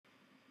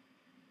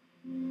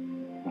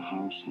The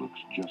house looks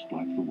just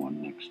like the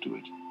one next to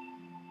it,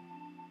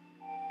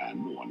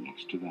 and the one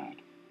next to that,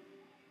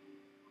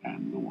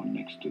 and the one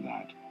next to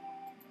that.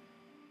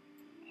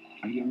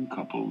 A young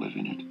couple live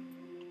in it.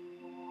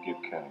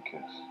 Give Ken a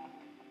kiss.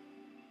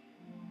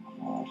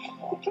 You're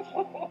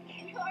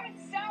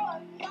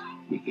so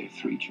With their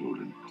 3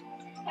 children.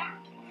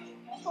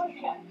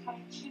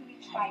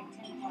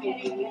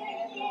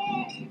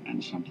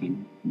 And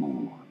something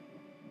more.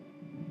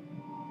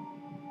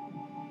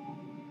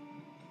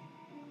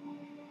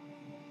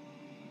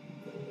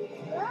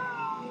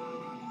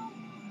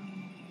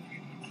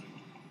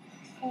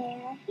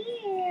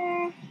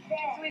 Here.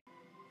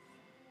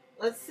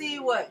 Let's see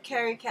what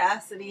Carrie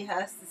Cassidy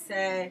has to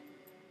say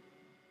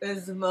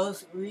is the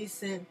most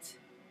recent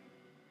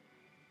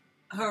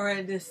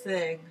horrendous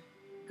thing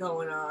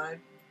going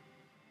on.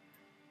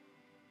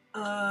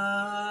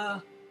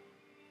 I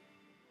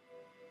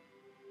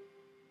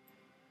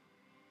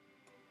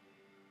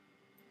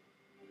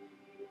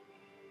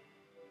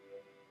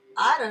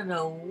don't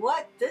know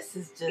what this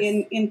is just.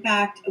 In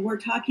fact, we're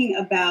talking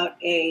about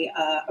a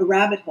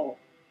rabbit hole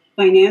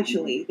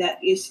financially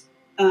that is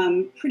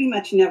pretty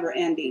much never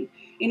ending.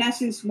 In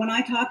essence, when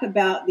I talk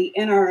about the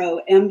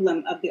NRO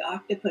emblem of the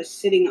octopus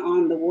sitting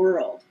on the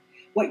world,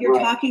 what you're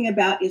talking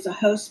about is a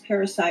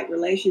host-parasite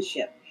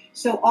relationship.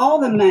 So all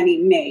the money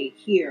made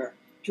here,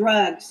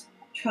 drugs,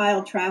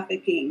 child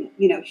trafficking,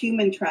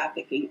 human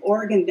trafficking,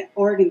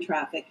 organ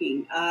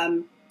trafficking.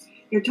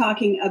 You're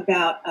talking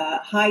about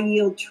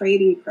high-yield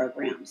trading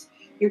programs.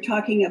 You're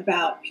talking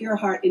about Pure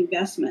Heart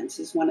Investments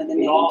is one of the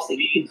names that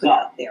you can put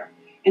out there.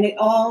 And it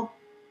all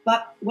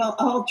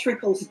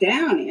trickles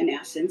down, in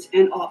essence,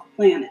 and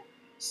off-planet.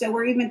 So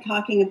we're even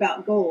talking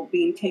about gold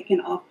being taken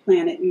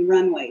off-planet in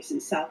runways in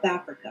South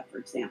Africa, for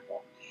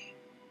example,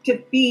 to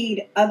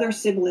feed other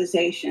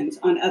civilizations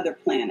on other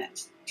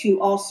planets,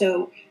 to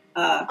also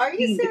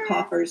feed the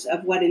coffers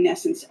of what, in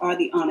essence, are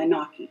the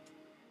Anunnaki.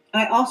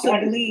 I also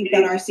believe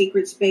that our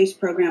secret space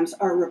programs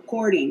are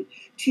reporting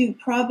to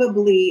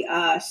probably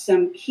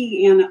some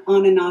key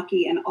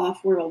Anunnaki and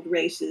off-world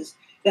races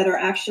that are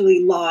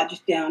actually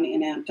lodged down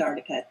in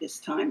Antarctica at this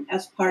time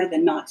as part of the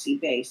Nazi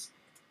base.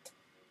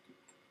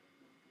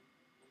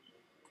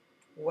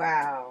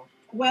 Wow.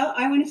 Well,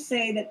 I want to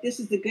say that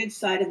this is the good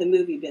side of the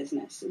movie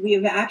business. We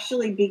have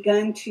actually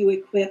begun to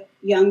equip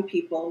young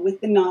people with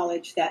the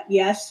knowledge that,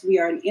 yes, we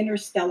are an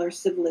interstellar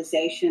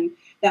civilization,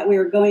 that we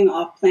are going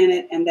off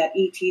planet, and that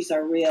ETs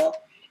are real.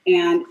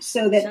 And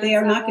so that they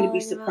are not going to be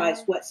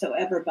surprised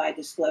whatsoever by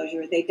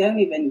disclosure. They don't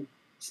even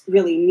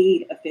really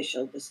need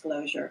official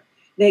disclosure.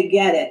 They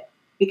get it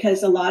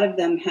because a lot of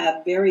them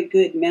have very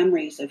good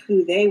memories of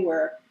who they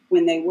were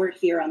when they weren't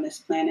here on this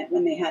planet,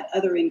 when they had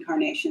other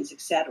incarnations,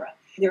 etc.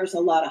 There's a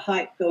lot of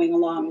hype going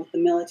along with the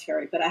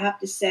military, but I have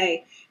to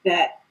say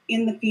that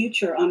in the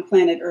future on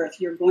planet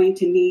Earth, you're going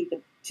to need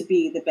to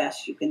be the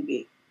best you can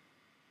be.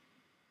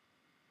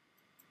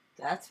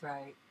 That's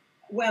right.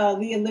 Well,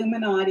 the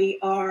Illuminati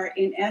are,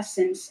 in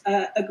essence,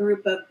 a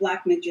group of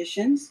black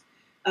magicians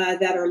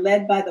that are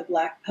led by the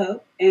Black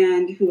Pope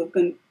and who have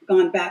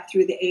gone back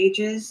through the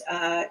ages,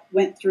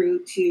 went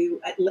through to,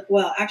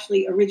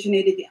 actually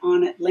originated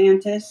on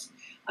Atlantis,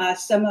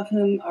 some of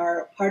whom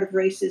are part of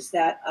races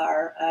that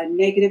are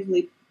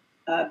negatively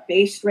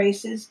based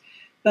races,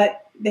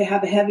 but they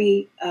have a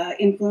heavy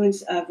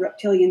influence of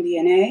reptilian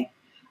DNA,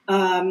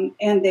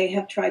 and they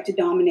have tried to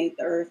dominate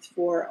the Earth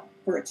for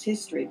its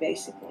history,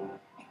 basically.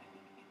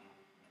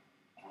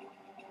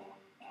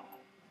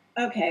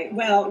 Okay,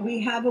 well,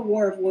 we have a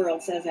war of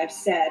worlds, as I've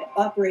said,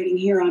 operating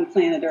here on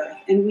planet Earth,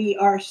 and we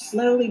are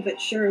slowly but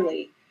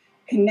surely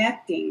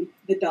connecting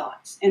the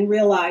dots and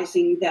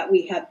realizing that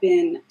we have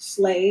been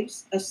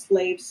slaves, a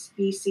slave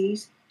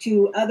species,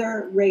 to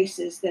other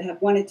races that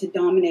have wanted to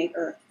dominate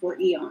Earth for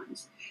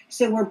eons.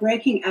 So we're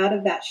breaking out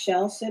of that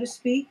shell, so to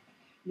speak.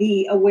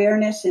 The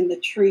awareness and the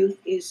truth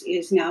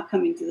is now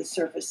coming to the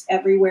surface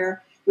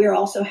everywhere. We're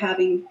also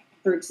having,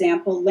 for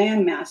example,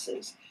 land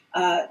masses.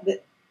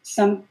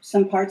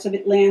 Some parts of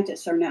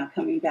Atlantis are now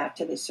coming back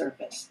to the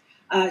surface.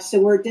 So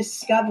we're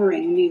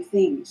discovering new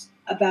things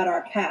about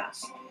our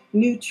past,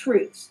 new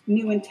truths,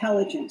 new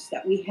intelligence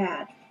that we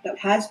had that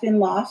has been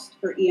lost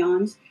for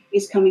eons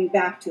is coming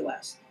back to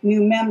us.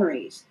 New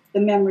memories, the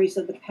memories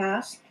of the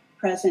past,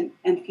 present,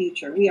 and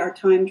future. We are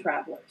time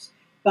travelers.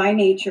 By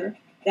nature,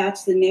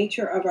 that's the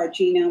nature of our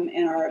genome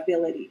and our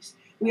abilities.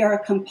 We are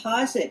a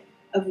composite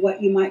of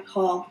what you might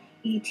call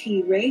ET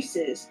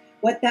races.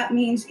 What that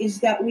means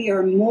is that we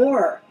are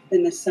more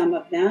than the sum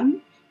of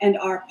them and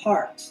our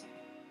parts.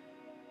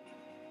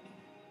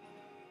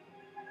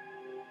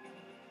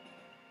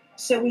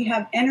 So we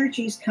have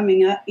energies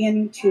coming up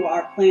into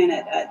our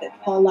planet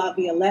that Paul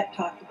LaViolette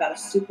talked about, a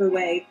super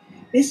wave.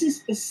 This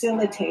is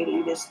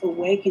facilitating this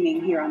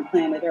awakening here on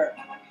planet Earth.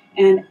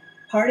 And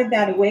part of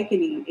that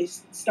awakening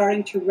is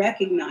starting to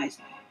recognize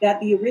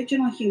that the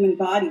original human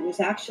body was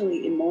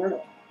actually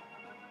immortal.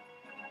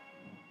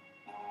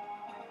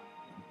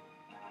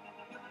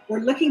 We're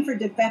looking for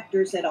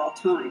defectors at all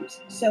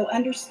times. So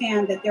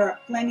understand that there are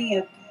plenty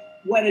of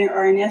what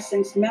are in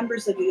essence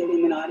members of the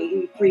Illuminati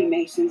and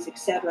Freemasons,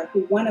 etc.,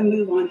 who want to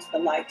move on to the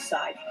light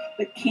side,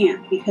 but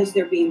can't because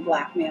they're being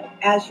blackmailed,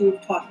 as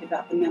you've talked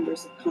about the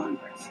members of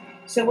Congress.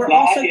 So we're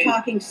also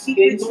talking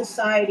secret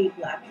society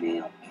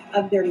blackmail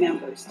of their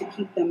members to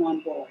keep them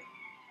on board.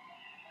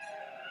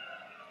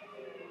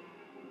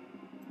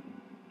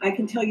 I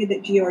can tell you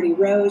that Geordie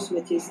Rose,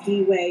 with his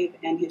D-Wave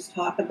and his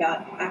talk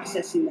about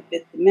accessing the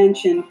fifth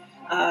dimension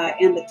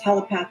and the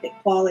telepathic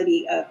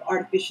quality of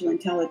artificial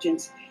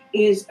intelligence,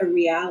 is a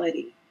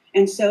reality.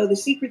 And so the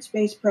secret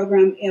space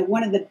program,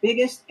 one of the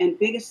biggest,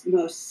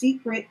 most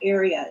secret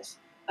areas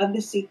of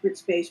the secret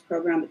space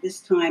program at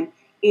this time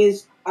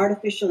is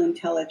artificial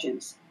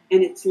intelligence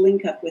and its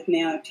link up with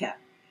nanotech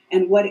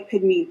and what it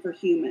could mean for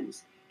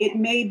humans. It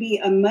may be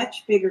a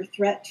much bigger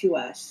threat to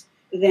us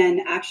than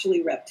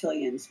actually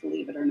reptilians,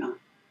 believe it or not.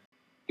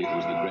 It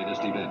was the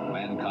greatest event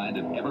mankind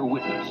had ever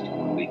witnessed.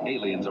 The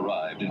aliens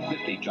arrived in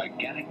 50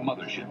 gigantic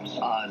motherships.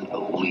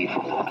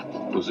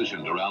 Unbelievable.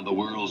 Positioned around the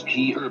world's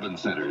key urban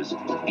centers,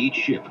 each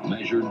ship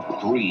measured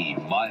 3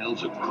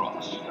 miles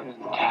across.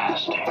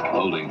 Fantastic.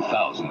 Holding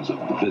thousands of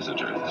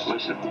visitors.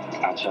 Listen,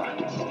 outside.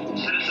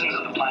 Citizens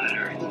of the planet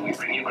Earth, we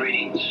bring you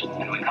greetings,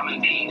 and we come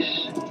in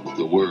peace.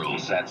 The world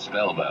sat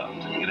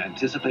spellbound in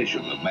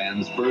anticipation of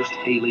man's first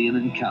alien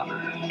encounter.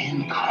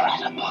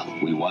 Incredible.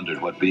 We wondered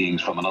what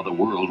beings from another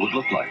world would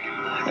look like.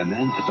 And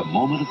then, at the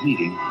moment of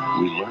meeting,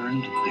 we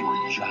learned they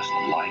were just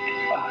like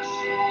us.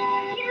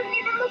 He doesn't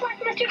even look like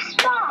Mr.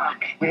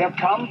 Spock. We have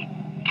come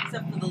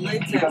Except for the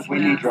latex because we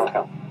need your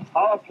help.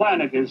 Our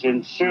planet is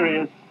in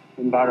serious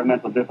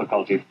environmental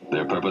difficulty.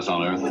 Their purpose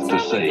on Earth, to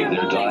save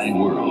their dying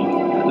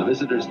world. The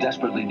visitors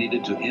desperately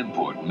needed to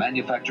import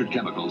manufactured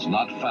chemicals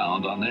not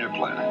found on their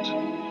planet.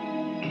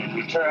 In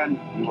return,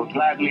 we will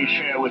gladly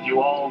share with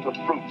you all the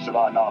fruits of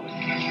our knowledge.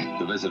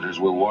 The visitors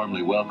were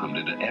warmly welcomed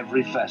into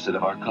every facet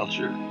of our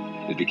culture.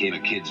 It became a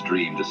kid's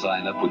dream to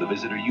sign up with the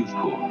Visitor Youth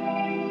Corps.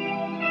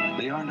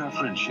 They earned our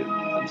friendship,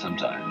 and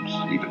sometimes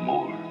even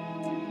more.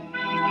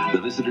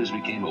 The visitors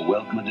became a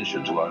welcome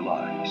addition to our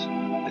lives.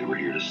 They were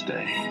here to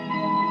stay.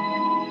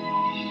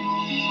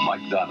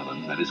 Mike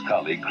Donovan and his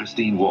colleague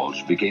Christine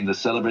Walsh became the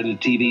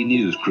celebrated TV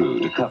news crew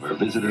to cover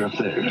visitor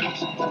affairs.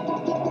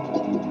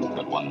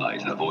 But one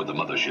night, aboard the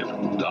mothership,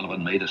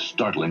 Donovan made a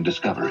startling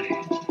discovery.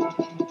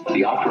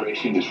 The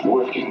operation is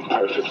working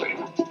perfectly.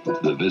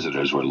 The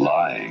visitors were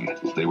lying.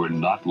 They were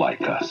not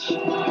like us.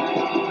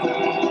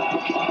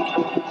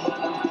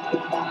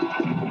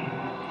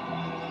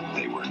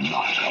 They were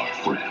not our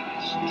friends.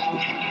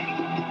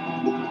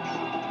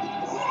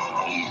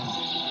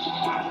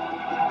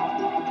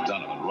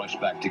 Donovan rushed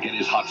back to get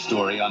his hot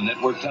story on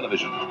network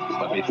television.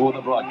 But before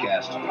the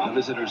broadcast, the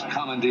visitors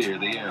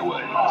commandeered the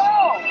airwaves.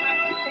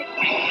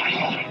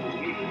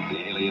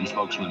 The alien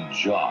spokesman,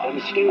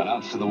 John,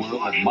 announced to the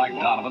world that Mike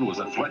Donovan was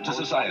a threat to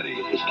society,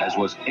 as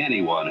was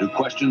anyone who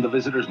questioned the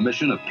visitors'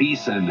 mission of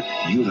peace and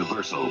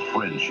universal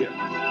friendship.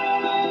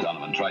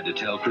 Donovan tried to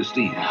tell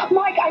Christine.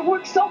 Mike, I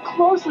work so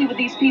closely with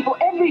these people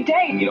every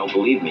day. You don't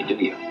believe me, do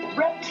you?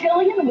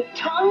 Reptilian with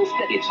tongues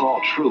that... It's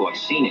all true. I've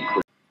seen it.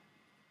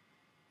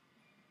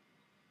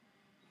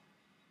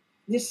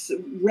 This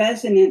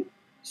resonant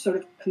sort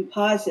of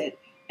composite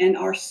and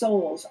our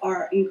souls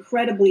are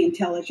incredibly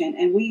intelligent,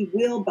 and we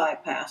will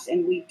bypass,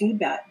 and we do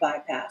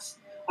bypass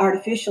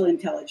artificial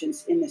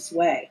intelligence in this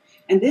way.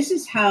 And this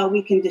is how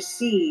we can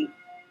deceive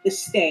the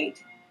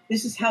state.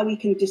 This is how we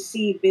can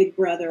deceive Big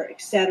Brother,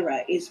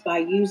 etc., is by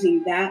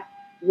using that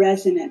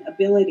resonant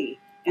ability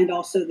and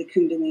also the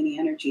Kundalini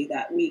energy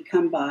that we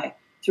come by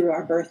through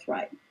our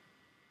birthright.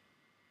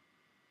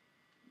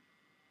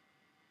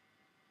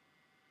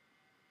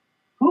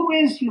 Who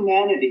is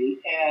humanity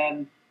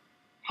and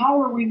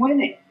how are we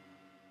winning?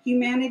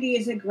 Humanity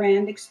is a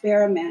grand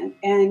experiment,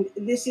 and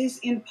this is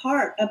in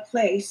part a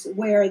place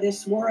where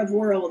this War of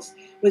Worlds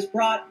was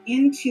brought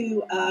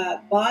into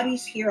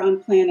bodies here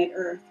on planet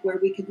Earth where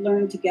we could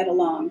learn to get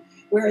along,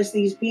 whereas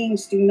these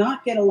beings do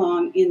not get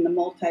along in the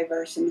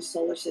multiverse and the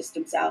solar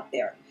systems out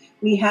there.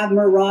 We have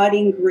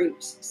marauding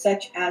groups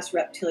such as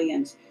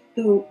reptilians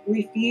who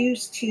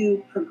refuse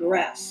to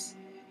progress,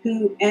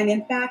 and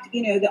in fact,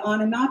 the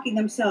Anunnaki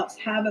themselves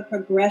have a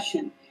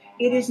progression.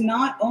 It is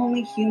not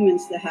only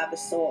humans that have a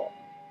soul.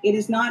 It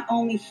is not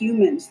only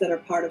humans that are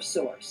part of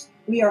Source.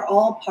 We are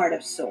all part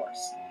of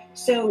Source.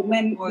 So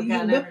when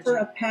you look for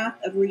a path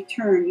of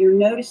return, you're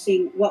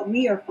noticing what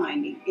we are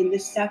finding in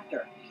this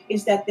sector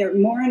is that there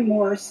more and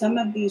more, some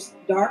of these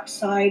dark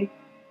side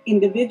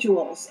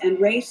individuals and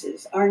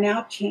races are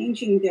now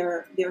changing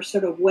their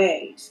sort of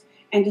ways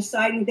and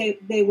deciding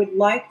they would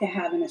like to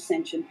have an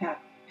ascension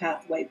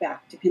pathway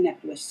back to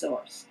connect with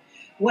Source.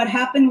 What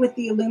happened with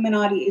the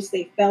Illuminati is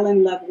they fell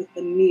in love with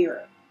the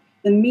mirror.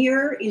 The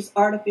mirror is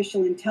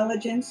artificial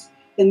intelligence.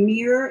 The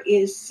mirror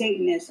is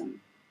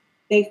Satanism.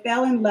 They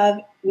fell in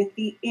love with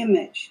the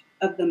image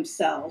of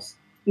themselves,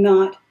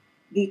 not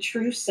the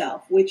true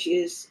self, which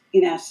is,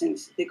 in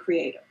essence, the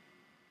creator.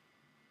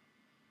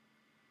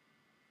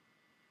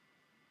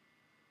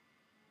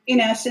 In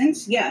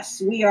essence,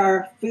 yes, we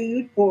are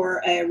food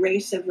for a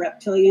race of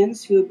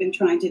reptilians who have been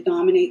trying to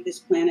dominate this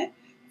planet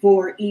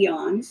for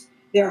eons.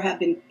 There have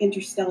been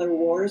interstellar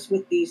wars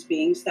with these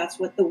beings. That's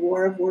what the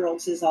War of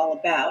Worlds is all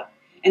about.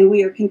 And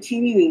we are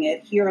continuing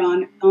it here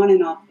on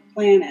and off the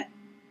planet.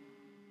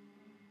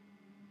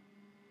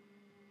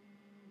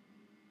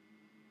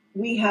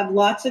 We have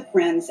lots of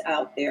friends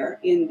out there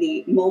in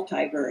the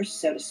multiverse,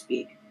 so to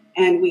speak,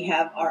 and we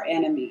have our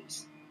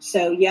enemies.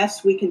 So,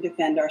 yes, we can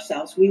defend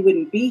ourselves. We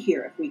wouldn't be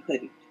here if we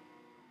couldn't.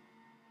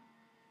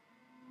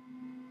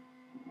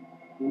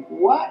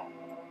 What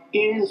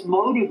is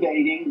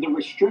motivating the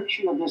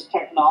restriction of this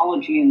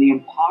technology and the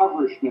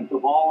impoverishment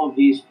of all of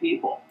these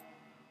people?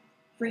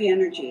 Free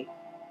energy.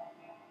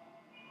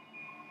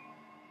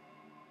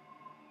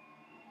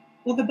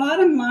 Well, the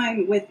bottom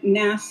line with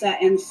NASA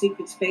and the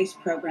secret space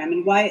program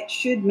and why it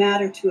should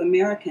matter to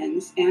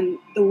Americans and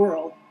the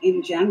world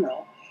in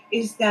general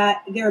is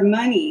that their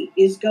money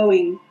is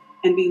going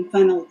and being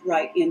funneled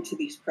right into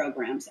these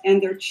programs.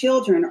 And their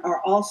children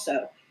are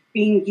also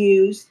being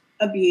used,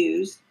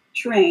 abused,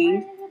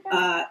 trained,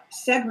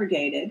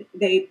 segregated.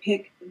 They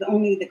pick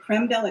only the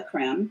creme de la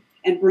creme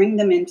and bring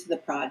them into the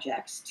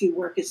projects to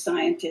work as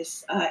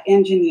scientists,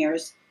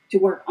 engineers, to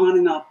work on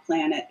and off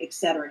planet, et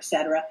cetera, et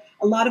cetera.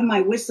 A lot of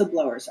my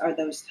whistleblowers are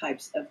those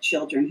types of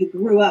children who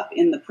grew up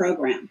in the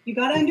program. You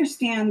got to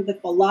understand the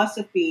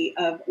philosophy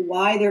of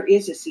why there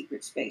is a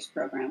secret space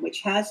program,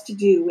 which has to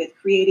do with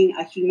creating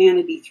a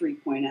humanity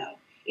 3.0.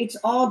 It's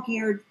all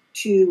geared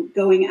to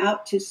going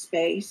out to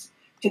space,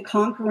 to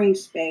conquering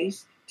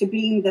space, to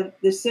being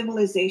the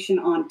civilization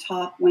on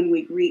top when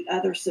we greet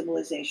other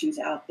civilizations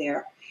out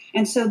there.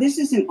 And so this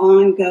is an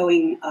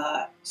ongoing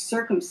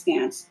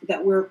circumstance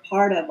that we're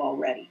part of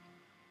already.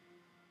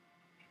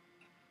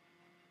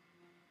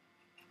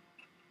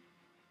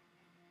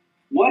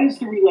 What is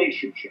the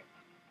relationship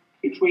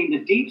between the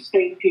deep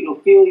state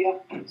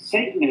pedophilia,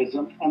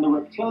 Satanism, and the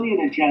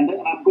reptilian agenda?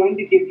 And I'm going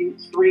to give you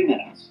 3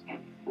 minutes.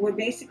 We're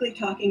basically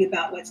talking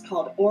about what's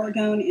called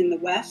orgone in the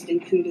West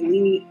and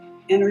Kundalini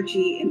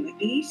energy in the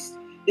East.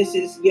 This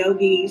is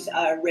yogis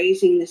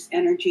raising this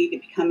energy to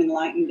become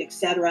enlightened,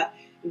 etc.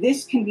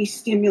 This can be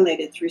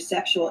stimulated through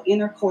sexual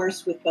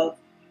intercourse with both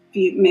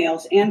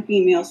males and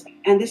females.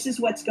 And this is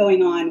what's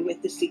going on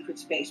with the secret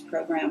space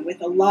program,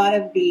 with a lot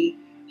of the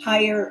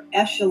higher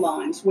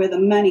echelons where the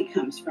money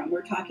comes from.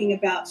 We're talking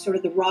about sort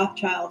of the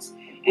Rothschilds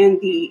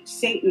and the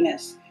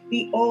Satanists,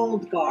 the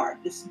old guard,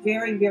 this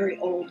very, very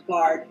old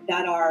guard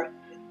that are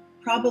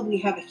probably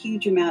have a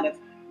huge amount of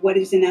what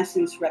is in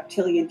essence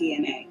reptilian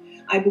DNA.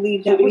 I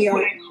believe that we are.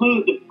 Would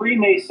include the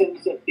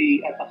Freemasons at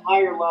the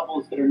higher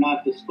levels that are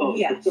not disclosed.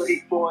 Yes,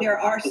 the there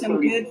are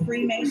some good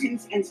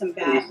Freemasons and some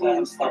bad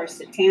ones. There are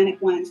satanic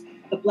ones.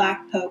 The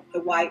Black Pope, the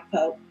White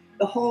Pope.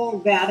 The whole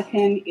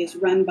Vatican is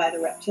run by the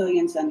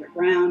reptilians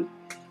underground.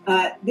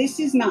 This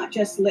is not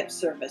just lip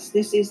service.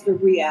 This is the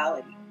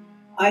reality.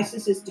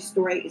 ISIS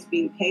is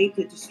being paid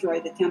to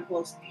destroy the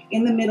temples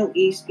in the Middle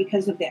East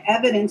because of the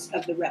evidence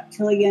of the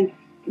reptilian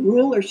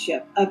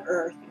rulership of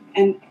Earth,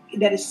 and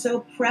that is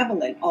so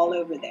prevalent all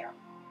over there.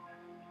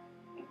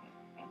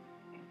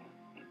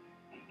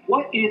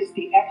 What is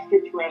the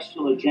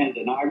extraterrestrial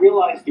agenda? Now, I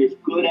realize there's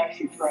good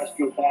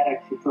extraterrestrial, bad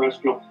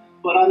extraterrestrial,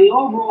 but on the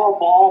overall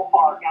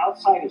ballpark,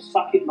 outside of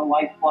sucking the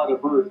lifeblood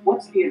of Earth,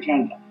 what's the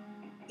agenda?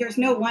 There's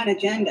no one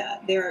agenda.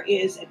 There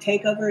is a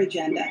takeover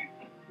agenda.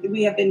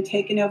 We have been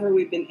taken over.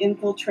 We've been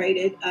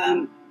infiltrated.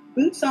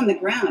 Boots on the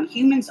ground.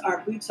 Humans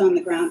are boots on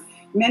the ground.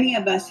 Many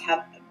of us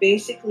have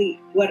basically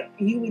what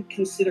you would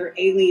consider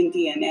alien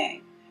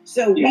DNA.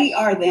 So yes. We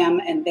are them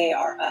and they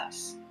are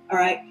us. All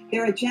right.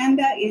 Their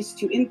agenda is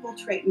to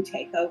infiltrate and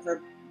take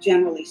over,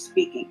 generally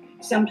speaking,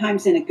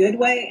 sometimes in a good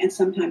way and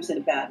sometimes in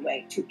a bad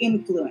way, to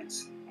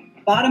influence.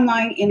 Bottom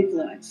line,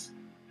 influence.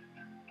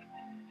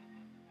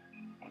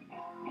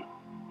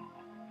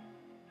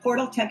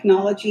 Portal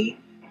technology,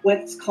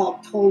 what's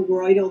called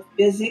toroidal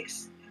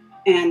physics,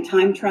 and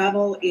time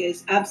travel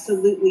is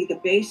absolutely the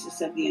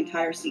basis of the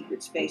entire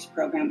secret space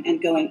program and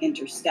going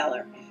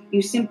interstellar.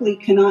 You simply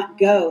cannot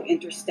go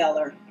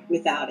interstellar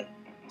without it.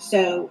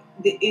 So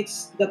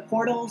the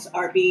portals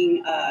are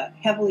being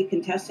heavily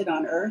contested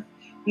on Earth.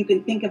 You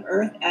can think of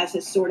Earth as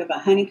a sort of a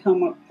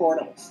honeycomb of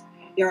portals.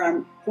 There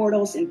are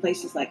portals in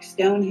places like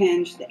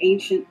Stonehenge, the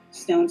ancient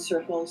stone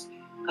circles,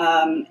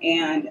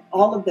 and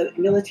all of the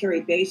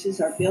military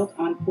bases are built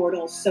on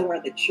portals. So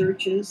are the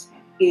churches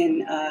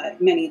in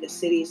many of the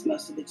cities,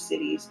 most of the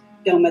cities,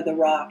 Dome of the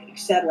Rock,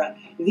 etc.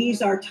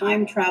 These are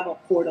time travel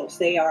portals.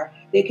 They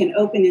can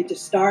open into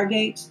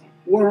stargates,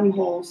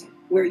 wormholes,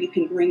 where you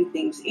can bring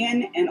things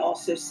in and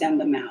also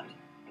send them out.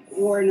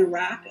 War in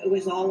Iraq, it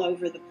was all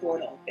over the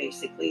portal,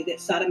 basically, that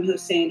Saddam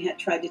Hussein had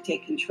tried to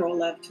take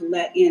control of to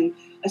let in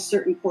a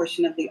certain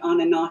portion of the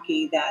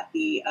Anunnaki that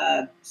the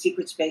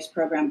secret space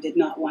program did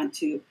not want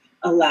to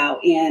allow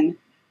in.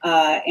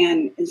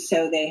 And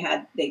so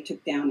they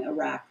took down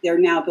Iraq. They're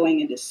now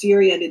going into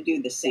Syria to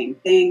do the same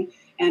thing.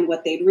 And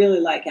what they'd really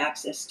like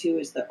access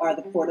to are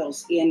the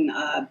portals in,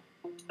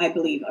 I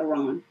believe,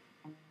 Iran.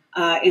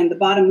 And the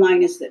bottom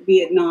line is that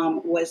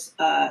Vietnam was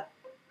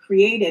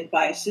created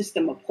by a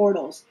system of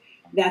portals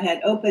that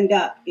had opened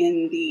up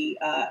in the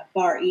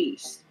Far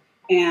East.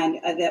 And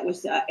that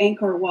was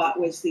Angkor Wat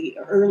was the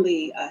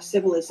early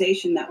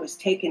civilization that was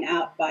taken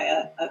out by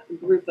a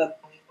group of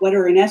what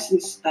are in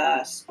essence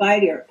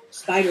spider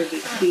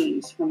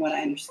beings, from what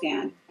I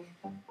understand.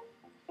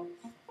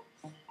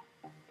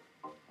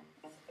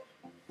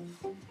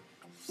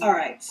 All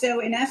right,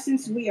 so in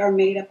essence, we are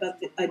made up of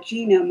a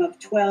genome of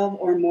 12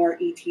 or more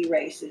ET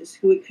races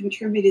who had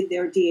contributed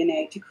their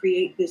DNA to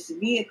create this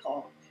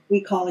vehicle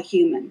we call a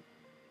human.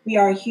 We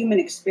are a human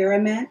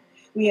experiment.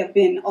 We have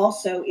been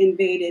also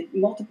invaded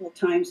multiple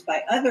times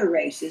by other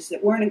races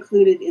that weren't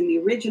included in the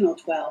original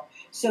 12.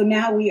 So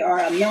now we are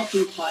a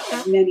melting pot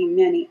of many,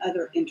 many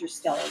other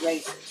interstellar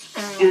races.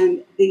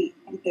 And the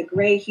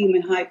Gray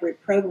Human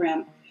Hybrid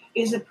program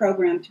is a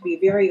program to be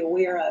very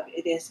aware of.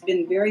 It has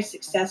been very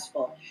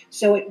successful.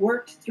 So it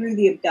worked through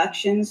the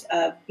abductions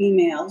of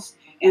females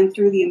and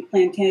through the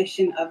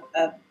implantation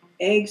of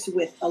eggs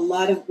with a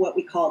lot of what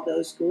we call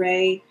those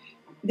gray.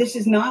 This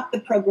is not the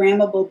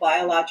programmable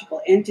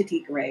biological entity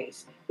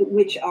grays,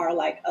 which are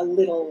like a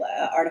little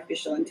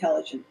artificial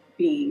intelligent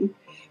being,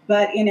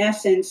 but in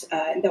essence,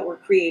 that were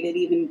created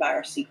even by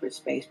our secret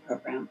space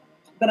program.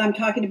 But I'm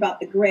talking about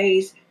the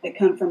grays that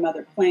come from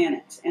other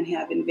planets and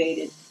have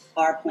invaded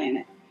our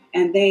planet.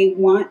 And they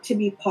want to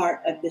be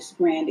part of this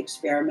grand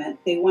experiment.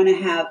 They want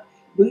to have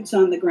boots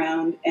on the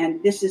ground,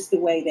 and this is the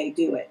way they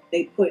do it.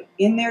 They put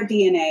in their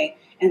DNA,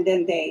 and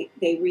then they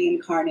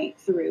reincarnate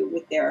through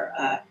with their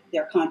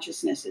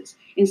consciousnesses.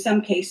 In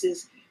some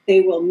cases,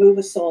 they will move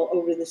a soul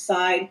over the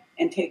side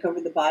and take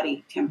over the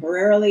body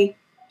temporarily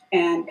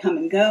and come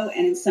and go.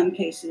 And in some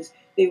cases,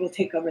 they will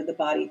take over the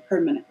body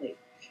permanently.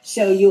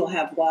 So you'll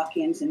have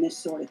walk-ins and this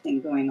sort of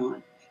thing going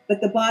on. But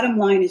the bottom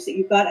line is that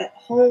you've got a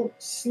whole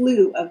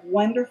slew of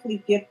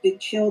wonderfully gifted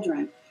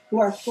children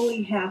who are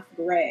fully half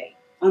gray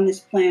on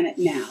this planet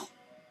now,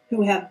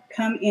 who have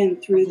come in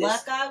through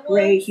this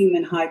Gray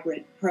Human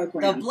Hybrid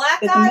program that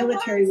the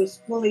military was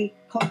fully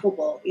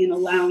culpable in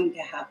allowing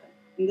to happen.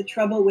 And the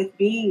trouble with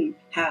being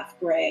half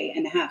gray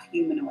and half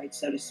humanoid,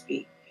 so to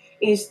speak,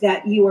 is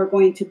that you are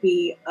going to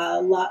be a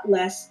lot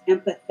less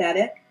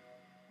empathetic.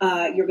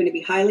 You're going to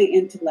be highly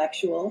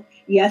intellectual.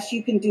 Yes,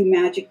 you can do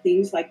magic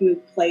things like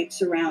move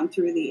plates around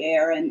through the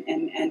air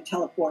and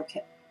teleport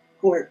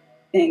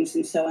things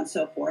and so on and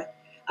so forth.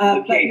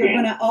 But you're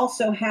going to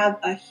also have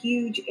a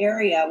huge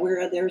area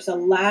where there's a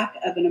lack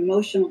of an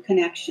emotional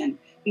connection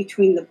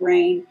between the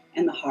brain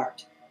and the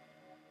heart.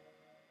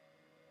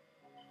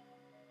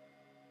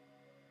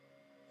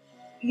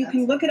 You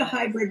can look at a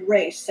hybrid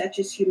race such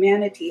as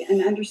humanity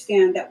and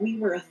understand that we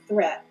were a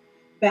threat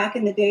back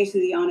in the days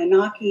of the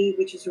Anunnaki,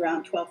 which is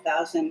around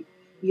 12,000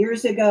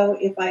 years ago,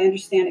 if I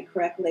understand it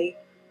correctly.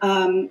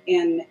 And,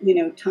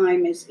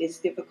 time is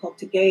difficult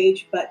to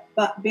gauge, but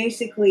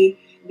basically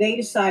they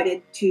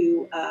decided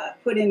to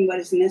put in what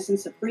is in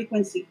essence a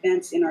frequency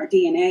fence in our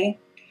DNA,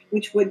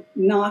 which would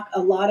knock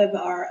a lot of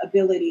our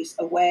abilities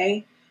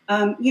away.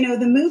 The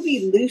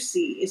movie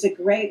Lucy is a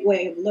great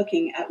way of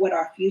looking at what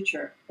our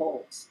future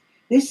holds.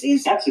 This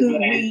is who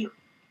we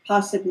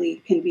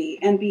possibly can be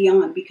and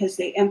beyond, because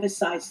they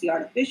emphasize the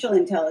artificial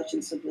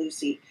intelligence of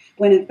Lucy,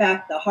 when in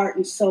fact the heart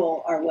and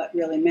soul are what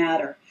really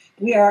matter.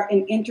 We are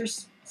an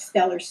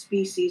interstellar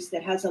species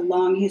that has a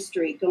long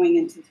history going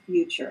into the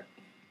future.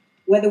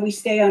 Whether we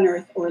stay on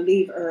Earth or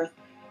leave Earth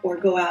or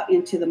go out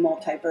into the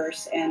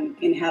multiverse and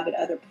inhabit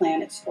other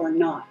planets or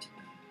not,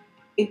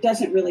 it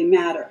doesn't really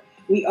matter.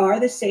 We are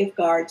the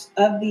safeguards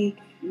of the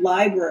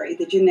library,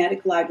 the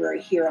genetic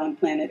library here on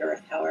planet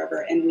Earth,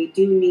 however, and we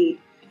do need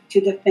to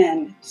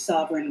defend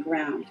sovereign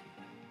ground.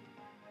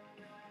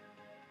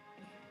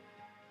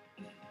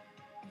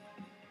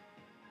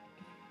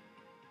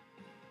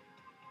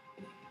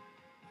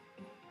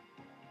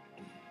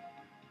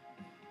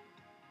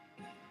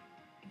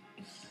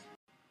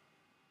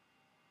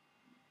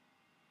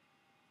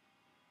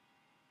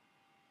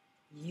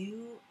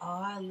 You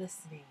are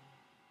listening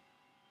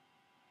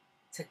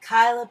to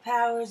Kyla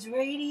Powers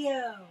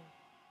Radio.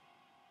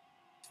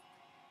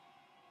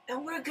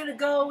 And we're going to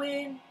go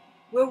in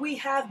where we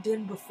have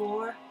been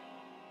before.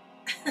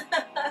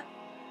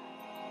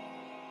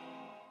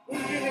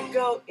 We're going to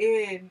go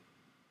in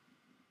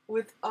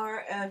with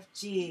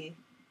RFG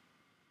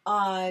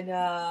on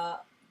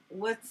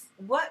what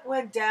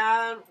went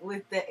down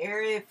with the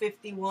Area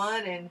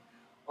 51 and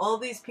all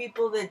these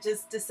people that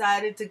just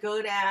decided to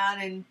go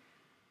down and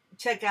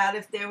check out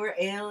if there were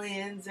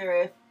aliens or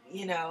if,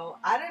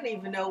 I don't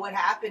even know what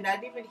happened. I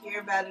didn't even hear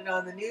about it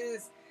on the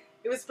news.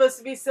 It was supposed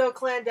to be so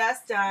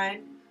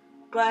clandestine,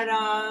 but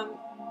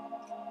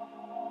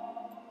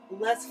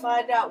let's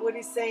find out what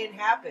he's saying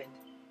happened.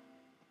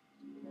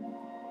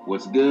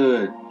 What's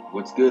good?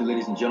 What's good,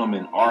 ladies and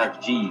gentlemen?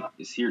 RFG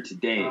is here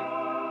today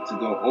to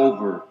go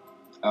over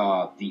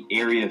the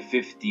Area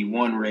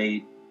 51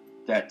 raid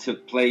that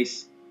took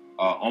place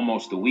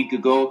almost a week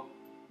ago.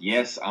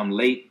 Yes, I'm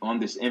late on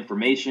this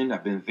information.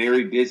 I've been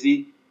very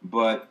busy,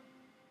 but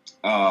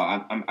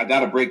I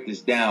got to break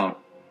this down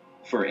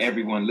for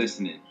everyone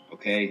listening,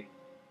 okay?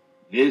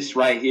 This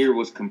right here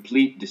was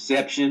complete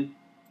deception.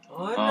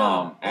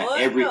 At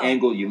every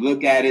angle you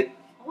look at it.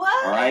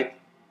 What? All right?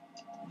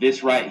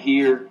 This right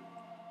here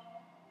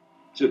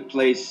took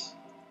place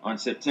on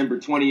September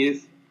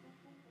 20th.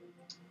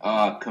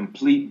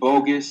 Complete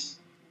bogus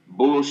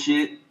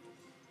bullshit.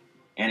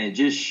 And it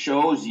just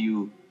shows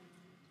you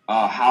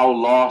how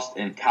lost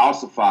and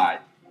calcified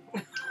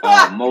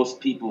most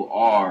people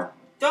are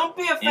Don't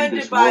be in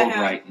offended this by world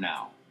him. right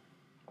now.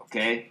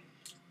 Okay?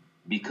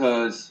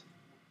 Because,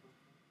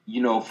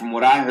 you know, from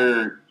what I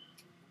heard,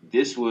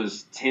 this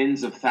was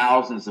tens of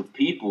thousands of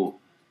people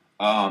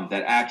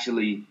that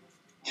actually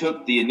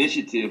took the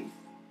initiative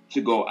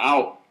to go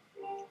out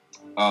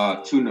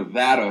to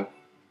Nevada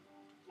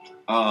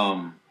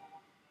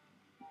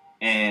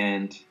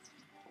and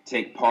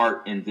take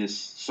part in this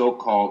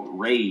so-called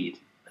raid,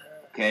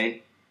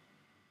 okay?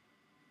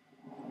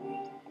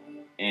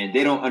 And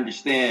they don't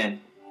understand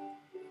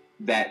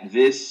that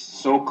this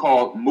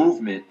so-called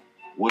movement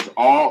was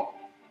all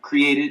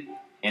created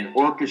and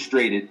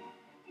orchestrated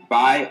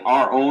by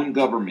our own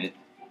government,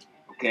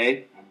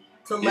 okay?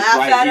 To This laugh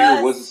right at here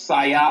us? was a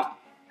psyop,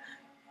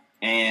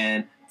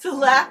 and To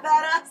laugh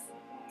at us?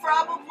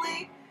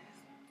 Probably.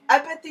 I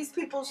bet these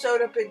people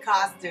showed up in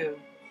costume.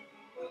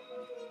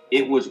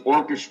 it was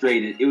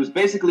orchestrated. It was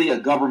basically a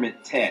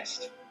government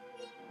test.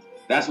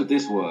 That's what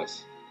this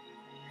was.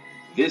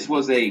 This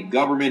was a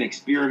government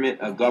experiment,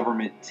 a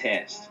government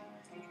test.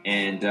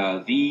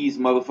 And these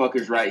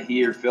motherfuckers right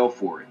here fell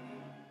for it,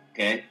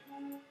 okay?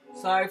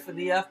 Sorry for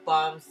the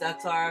F-bombs.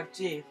 That's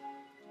RFG.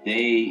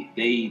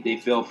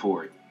 They fell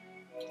for it.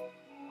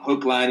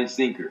 Hook, line, and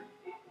sinker.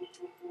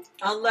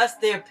 Unless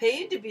they're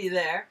paid to be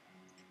there.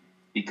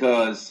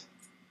 Because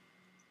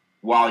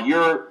while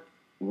you're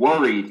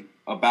worried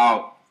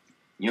about,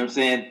 you know what I'm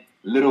saying,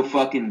 little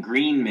fucking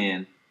green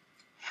men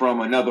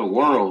from another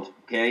world,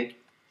 okay?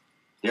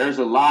 There's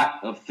a lot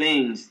of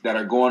things that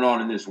are going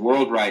on in this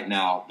world right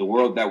now, the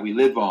world that we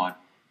live on.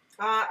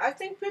 I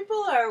think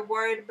people are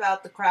worried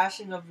about the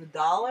crashing of the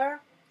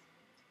dollar.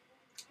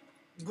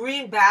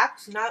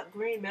 Greenbacks, not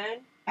green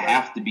men.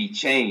 Have to be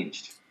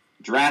changed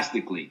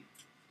drastically,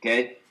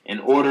 okay? In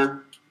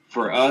order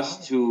for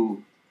us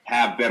to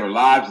have better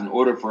lives, in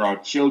order for our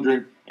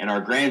children and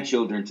our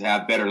grandchildren to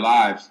have better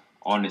lives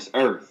on this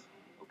earth,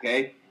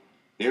 okay?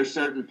 There's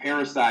certain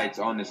parasites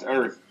on this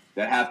earth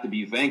that have to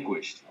be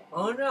vanquished.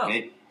 Oh, no.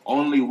 Okay?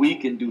 Only we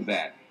can do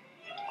that,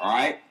 all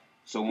right?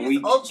 So when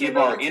we give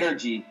our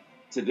energy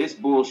to this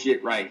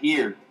bullshit right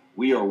here,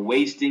 we are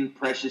wasting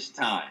precious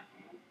time,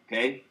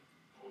 okay?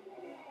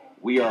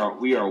 We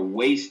are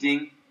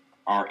wasting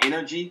our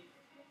energy.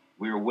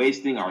 We are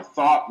wasting our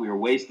thought. We are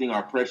wasting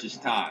our precious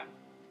time.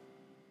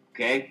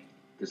 Okay?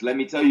 Because let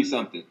me tell you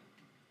something.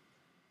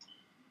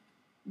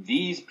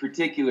 These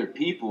particular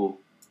people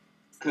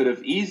could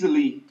have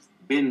easily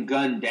been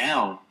gunned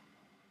down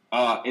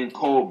in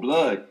cold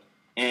blood,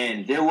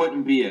 and there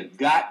wouldn't be a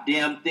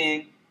goddamn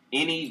thing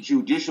any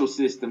judicial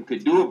system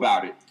could do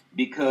about it.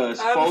 Because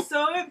I'm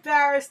so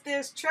embarrassed.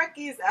 There's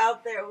Trekkies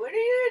out there. What are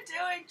you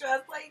doing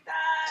dressed like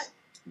that?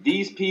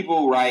 These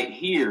people right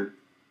here,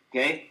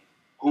 okay,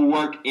 who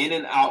work in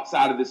and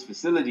outside of this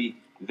facility,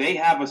 they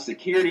have a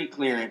security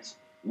clearance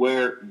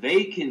where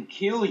they can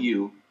kill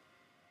you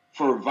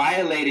for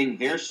violating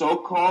their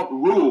so-called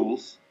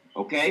rules,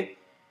 okay?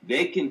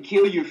 They can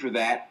kill you for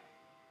that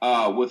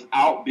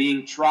without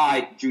being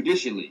tried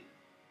judicially,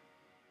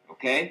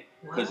 okay?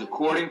 Because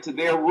according to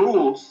their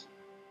rules,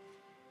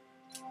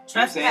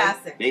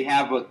 trespassing, they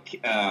have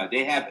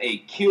a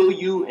kill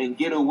you and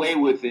get away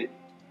with it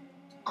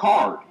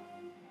card.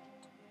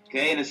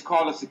 Okay, and it's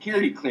called a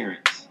security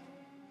clearance.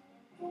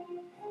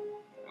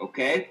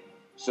 Okay,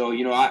 so,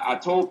 you know, I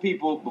told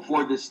people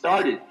before this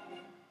started,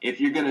 if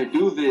you're going to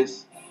do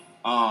this,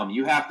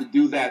 you have to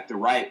do that the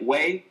right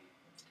way.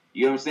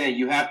 You know what I'm saying?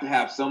 You have to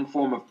have some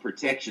form of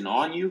protection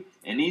on you.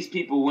 And these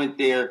people went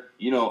there,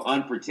 you know,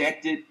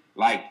 unprotected,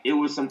 like it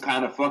was some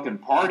kind of fucking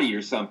party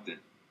or something.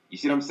 You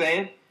see what I'm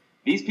saying?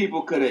 These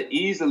people could have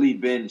easily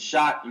been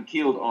shot and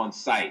killed on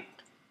sight.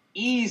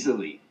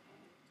 Easily.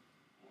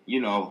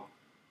 You know.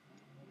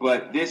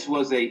 But this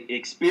was a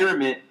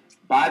experiment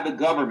by the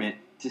government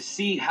to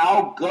see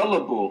how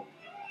gullible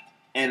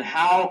and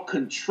how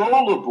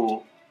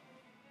controllable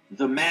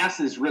the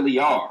masses really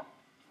are.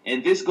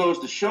 And this goes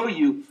to show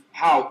you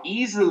how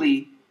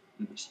easily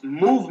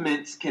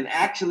movements can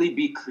actually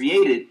be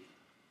created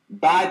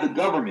by the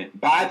government,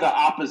 by the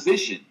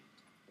opposition.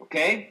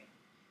 Okay?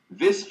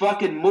 This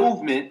fucking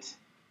movement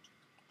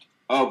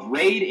of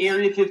Raid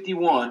Area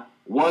 51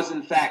 was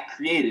in fact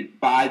created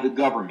by the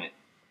government.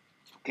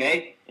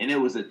 Okay? And it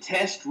was a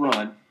test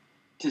run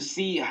to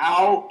see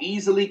how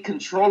easily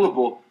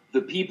controllable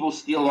the people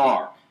still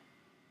are.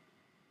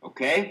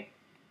 Okay?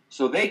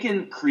 So they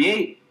can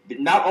create,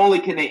 not only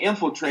can they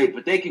infiltrate,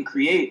 but they can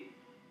create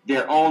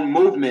their own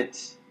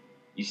movements,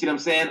 you see what I'm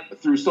saying,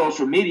 through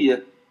social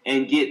media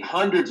and get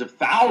hundreds of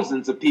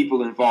thousands of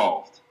people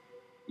involved.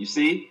 You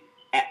see?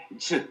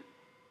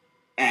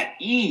 At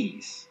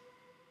ease.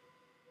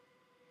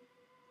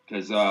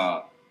 Because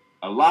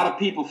a lot of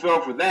people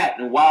fell for that.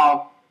 And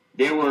while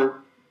they were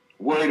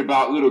worried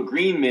about little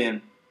green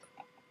men,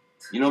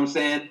 you know what I'm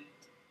saying?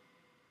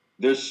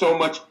 There's so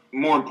much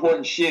more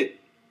important shit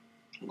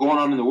going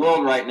on in the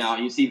world right now.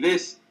 You see,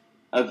 this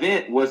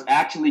event was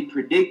actually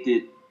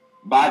predicted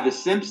by The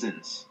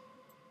Simpsons.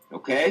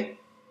 Okay?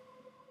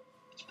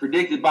 It's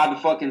predicted by the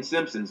fucking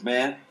Simpsons,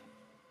 man.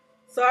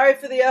 Sorry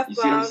for the F-bombs.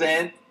 You see what I'm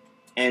saying?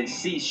 And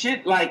see,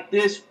 shit like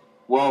this,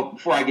 well,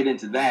 before I get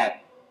into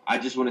that, I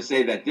just want to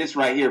say that this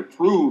right here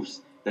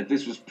proves that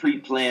this was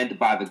pre-planned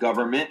by the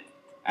government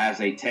as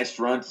a test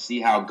run to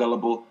see how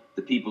gullible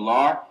the people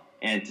are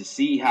and to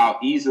see how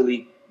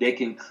easily they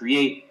can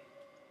create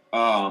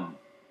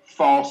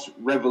false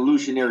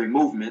revolutionary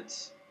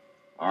movements.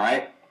 All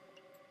right?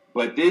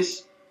 But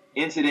this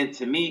incident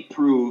to me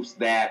proves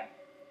that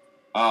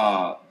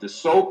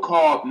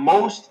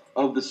most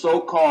of the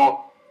so-called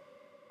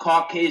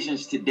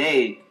Caucasians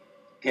today,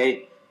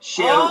 okay,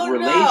 share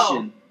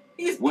relation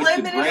with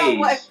the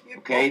Greys,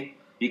 okay,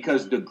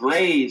 because the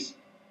Greys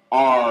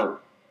are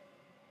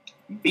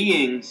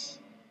beings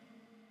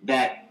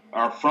that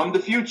are from the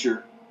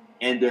future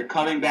and they're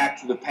coming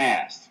back to the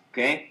past,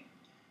 okay?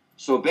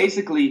 So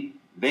basically,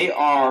 they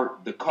are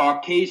the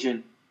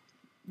Caucasian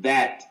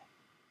that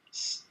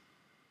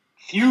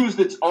fused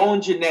its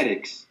own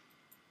genetics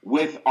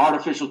with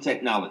artificial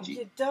technology.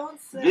 You don't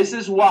say. This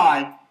is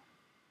why,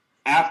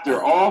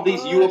 after all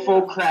these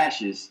UFO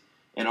crashes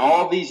and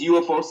all these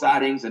UFO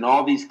sightings and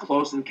all these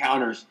close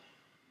encounters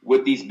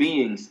with these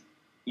beings,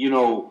 you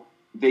know,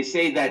 they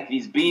say that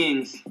these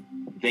beings,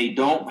 they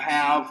don't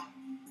have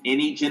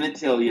any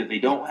genitalia, they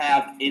don't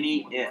have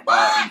any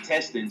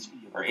intestines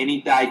or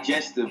any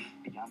digestive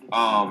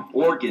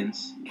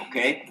organs,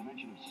 okay?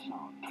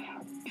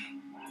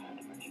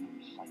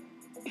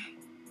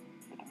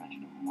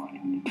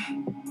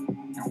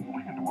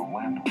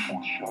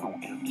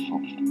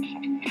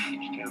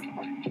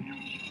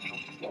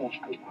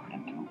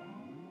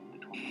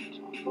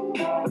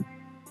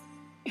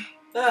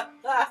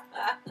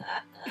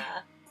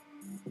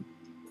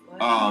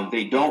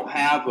 They don't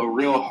have a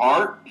real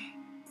heart.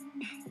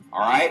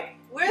 All right.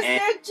 Where's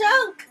their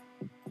junk?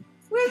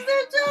 Where's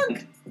their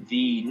junk?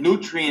 The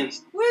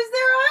nutrients. Where's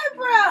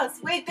their eyebrows?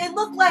 Wait, they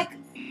look like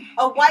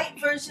a white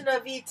version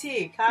of ET,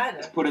 kind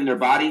of. Put in their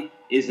body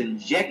is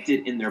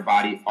injected in their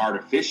body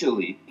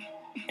artificially,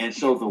 and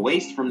so the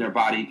waste from their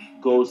body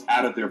goes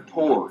out of their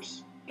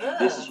pores. Ugh.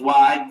 This is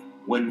why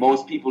when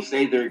most people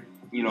say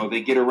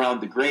they get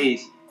around the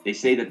Greys, they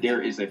say that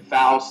there is a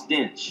foul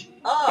stench.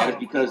 Oh. That is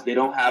because they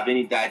don't have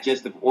any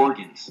digestive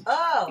organs.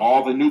 Oh.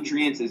 All the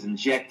nutrients is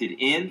injected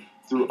in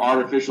through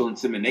artificial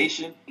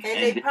insemination.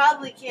 And they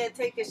probably can't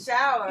take a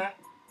shower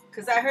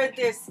because I heard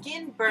their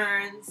skin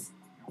burns.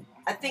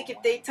 I think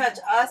if they touch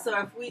us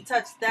or if we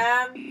touch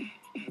them,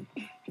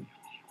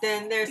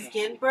 then their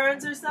skin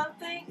burns or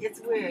something. It's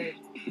weird.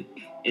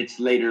 It's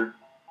later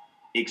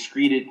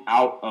excreted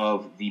out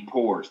of the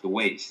pores, the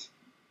waste.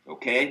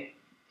 Okay?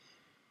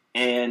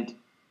 And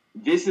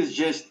this is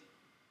just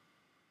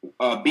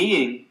a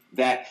being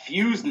that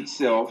fused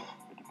itself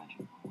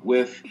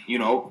with,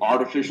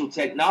 artificial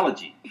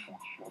technology.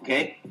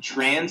 Okay?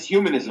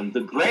 Transhumanism.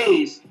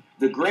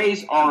 The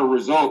Greys are a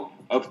result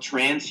of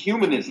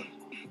transhumanism.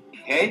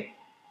 Okay?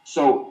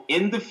 So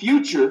in the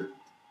future,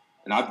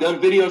 and I've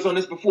done videos on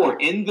this before,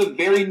 in the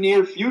very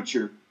near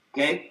future,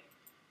 okay,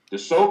 the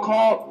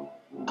so-called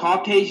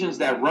Caucasians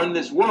that run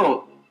this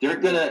world, they're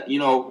gonna,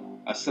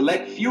 a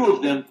select few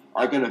of them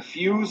are gonna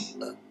fuse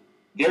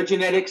their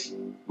genetics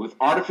with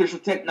artificial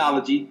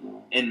technology,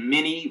 and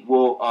many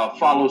will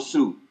follow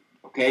suit,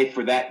 okay,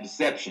 for that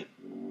deception.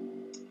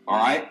 All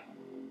right?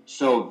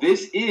 So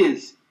this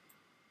is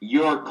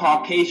your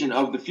Caucasian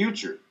of the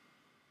future.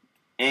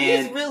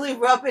 And he's really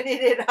rubbing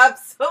it in. I'm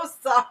so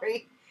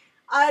sorry.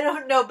 I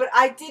don't know, but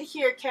I did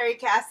hear Carrie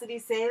Cassidy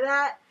say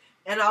that,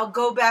 and I'll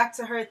go back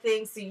to her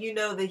thing so you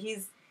know that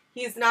he's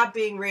not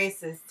being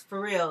racist, for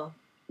real.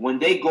 When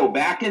they go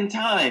back in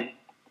time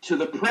to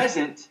the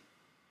present,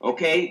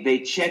 okay, they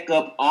check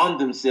up on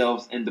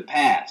themselves in the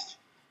past.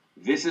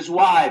 This is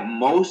why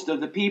most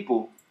of the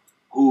people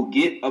who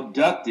get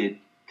abducted,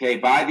 okay,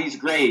 by these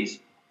Greys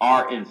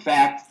are in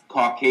fact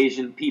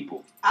Caucasian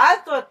people. I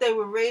thought they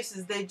were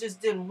racist. They just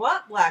didn't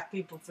want black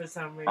people for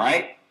some reason. All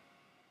right?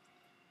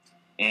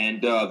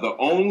 And the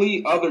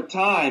only other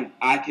time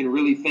I can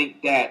really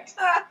think that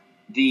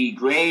the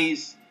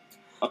Greys...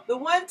 the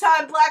one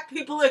time black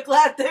people are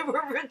glad they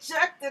were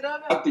rejected.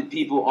 Abducted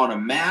people on a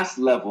mass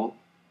level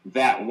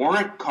that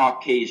weren't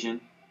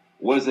Caucasian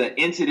was an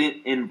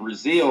incident in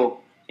Brazil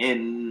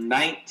in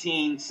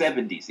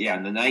 1970s. Yeah,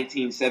 in the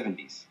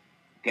 1970s.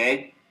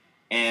 Okay?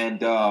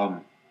 And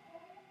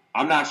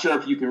I'm not sure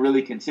if you can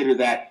really consider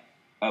that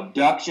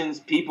abductions.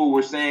 People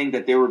were saying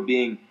that they were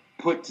being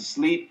put to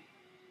sleep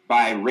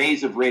by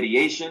rays of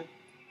radiation,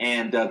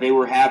 and they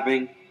were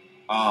having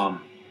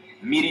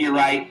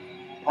meteorite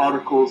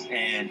particles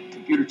and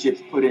computer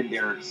chips put in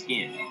their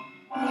skin.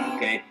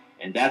 Okay?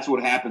 And that's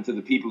what happened to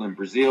the people in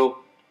Brazil.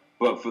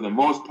 But for the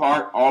most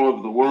part, all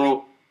over the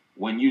world,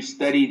 when you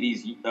study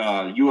these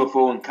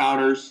UFO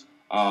encounters,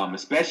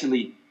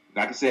 especially,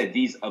 like I said,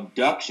 these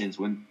abductions,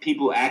 when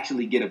people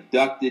actually get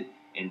abducted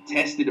and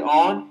tested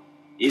on,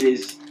 it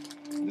is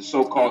the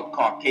so-called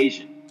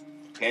Caucasian,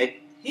 okay?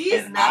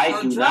 He's and not I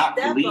gonna do drop not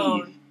that believe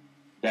bone.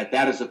 that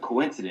that is a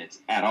coincidence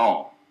at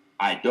all.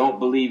 I don't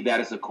believe that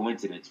is a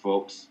coincidence,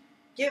 folks.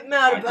 Get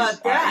mad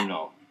about that.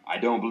 I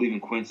don't believe in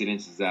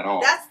coincidences at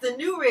all. That's the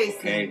new racism.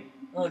 Okay?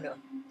 Oh, no.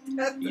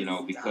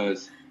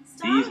 Because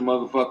these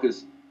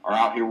motherfuckers are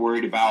out here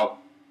worried about,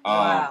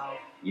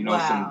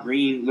 some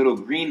little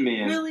green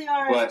men. Really,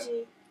 RFG? But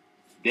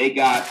they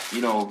got,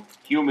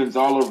 humans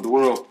all over the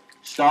world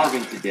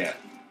starving to death.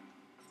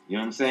 You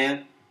know what I'm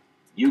saying?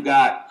 You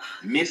got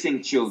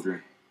missing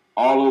children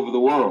all over the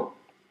world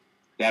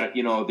that,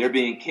 they're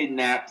being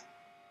kidnapped,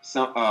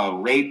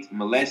 raped,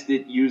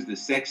 molested, used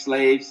as sex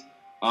slaves.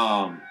 You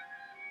know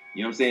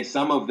what I'm saying?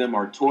 Some of them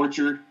are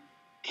tortured,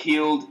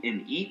 killed,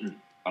 and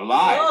eaten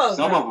alive. Oh,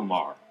 Some of them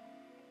are,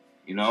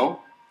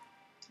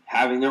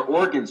 having their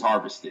organs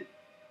harvested.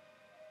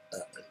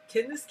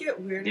 Can this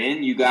get weirder?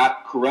 Then you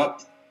got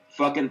corrupt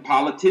fucking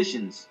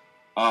politicians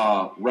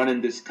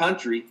running this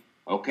country,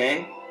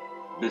 okay?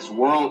 This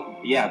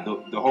world,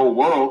 the whole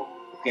world,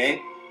 okay?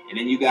 And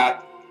then you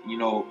got,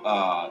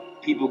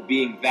 people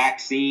being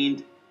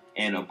vaccinated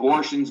and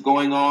abortions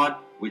going on,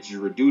 which is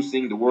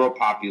reducing the world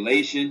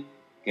population.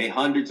 Okay,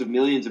 hundreds of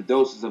millions of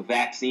doses of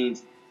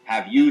vaccines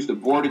have used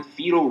aborted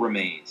fetal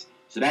remains.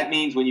 So that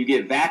means when you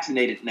get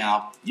vaccinated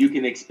now, you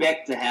can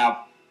expect to have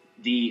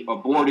the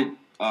aborted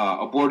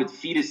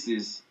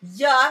fetuses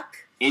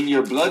in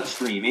your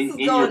bloodstream, in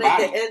your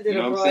body. You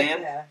know what I'm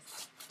saying?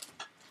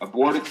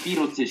 Aborted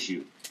fetal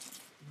tissue.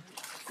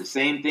 The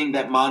same thing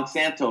that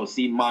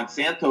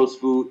Monsanto's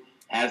food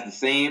has the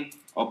same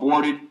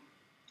aborted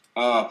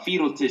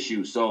fetal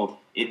tissue. So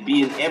it'd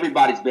be in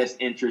everybody's best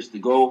interest to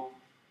go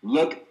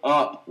look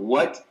up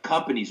what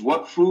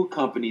food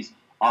companies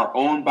are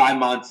owned by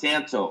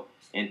Monsanto.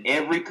 And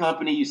every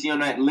company you see on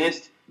that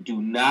list,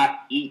 do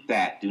not eat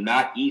that. Do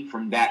not eat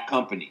from that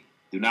company.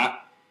 Do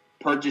not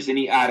purchase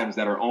any items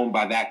that are owned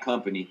by that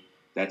company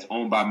that's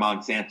owned by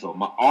Monsanto.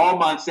 All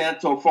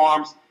Monsanto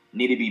farms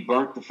need to be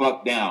burnt the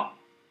fuck down.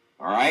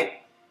 All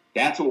right?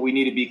 That's what we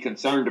need to be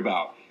concerned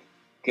about.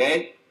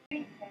 Okay?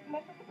 Remember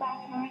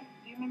last night?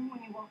 Do you remember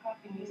when you woke up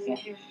and you said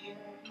you're here?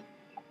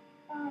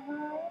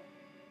 Uh-huh.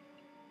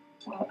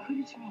 Well, who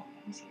did you meet?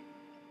 Let me see.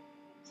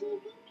 TV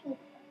people.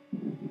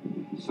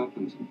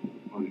 Something's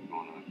funny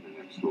going on here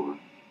next door.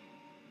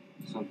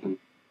 Something.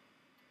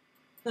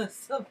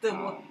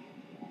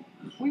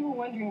 We were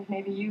wondering if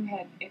maybe you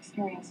had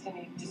experienced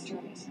any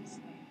disturbances.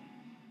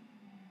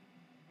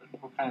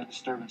 What kind of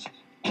disturbances?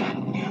 My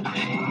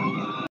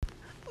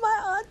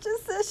aunt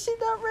just says she's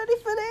not ready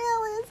for the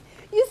aliens.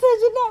 You said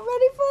you're not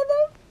ready for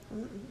them?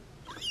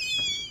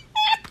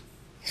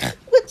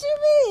 What you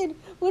mean?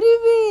 What do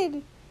you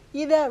mean?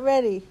 You're not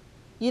ready.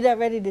 You're not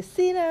ready to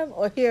see them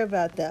or hear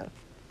about them?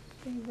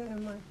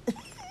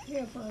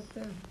 Hear about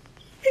them.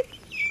 She's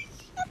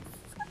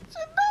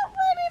not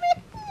ready to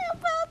hear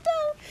about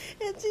them.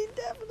 And she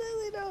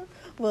definitely don't.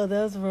 Well,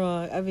 that's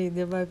wrong. I mean,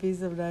 there might be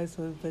some nice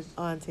ones, but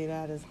Auntie,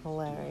 that is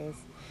hilarious.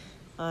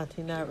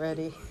 Auntie not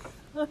ready.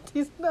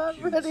 Auntie's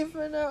not ready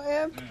for no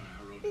amp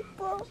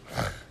people.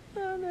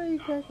 Oh, no, you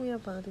crack me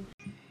up, Auntie.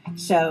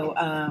 So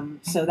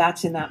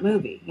that's in that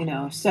movie,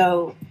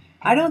 So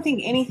I don't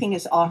think anything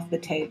is off the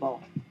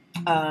table.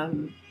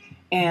 And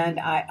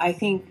I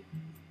think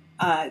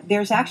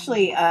there's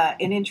actually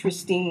an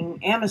interesting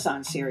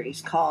Amazon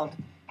series called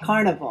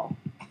Carnival.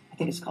 I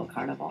think it's called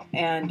Carnival.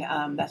 And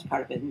that's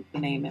part of the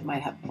name. It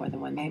might have more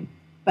than one name.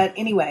 But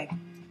anyway,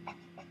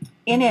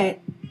 in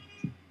it,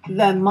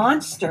 the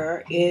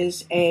monster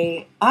is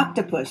a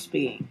octopus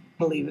being,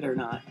 believe it or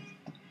not,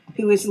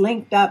 who is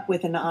linked up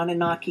with an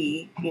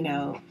Anunnaki,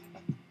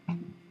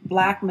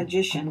 black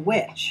magician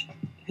witch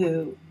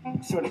who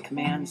sort of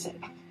commands it.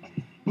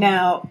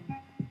 Now,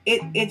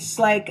 it's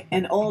like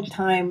an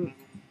old-time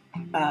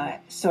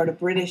sort of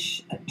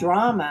British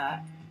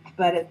drama,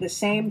 but at the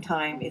same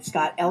time, it's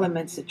got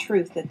elements of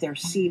truth that they're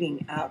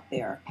seeding out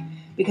there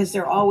because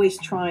they're always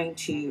trying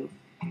to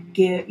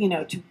give,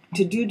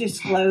 to do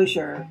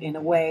disclosure in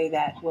a way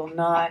that will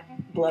not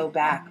blow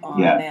back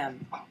on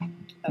them.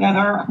 Yeah,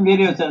 there are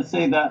videos that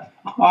say that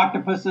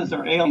octopuses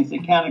are aliens. They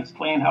can't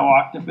explain how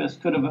octopus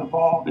could have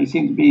evolved. They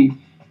seem to be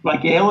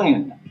like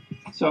alien.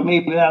 So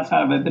maybe that's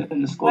kind of a bit of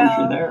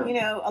disclosure there.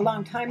 A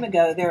long time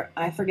ago,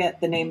 I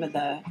forget the name of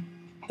the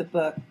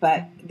book,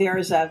 but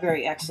there's a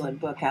very excellent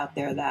book out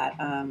there that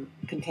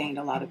contained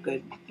a lot of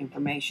good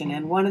information.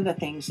 And one of the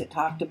things it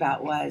talked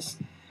about was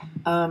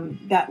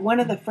that one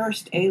of the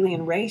first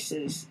alien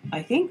races,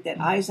 I think that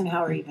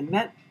Eisenhower even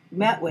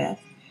met with,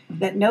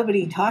 that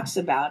nobody talks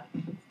about,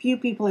 few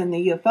people in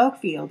the UFO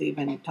field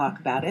even talk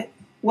about it,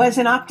 was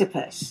an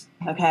octopus.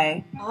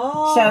 Okay?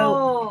 Oh.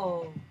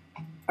 So,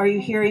 are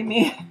you hearing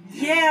me?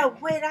 Yeah,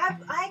 wait,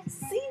 I've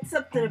seen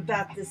something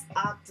about this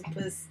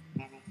octopus.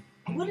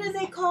 What do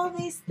they call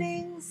these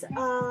things?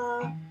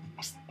 Oh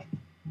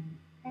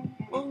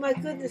my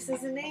goodness,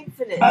 there's a name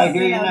for this. I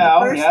hear you now,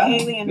 the first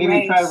alien Maybe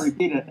race try to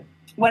repeat it.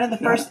 one of the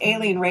first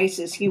alien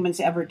races humans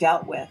ever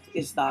dealt with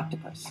is the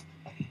octopus.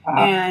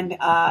 And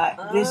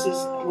this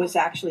was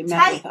actually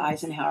met with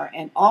Eisenhower.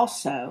 And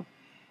also,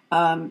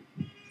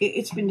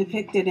 it's been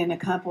depicted in a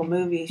couple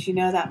movies. You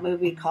know that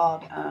movie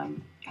called,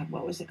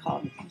 what was it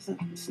called?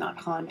 It's not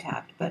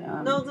Contact, but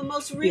no, the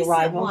most The recent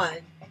Arrival. one.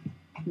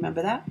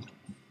 Remember that?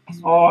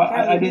 Oh,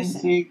 I didn't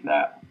see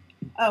that.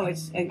 Oh,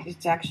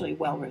 it's actually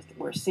well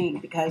worth seeing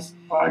because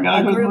I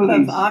gotta a go to group of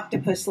movies.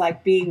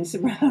 octopus-like beings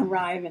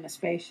arrive in a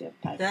spaceship.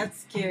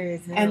 That's scary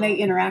as hell. And they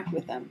interact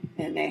with them,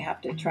 and they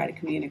have to try to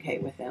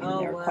communicate with them. Oh, and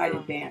they're wow. quite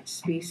advanced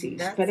species.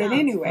 That But at sounds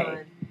any rate,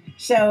 fun.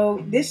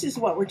 so this is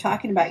what we're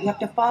talking about. You have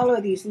to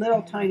follow these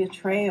little tiny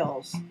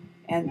trails,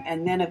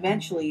 and then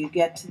eventually you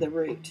get to the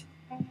root.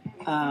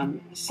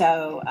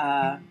 So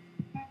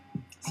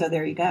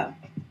there you go.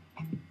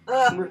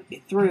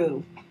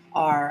 Through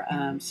our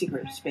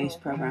secret space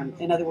program.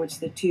 In other words,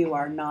 the two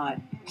are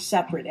not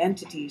separate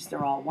entities;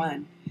 they're all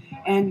one.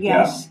 And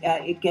yes,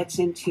 it gets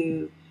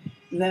into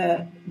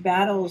the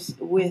battles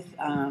with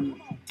that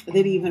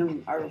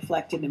even are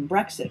reflected in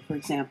Brexit, for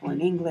example, in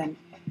England,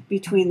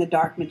 between the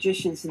dark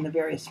magicians and the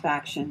various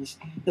factions,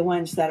 the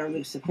ones that are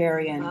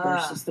Luciferian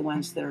versus the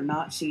ones that are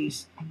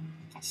Nazis.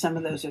 Some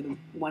of those are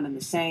one and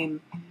the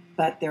same,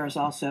 but there's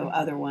also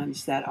other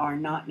ones that are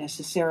not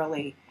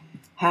necessarily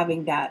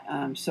having that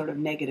sort of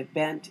negative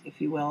bent,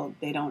 if you will.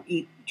 They don't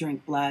eat,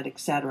 drink blood,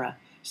 etc.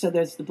 So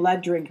there's the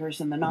blood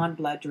drinkers and the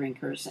non-blood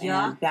drinkers,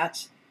 and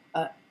that's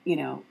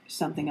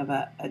something of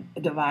a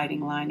dividing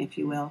line, if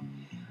you will.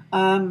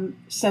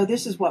 So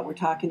this is what we're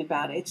talking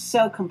about. It's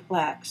so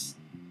complex,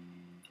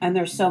 and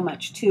there's so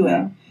much to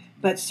it.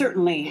 But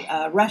certainly,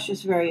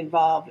 Russia's very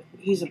involved.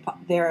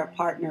 They're a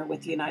partner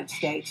with the United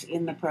States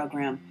in the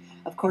program.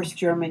 Of course,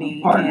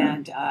 Germany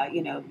and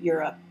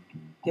Europe,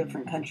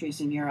 different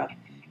countries in Europe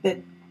that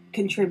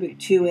contribute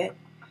to it.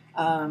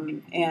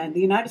 And the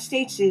United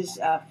States is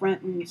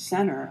front and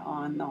center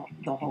on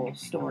the whole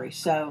story.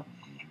 So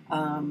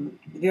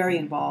very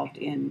involved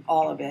in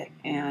all of it,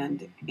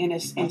 and in a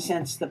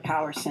sense, the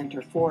power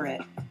center for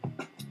it.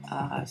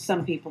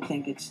 Some people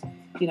think it's,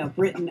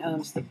 Britain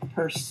owns the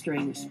purse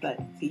strings, but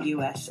the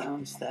U.S.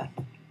 owns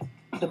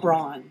the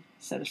brawn,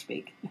 so to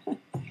speak. Okay,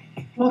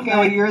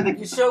 well,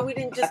 You sure we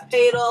didn't just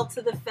pay it all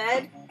to the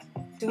Fed?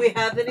 Do we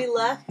have any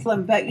left?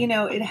 But,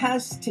 it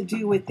has to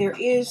do with, there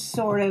is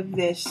sort of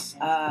this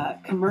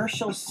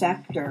commercial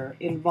sector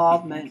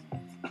involvement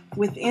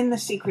within the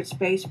secret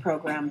space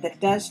program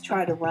that does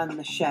try to run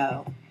the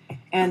show.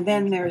 And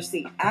then there's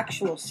the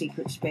actual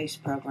secret space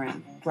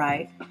program,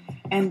 right?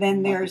 And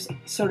then there's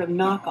sort of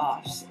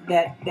knockoffs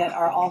that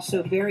are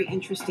also very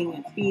interesting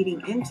and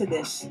feeding into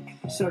this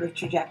sort of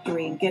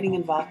trajectory and getting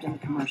involved in the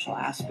commercial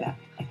aspect.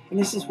 And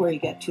this is where you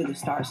get to the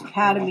Stars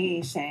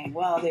Academy saying,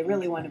 well, they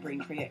really want to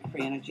bring free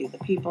energy to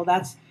the people.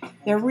 That's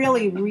their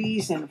really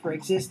reason for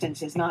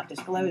existence is not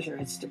disclosure.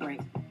 It's to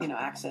bring,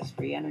 access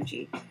free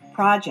energy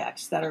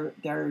projects that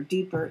are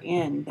deeper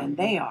in than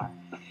they are.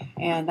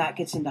 And that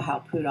gets into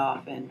how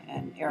Puthoff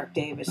and Eric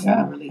Davis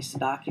released the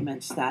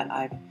documents that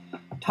I've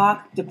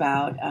talked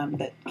about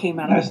that came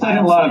out of the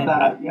files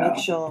of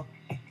Mitchell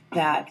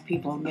that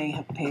people may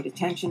have paid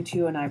attention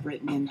to, and I've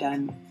written and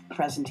done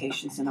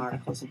presentations and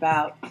articles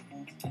about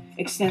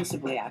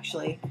extensively,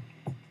 actually.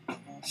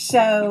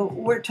 So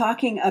we're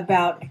talking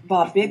about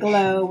Bob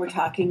Bigelow. We're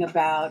talking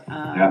about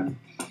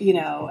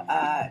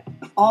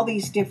all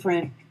these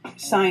different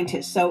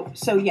scientists.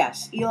 So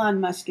yes,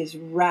 Elon Musk is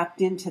wrapped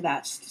into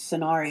that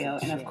scenario,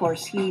 and of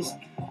course he's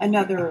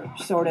another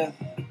sort of,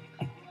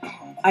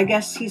 I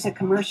guess he's a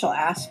commercial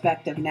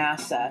aspect of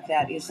NASA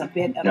that is a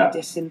bit of a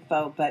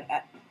disinfo, but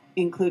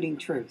including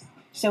truth.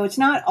 So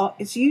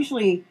it's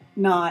usually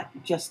not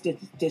just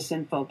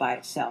disinfo by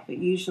itself. It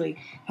usually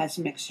has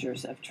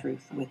mixtures of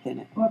truth within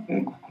it.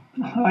 Okay.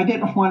 I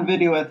did one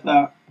video with...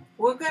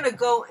 We're going to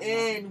go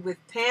in with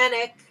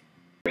Panic.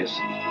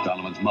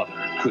 Donovan's mother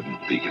couldn't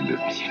be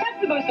convinced.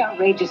 That's the most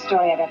outrageous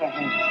story I've ever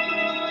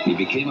heard. He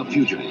became a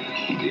fugitive.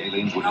 The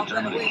aliens were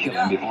determined to kill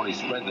him before he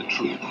spread the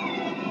truth.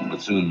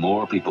 But soon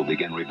more people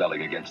began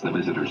rebelling against the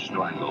visitor's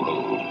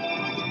stranglehold.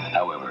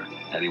 However,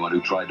 anyone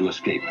who tried to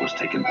escape was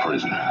taken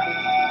prisoner.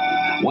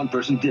 One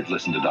person did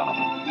listen to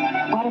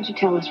Donovan. Why don't you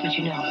tell us what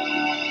you know?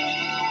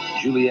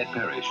 Juliet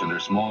Parrish and her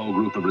small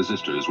group of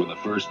resistors were the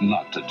first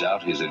not to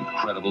doubt his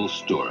incredible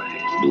story.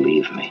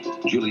 Believe me.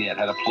 Juliet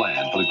had a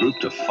plan for the group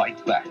to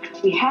fight back.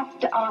 We have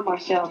to arm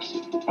ourselves.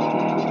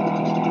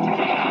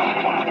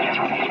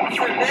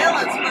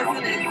 Surveillance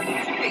wasn't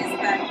as serious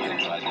back then.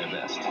 They tried their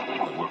best,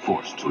 but were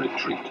forced to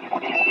retreat.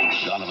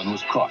 Donovan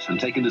was caught and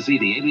taken to see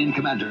the alien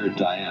commander,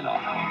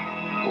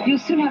 Diana. You'll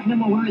soon have no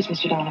more worries,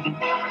 Mr. Donovan.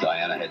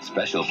 Diana had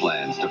special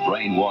plans to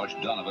brainwash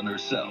Donovan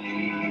herself.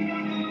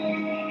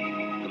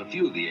 But a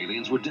few of the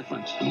aliens were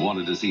different and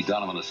wanted to see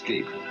Donovan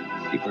escape.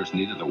 He first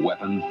needed a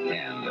weapon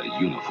and a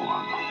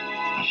uniform.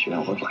 You sure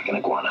don't look like an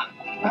iguana.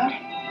 Huh?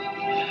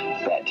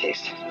 Bad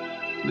taste.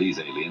 These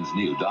aliens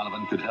knew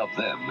Donovan could help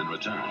them in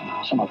return.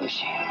 Some of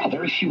us, a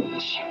very few of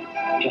us,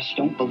 just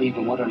don't believe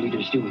in what our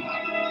leader's doing.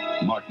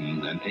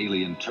 Martin, an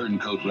alien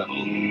turncoat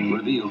rebel,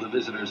 revealed the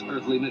visitor's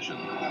earthly mission.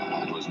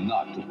 It was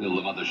not to fill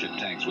the mothership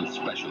tanks with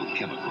special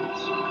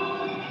chemicals.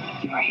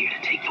 You are here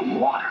to take the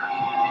water.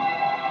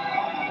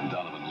 And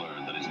Donovan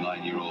learned that his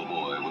 9-year-old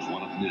boy was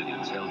one of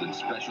millions held in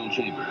special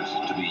chambers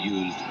to be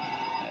used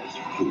as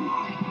food.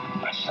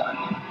 My son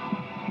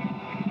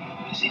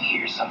is in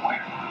here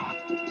somewhere.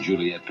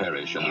 Juliet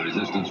Parrish and the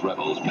resistance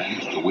rebels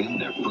managed to win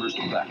their first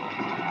battle.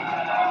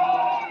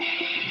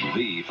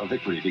 V for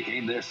victory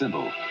became their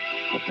symbol,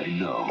 but they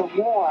know.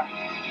 The war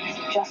is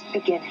just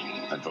beginning.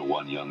 And for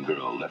one young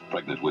girl left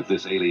pregnant with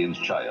this alien's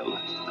child,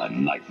 a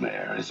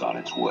nightmare is on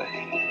its way.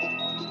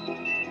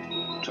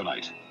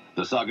 Tonight,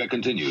 the saga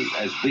continues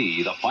as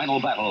V, the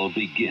final battle,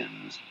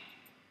 begins.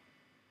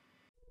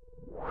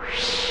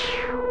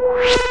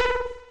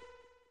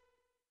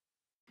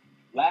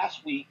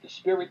 Last week, the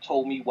Spirit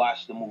told me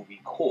watch the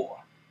movie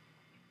Core.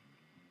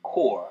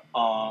 Core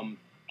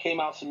came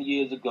out some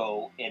years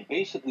ago, and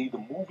basically the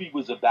movie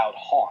was about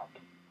HARP.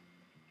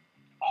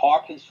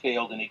 HARP has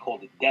failed, and they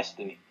called it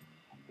Destiny.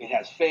 It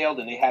has failed,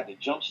 and they had to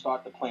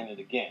jumpstart the planet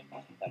again.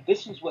 Now,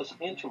 this is what's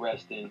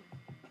interesting,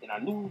 and I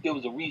knew there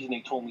was a reason they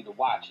told me to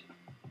watch it.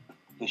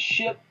 The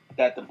ship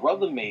that the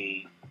brother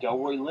made,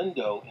 Delroy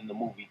Lindo, in the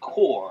movie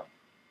Core,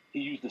 he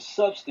used a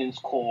substance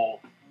called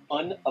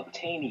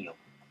unobtainium.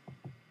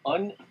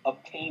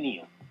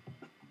 Unobtainium.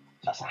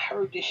 So I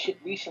heard this shit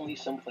recently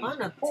someplace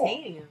before.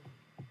 Unobtainium.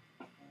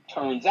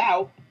 Turns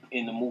out,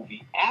 in the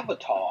movie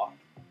Avatar,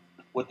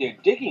 what they're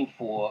digging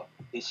for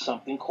is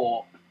something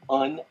called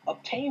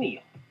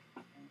unobtainium.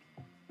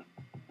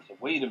 So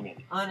wait a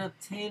minute.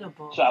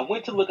 Unobtainable. So I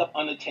went to look up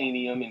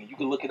unobtainium, and you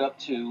can look it up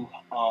too.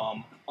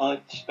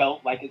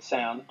 Spelled like it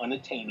sounds,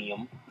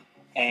 unobtainium,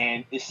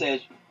 and it says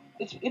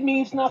it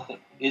means nothing.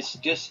 It's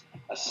just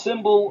a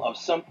symbol of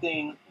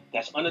something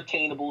that's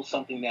unattainable,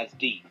 something that's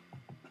deep.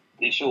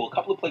 They show a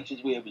couple of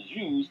places where it was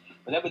used,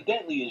 but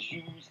evidently it's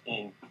used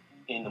in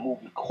the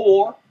movie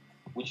Core,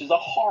 which is a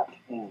HARP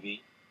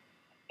movie,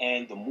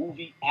 and the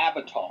movie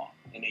Avatar,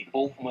 and they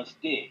both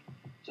must dig.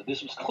 So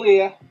this was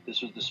clear,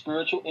 this was the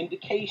spiritual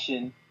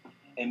indication,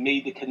 and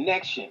made the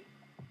connection.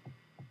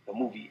 The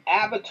movie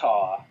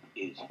Avatar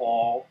is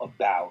all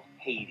about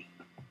Haiti.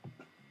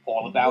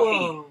 All about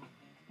Haiti.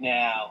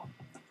 Now,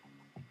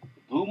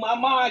 it blew my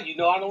mind. You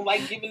know, I don't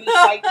like giving this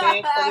white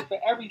man credit for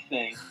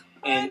everything.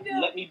 And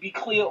let me be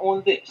clear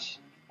on this.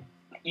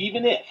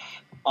 Even if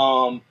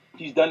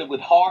he's done it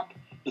with HARP,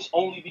 it's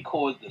only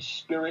because the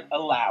Spirit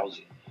allows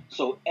it.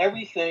 So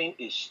everything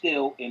is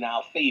still in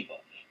our favor.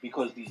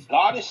 Because these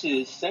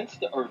goddesses, since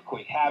the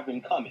earthquake, have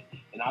been coming.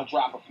 And I'll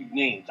drop a few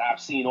names.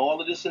 I've seen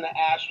all of this in the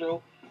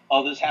astral.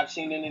 Others have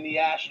seen it in the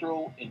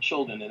astral and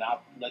children. And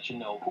I'll let you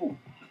know who.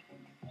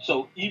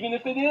 So even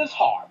if it is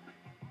HARP,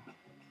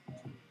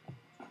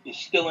 it's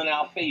still in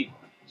our favor.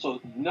 So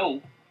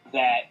note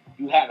that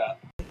you had a...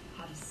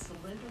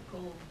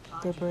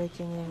 They're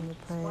breaking in the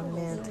praying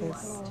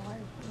mantis.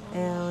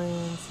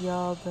 Aliens,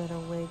 y'all better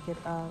wake it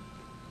up.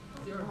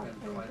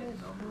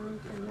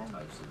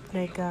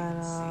 They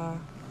got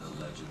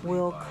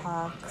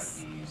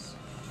Wilcox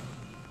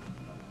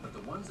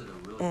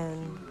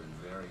and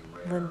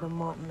Linda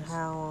Moulton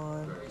Howe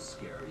on.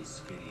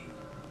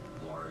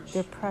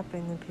 They're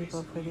prepping the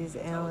people for these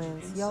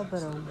aliens. Y'all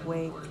better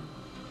wake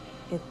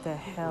it the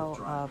hell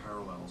up.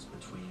 Parallels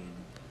between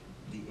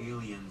the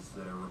aliens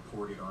that are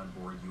reported on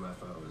board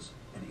UFOs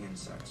and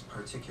insects,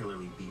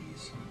 particularly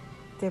bees.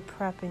 They're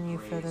prepping you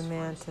for the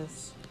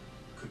mantis.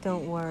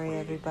 Don't worry,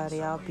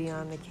 everybody. I'll be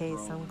on the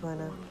case.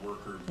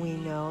 We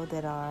know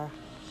that our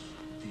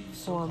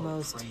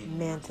foremost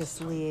mantis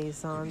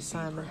liaison,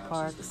 Simon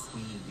Parks,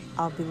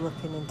 I'll be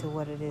looking into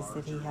what it is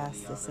that he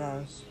has to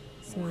say as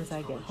soon as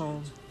I get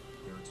home.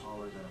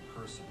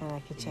 And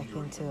I can check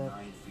into it.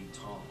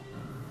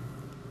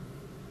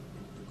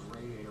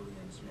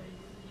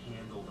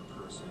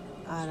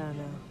 I don't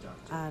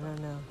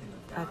know.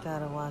 I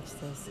gotta watch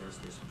this.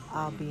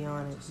 I'll be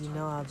on it. You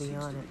know I'll be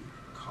on it.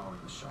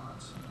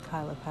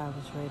 Kyla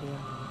Powers Radio.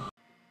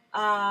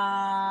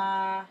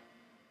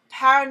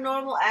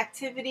 Paranormal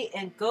activity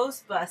and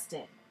ghost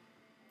busting.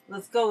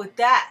 Let's go with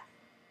that.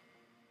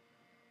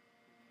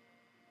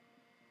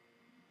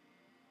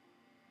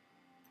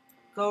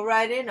 Go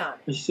right in on it.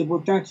 And she said, well,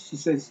 Dad, she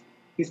says,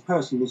 this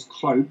person was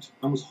cloaked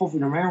and was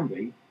hovering around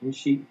me, and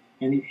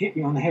it hit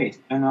me on the head,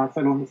 and I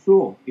fell on the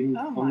floor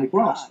on the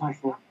grass. And I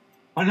thought,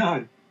 I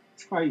know,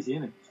 it's crazy,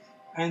 isn't it?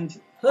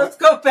 And let's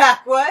go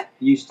back. What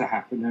used to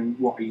happen and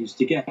what I used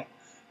to get,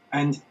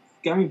 and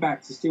going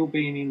back to still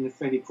being in the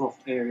Freddie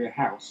Croft area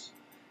house.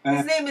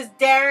 His name is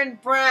Darren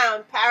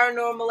Brown.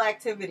 Paranormal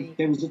activity.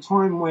 There was a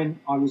time when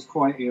I was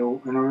quite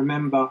ill, and I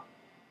remember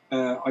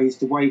I used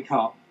to wake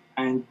up,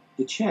 and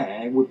the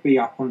chair would be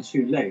up on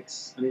two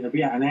legs, and it would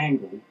be at an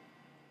angle.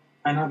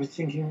 And I was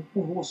thinking,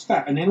 oh, what's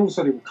that? And then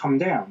also it would come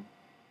down.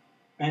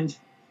 And,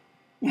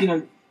 you know,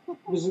 there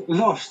was a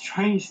lot of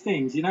strange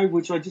things, you know,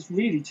 which I just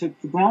really took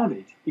for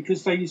granted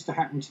because they used to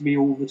happen to me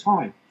all the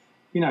time.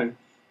 You know,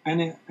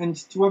 And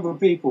to other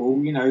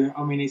people, you know,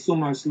 I mean, it's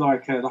almost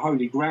like the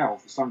Holy Grail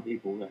for some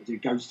people that do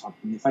ghost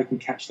hunting. If they can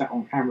catch that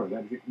on camera,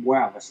 they'd think,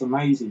 wow, that's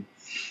amazing.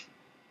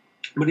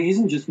 But it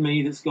isn't just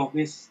me that's got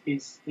this.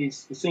 It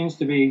seems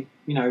to be,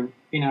 you know,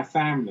 in our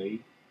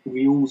family,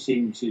 we all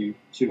seem to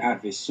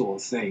have this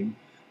sort of thing.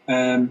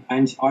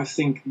 And I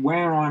think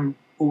where I'm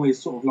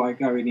always sort of like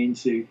going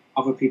into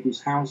other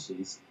people's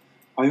houses,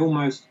 I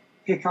almost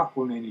pick up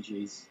on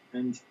energies.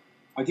 And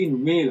I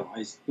didn't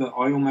realise that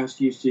I almost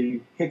used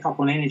to pick up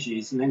on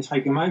energies and then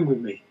take them home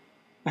with me.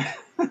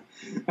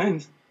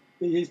 And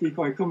it used to be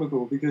quite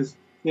comical because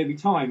there'd be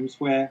times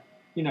where,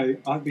 you know,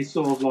 I'd be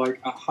sort of like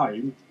at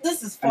home.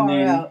 This is far and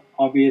then out.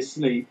 I'd be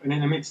asleep, and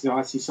in the midst of it,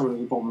 I'd see someone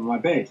at the bottom of my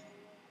bed.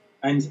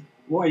 And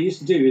what I used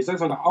to do is,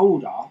 as I got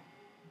older,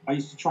 I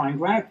used to try and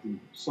grab them.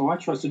 So I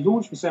tried to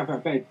launch myself out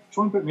of bed,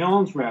 try and put my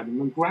arms around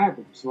them and grab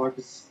them, so I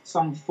could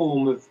some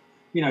form of,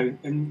 you know.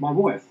 And my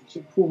wife,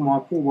 my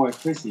poor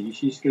wife Chrissy,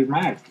 she used to go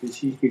mad because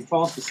she used to be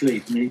fast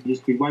asleep and she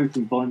used to be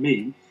woken by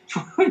me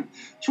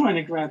trying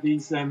to grab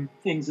these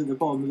things at the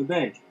bottom of the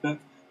bed. But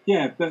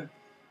yeah, but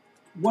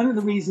one of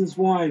the reasons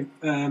why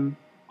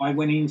I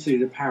went into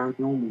the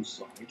paranormal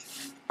side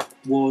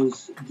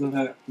was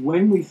that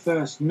when we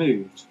first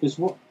moved, because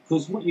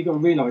what you've got to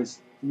realise,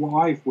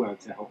 what I've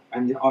worked out,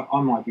 and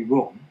I might be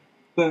wrong,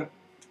 but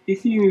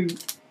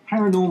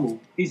paranormal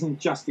isn't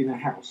just in a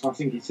house. I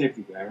think it's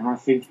everywhere, and I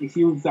think if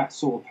you're that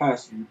sort of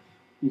person,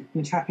 you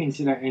can tap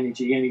into that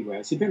energy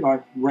anywhere. It's a bit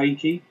like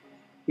Reiki.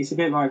 It's a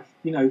bit like,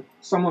 you know,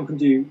 someone can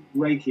do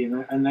Reiki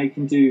and they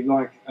can do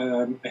like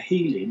a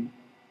healing.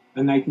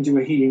 And they can do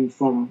a healing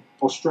from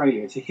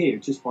Australia to here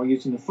just by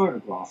using a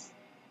photograph.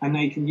 And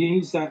they can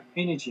use that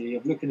energy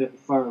of looking at the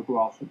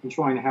photograph and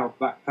trying to help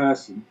that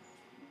person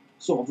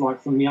sort of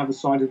like from the other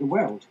side of the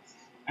world.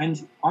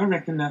 And I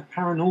reckon that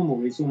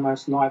paranormal is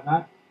almost like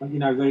that. You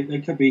know,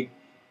 they could be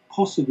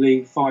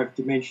possibly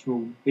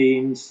 5-dimensional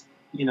beings,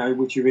 you know,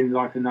 which are in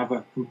like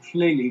another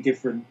completely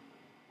different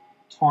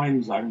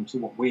time zone to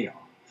what we are.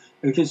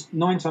 Because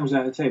 9 times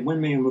out of 10, when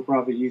me and my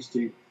brother used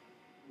to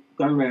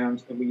go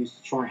around and we used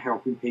to try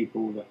helping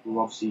people that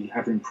were obviously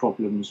having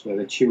problems where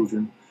their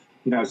children,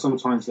 you know,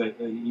 sometimes they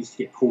used to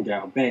get pulled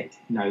out of bed,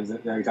 you know,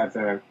 that they'd have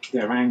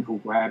their ankle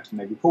grabbed and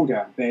they'd be pulled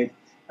out of bed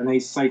and they'd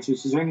say to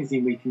us, is there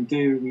anything we can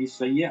do? And we used to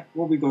say, yeah,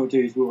 what we've got to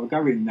do is we'll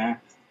go in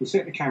there, we'll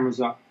set the cameras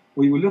up,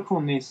 we will look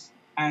on this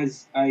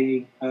as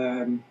the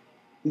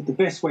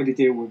best way to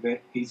deal with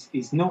it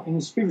is not in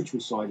the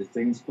spiritual side of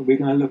things, but we're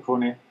going to look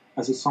on it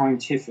as a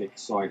scientific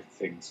side of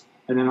things.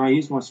 And then I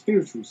use my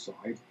spiritual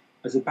side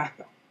as a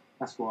backup.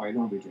 That's what I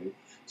normally do.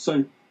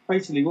 So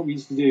basically what we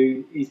used to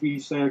do is we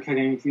used to say, okay,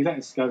 then if you let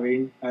us go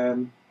in,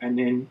 and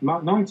then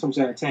 9 times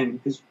out of 10,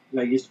 because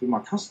they used to be my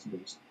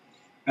customers,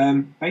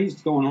 they used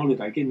to go on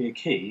holiday, give me a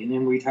key, and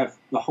then we'd have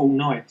the whole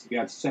night to be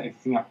able to set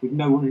everything up with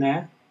no one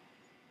there.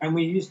 And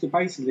we used to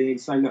basically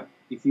say, look,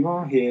 if you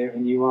are here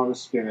and you are a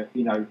spirit,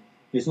 you know,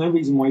 there's no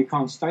reason why you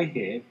can't stay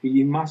here, but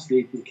you must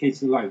leave the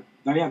kids alone.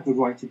 They have the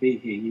right to be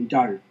here, you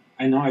don't.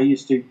 And we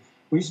used to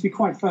be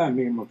quite firm,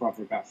 me and my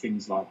brother, about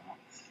things like that.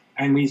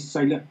 And we used to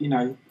say, look, you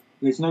know,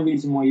 there's no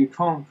reason why you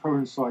can't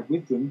coincide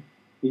with them,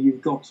 but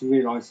you've got to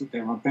realise that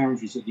there are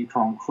boundaries that you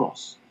can't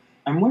cross.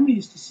 And when we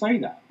used to say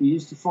that, we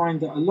used to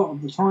find that a lot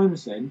of the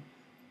times then,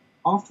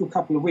 after a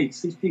couple of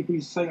weeks, these people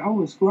used to say,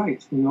 oh, it's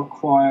great, we're not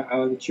quiet,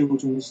 the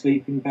children are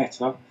sleeping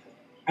better.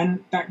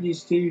 And that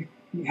used to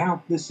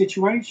help the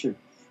situation.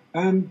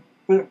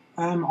 But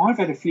I've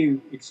had a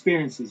few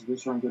experiences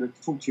which I'm going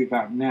to talk to you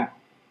about now.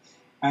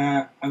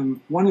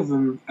 One of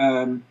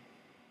them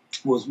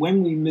was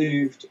when we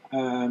moved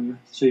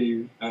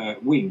to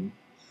Wing.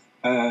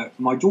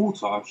 My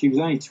daughter, she was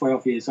only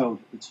 12 years old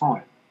at the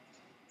time,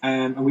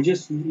 and we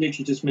literally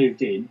just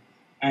moved in.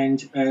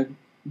 And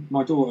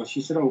my daughter,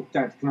 she said, "Oh,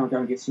 Dad, can I go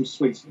and get some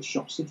sweets at the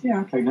shop?" I said,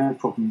 "Yeah, okay, no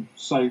problem."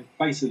 So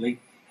basically,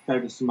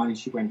 gave us some money.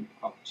 She went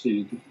up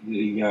to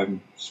the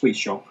sweet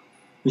shop,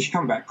 and she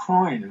come back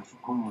crying. And I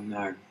thought, "Oh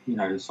no, you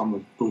know,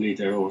 someone bullied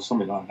her or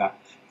something like that."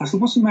 I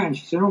said, "What's the matter?"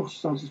 She said, "Oh, she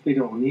started to beat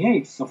her on the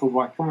head." So I thought,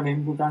 "Right, come on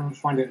in, we'll go and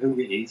find out who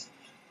it is."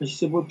 And she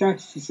said, "Well, Dad,"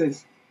 she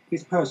says,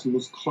 "this person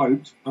was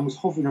cloaked and was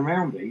hovering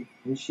around me,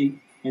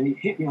 and it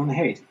hit me on the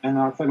head, and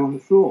I fell on the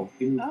floor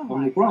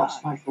on the grass."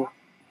 I thought,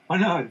 I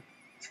know,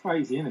 it's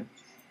crazy, isn't it?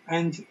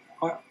 And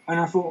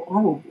I thought,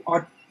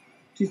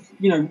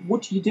 you know,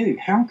 what do you do?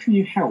 How can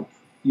you help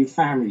your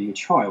family, your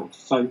child?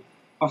 So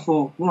I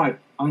thought, right,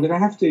 I'm going to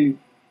have to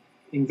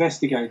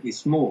investigate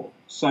this more.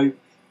 So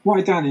what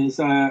I done is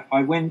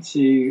I went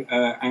to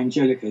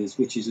Angelica's,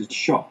 which is a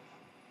shop.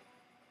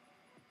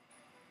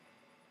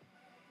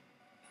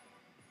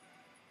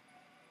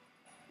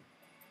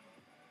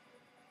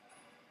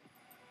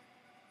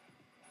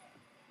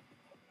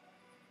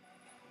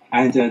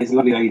 And there's a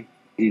lovely lady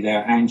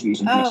there, Angie.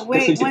 Oh,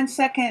 wait, 1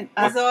 second.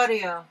 How's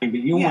audio? But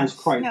you almost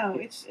quite. No,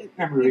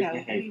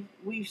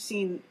 we've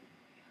seen.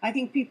 I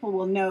think people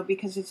will know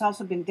because it's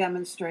also been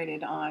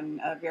demonstrated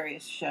on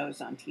various shows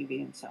on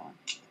TV and so on.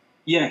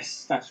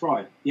 Yes, that's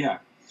right. Yeah,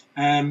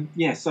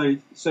 yeah. So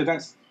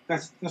that's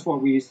what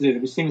we used to do.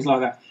 There was things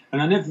like that,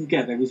 And I never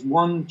forget, there was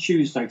one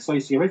Tuesday, because I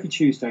used to go every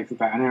Tuesday for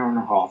about an hour and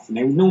a half, and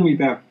there were normally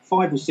about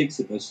 5 or 6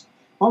 of us.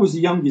 I was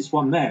the youngest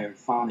one there,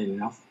 funnily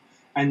enough,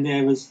 and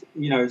there was,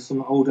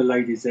 some older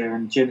ladies there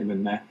and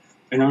gentlemen there.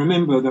 And I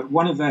remember that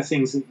one of the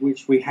things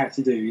which we had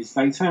to do is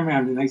they turned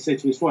around and they said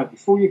to us, right,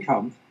 before you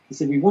come, they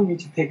said, we want you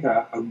to pick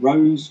a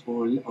rose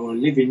or a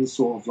living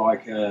sort of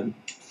like a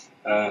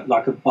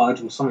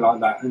bud or something like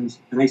that. And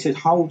they said,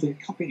 hold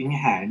it, cup it in your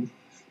hand.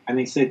 And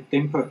they said,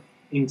 then put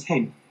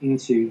intent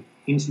into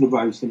the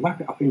rose, then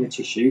wrap it up in the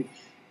tissue,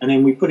 and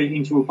then we put it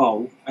into a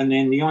bowl. And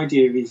then the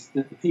idea is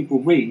that the people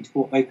read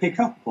what they pick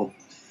up on.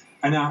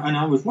 And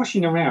I was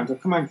rushing around.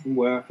 I'd come home from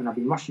work and I'd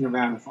been rushing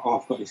around and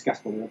thought, I've got this gas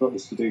bottle, I've got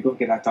this to do, I've got to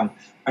get that done.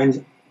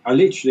 And I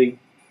literally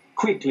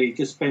quickly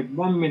just spent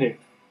 1 minute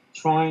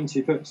trying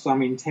to put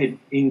some intent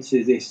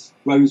into this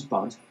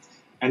rosebud.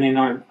 And then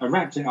I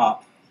wrapped it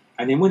up.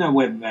 And then when I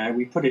went there,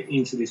 we put it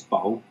into this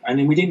bowl. And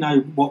then we didn't know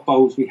what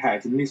bowls we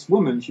had. And this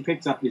woman, she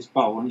picked up this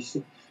bowl and she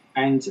said,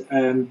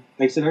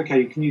 they said,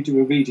 okay, can you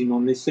do a reading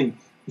on this thing?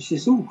 And she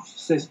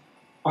says,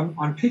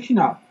 I'm picking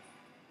up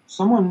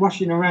someone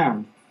rushing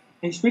around.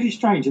 It's really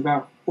strange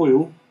about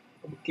oil,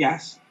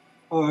 gas.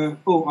 I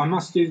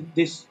must do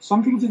this,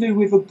 something to do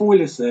with a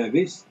boiler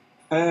service.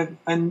 And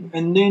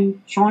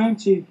then trying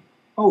to,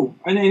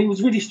 and it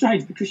was really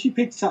strange because she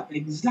picked up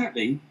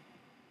exactly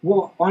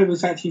what I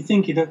was actually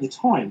thinking at the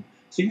time.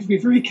 So you have to be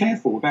very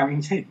careful about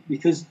intent,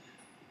 because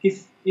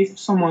if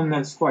someone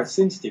that's quite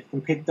sensitive can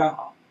pick that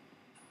up,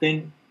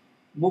 then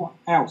what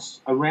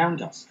else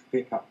around us can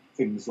pick up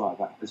things like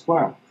that as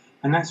well?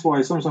 And that's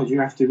why sometimes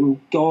you have to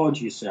guard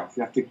yourself.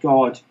 You have to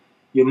guard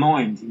your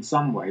mind in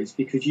some ways,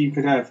 because you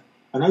could have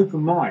an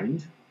open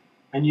mind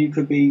and you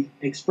could be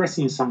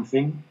expressing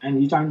something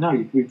and you don't know,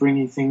 you could be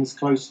bringing things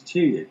closer to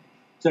you.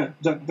 So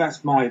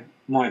that's my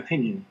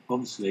opinion,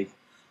 obviously.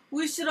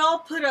 We should all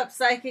put up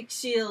psychic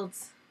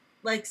shields.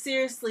 Like,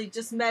 seriously,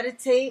 just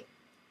meditate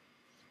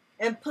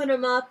and put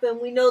them up,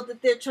 and we know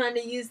that they're trying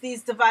to use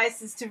these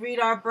devices to read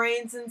our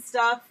brains and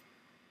stuff.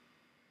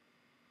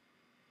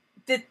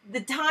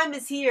 The time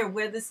is here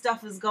where this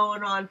stuff is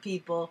going on,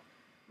 people.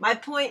 My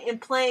point in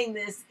playing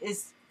this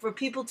is for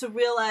people to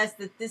realize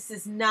that this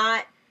is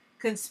not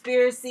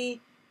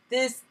conspiracy.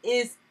 This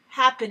is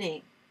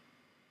happening.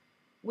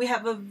 We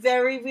have a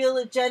very real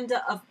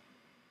agenda of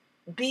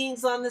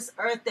beings on this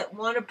earth that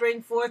want to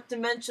bring fourth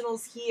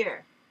dimensionals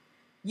here.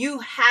 You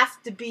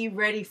have to be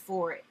ready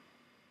for it.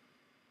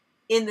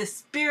 In the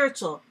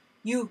spiritual,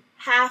 you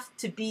have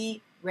to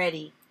be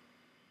ready.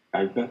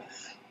 Okay,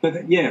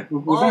 but yeah,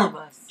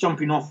 without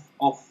jumping off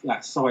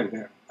that side of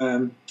it.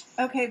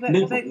 Okay, but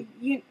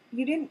you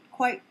didn't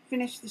quite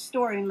finish the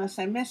story unless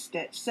I missed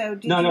it. So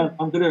No,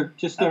 I'm going to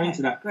just go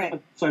into that. Great.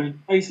 So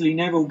basically,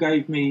 Neville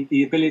gave me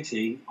the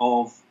ability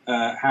of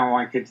how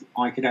I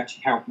could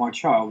actually help my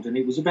child, and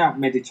it was about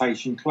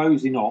meditation,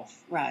 closing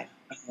off, right,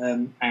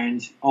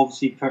 and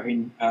obviously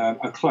putting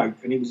a cloak,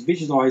 and it was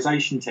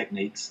visualization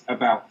techniques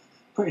about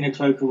putting a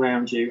cloak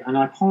around you, and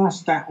I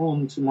passed that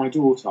on to my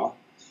daughter,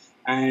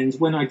 and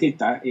when I did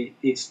that,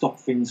 it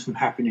stopped things from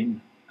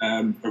happening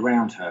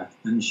around her,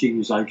 and she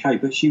was okay,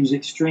 but she was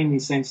extremely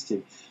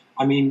sensitive.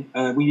 I mean,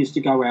 we used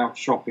to go out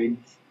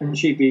shopping, and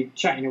she'd be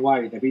chatting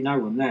away, there'd be no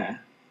one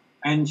there,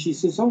 and she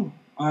says,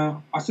 I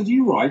said, are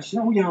you right? She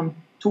said, yeah, I'm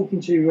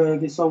talking to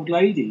this old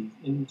lady,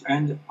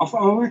 and I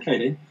thought, okay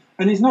then,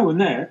 and there's no one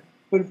there,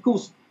 but of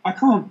course, I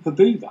can't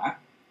poo that,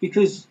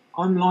 because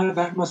I'm like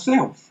that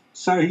myself.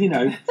 So, but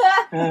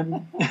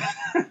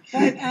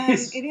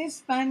it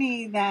is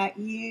funny that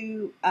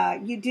you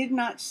do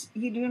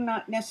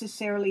not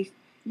necessarily,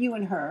 you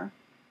and her,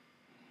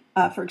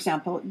 for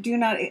example, do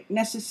not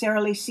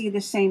necessarily see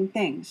the same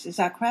things. Is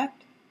that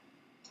correct?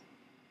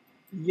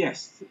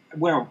 Yes.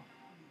 Well,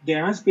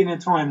 there has been a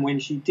time when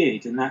she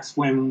did, and that's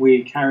when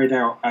we carried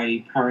out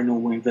a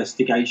paranormal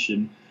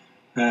investigation,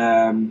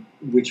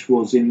 which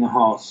was in the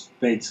Hearts,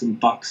 Beds and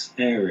Bucks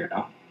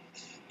area.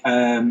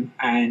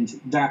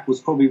 And that was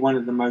probably one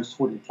of the most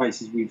haunted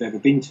places we've ever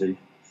been to.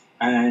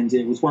 And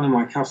it was one of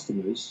my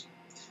customers.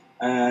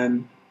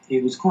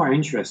 It was quite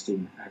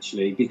interesting,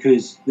 actually,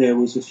 because there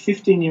was a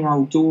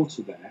 15-year-old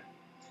daughter there.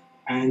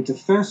 And the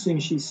first thing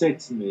she said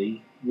to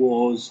me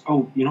was,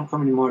 you're not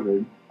coming in my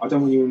room. I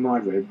don't want you in my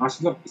room. I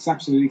said, look, it's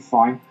absolutely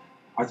fine.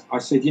 I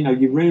said,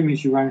 your room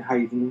is your own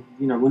haven.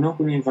 We're not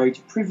going to invade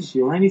your privacy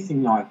or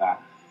anything like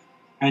that.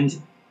 And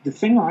the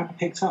thing that I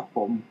picked up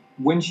on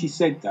when she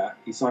said that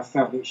is I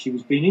felt that she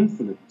was being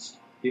influenced.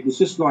 It was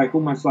just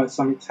almost like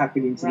something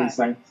tapping into me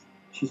saying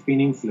she's been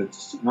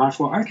influenced. And I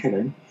thought, okay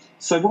then.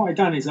 So what I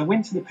done is I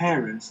went to the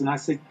parents and I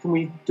said, can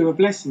we do a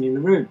blessing in the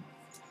room?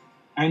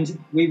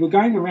 And we were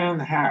going around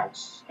the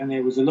house, and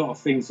there was a lot of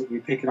things that we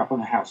were picking up on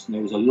the house, and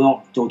there was a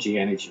lot of dodgy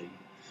energy.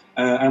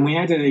 And we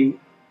had an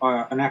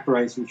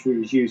apparatus which we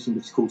was using,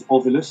 which is called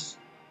Ovilus.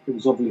 It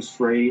was Ovilus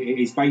free. It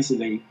is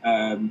basically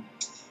an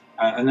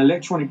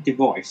electronic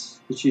device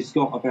which has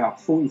got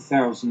about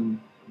 40,000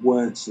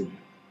 words in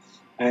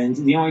it. And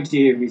the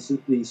idea is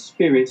that the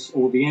spirits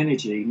or the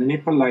energy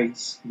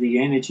manipulates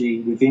the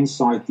energy within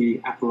inside the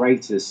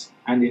apparatus,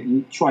 and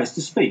it tries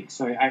to speak.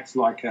 So it acts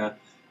like a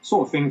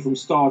sort of thing from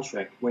Star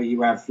Trek, where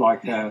you have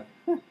like a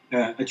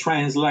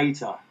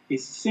translator.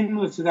 It's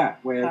similar to that,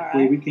 where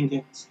we can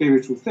get a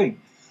spiritual thing.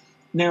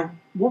 Now,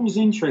 what was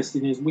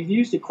interesting is we've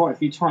used it quite a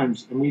few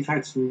times, and we've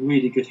had some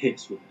really good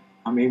hits with it.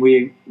 I mean,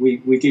 we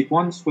did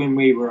once when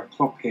we were at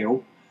Clock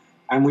Hill,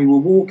 and we were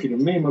walking,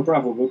 and me and my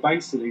brother were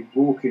basically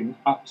walking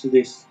up to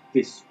this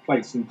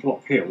place in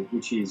Clock Hill,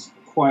 which is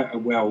quite a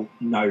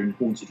well-known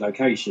haunted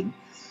location.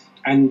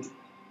 And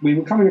we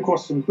were coming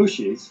across some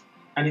bushes,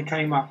 and it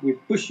came up with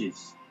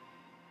bushes.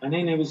 And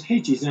then there was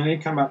hedges, and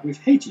it came up with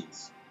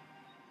hedges.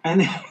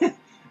 And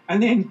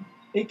then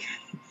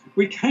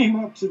we came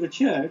up to the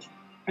church,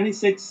 and it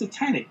said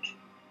satanic.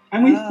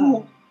 And we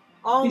thought,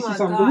 this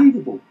is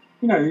unbelievable.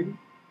 You know,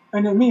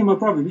 and then me and my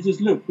brother, we just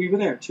looked. We were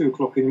there at 2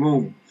 o'clock in the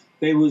morning.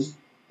 They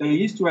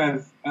used to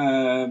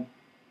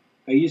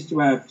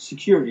have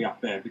security up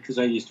there, because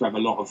they used to have a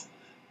lot of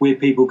weird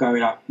people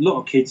going up, a lot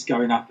of kids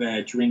going up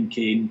there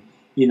drinking,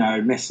 you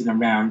know, messing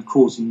around,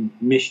 causing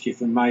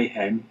mischief and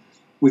mayhem,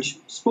 which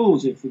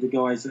spoils it for the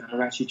guys that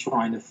are actually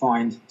trying to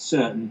find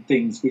certain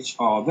things which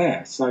are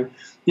there. So,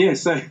 yeah,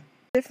 so...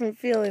 Different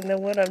feeling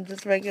than when I'm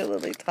just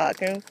regularly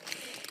talking.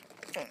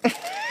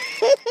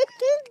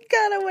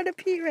 God, I want to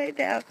pee right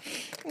now.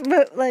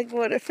 But, like,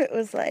 what if it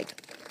was like,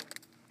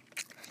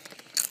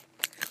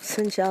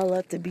 since y'all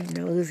love to be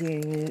nosy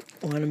and you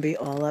want to be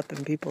all up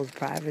in people's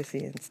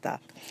privacy and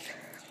stuff,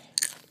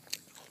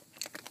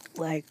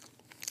 like,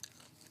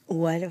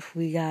 what if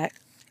we got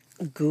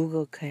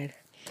Google could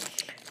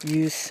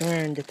use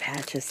CERN to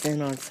patch us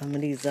in on some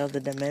of these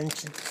other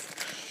dimensions,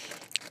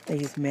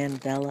 these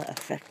Mandela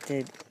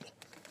affected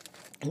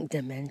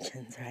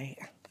dimensions, right?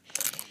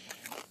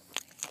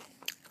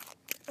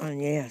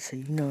 And yeah, so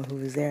you know who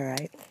was there,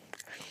 right?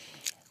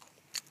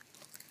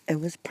 It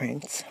was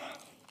Prince.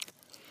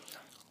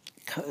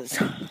 Because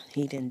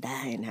he didn't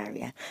die in that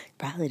reality.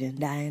 Probably didn't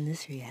die in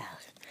this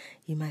reality.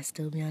 He might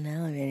still be on the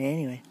elevator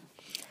anyway.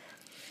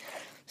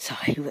 So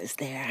he was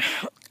there.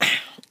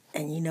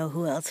 And you know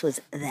who else was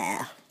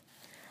there?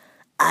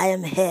 I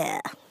am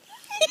here.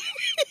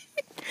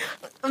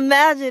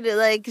 Imagine it,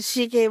 like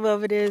she came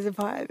over to his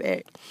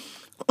apartment.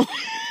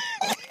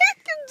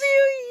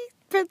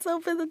 Prince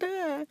opened the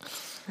door.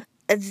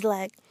 And she's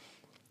like,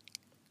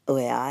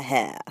 we are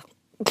here.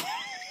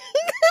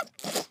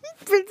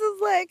 Prince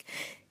is like,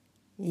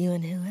 you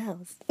and who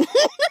else?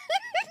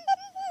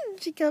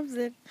 She comes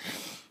in.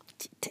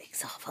 She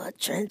takes off her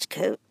trench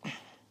coat.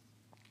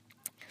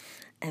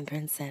 And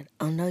Prince said,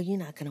 oh no, you're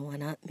not going to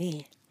one-up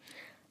me.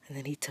 And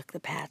then he took the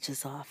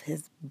patches off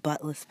his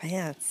buttless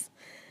pants.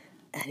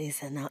 And he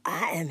said, no,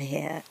 I am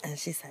here. And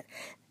she said,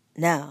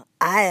 no,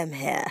 I am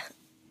here.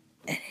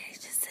 And he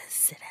just said,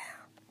 sit down.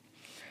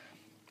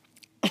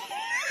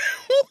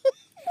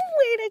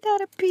 Wait, I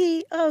gotta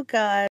pee. Oh,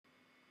 God.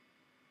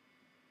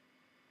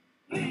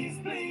 Please,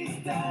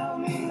 please tell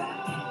me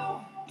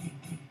now.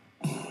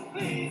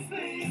 Please,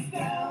 please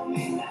tell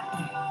me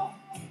now.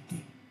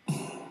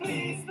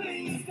 Please,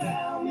 please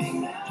tell me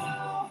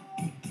now.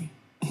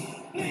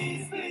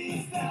 Please,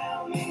 please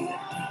tell me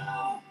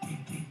now.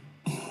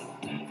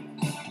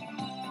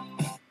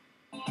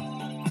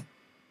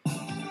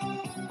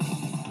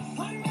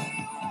 I'm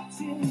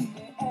watching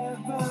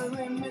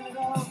every minute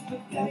of the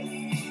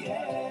day.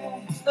 Yeah.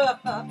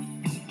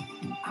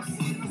 I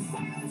see the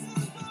signs and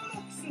the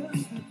looks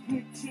and the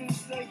pictures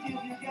they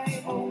give you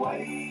gave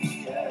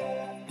away.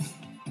 Yeah.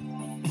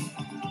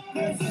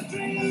 There's a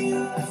dream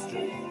that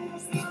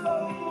strings the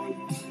road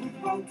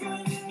with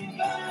broken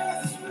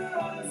glass for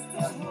us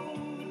to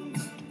hold.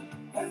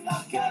 And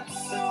I kept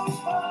so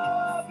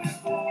far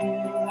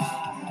before I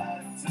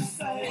had to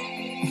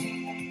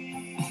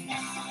say,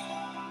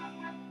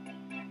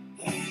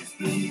 please,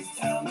 please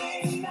tell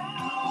me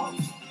now.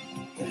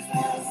 Is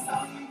there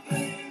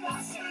something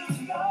I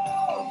should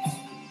know?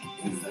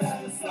 Is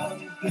there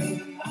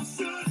something I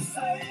should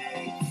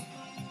say?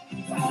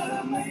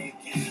 That'll make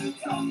you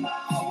come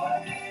my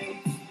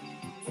way.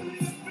 Do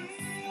you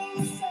feel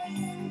the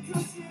same?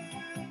 'Cause you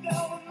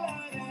don't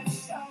let it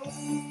show.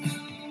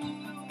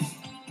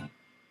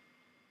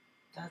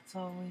 That's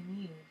all we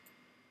need.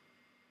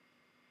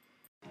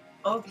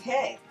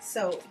 Okay,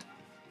 so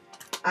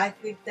I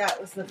think that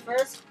was the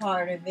first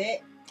part of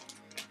it.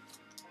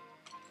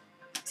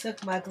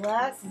 Took my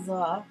glasses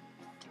off.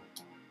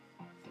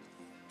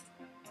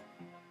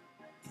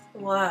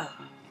 Wow.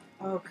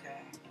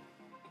 Okay.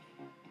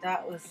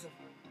 That was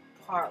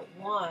part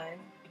one.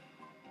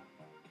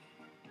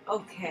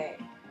 Okay.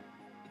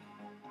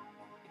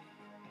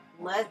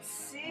 Let's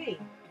see.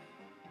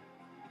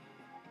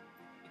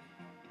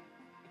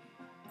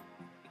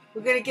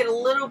 We're going to get a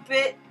little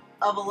bit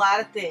of a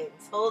lot of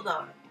things. Hold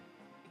on.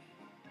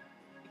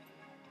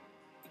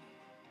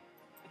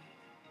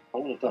 I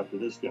want to talk to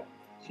this guy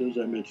as soon as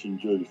I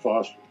mentioned Jodie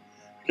Foster,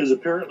 because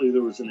apparently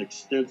there was an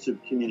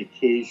extensive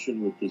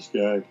communication with this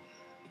guy,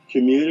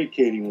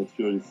 communicating with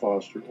Jodie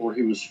Foster, or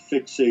he was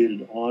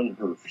fixated on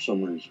her for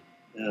some reason.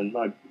 And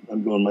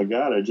I'm going, my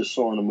God, I just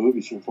saw in a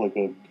movie she looked like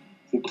a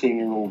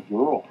 15-year-old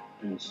girl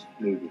in this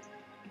movie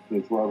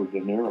with Robert De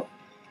Niro.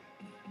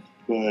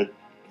 But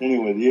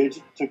anyway, the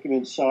agent took him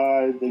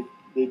inside. They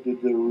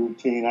did their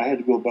routine. I had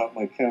to go about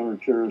my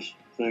counter-terrorist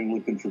thing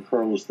looking for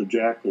Carlos the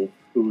Jackal,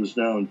 who is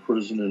now in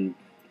prison in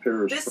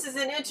Paris. This is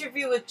an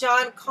interview with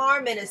John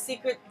Carmen, a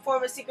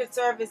former Secret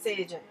Service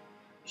agent.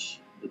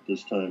 At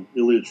this time,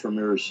 Ilyich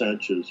Ramirez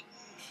Sanchez,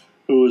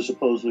 who was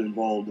supposedly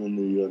involved in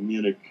the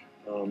Munich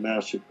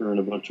massacre and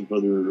a bunch of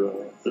other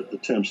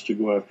attempts to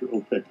go after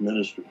OPEC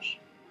ministers,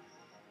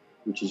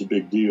 which is a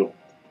big deal.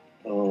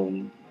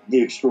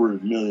 He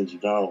extorted millions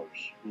of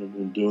dollars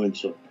in doing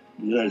so.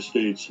 The United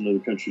States and other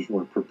countries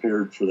weren't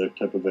prepared for that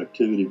type of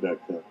activity back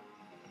then.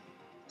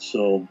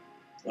 So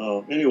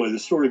anyway, the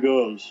story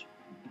goes,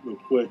 real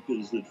quick,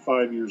 is that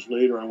 5 years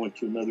later I went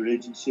to another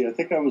agency. I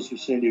think I was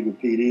with San Diego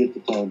PD at the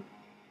time.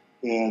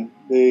 And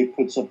they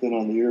put something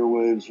on the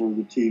airwaves or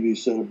the TV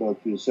said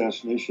about the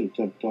assassination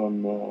attempt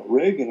on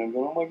Reagan. I'm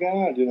going, oh my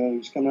God, he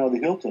was coming out of the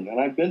Hilton.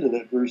 And I've been to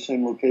that very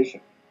same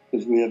location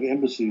because we have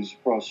embassies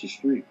across the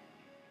street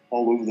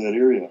all over that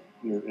area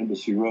near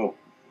Embassy Row.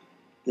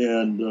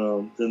 And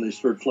then they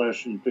start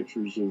flashing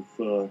pictures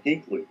of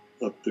Hinckley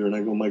up there. And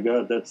I go, my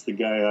God, that's the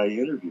guy I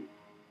interviewed.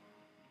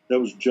 That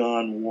was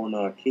John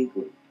Warnock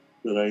Hinckley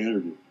that I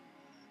interviewed.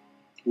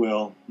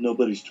 Well,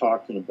 nobody's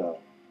talking about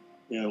it.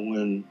 And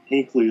when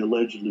Hinckley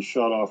allegedly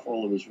shot off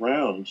all of his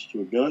rounds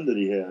to a gun that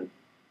he had,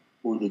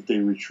 or that they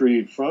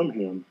retrieved from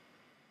him,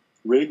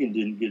 Reagan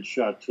didn't get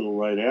shot till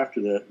right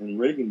after that, and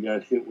Reagan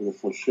got hit with a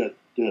flechette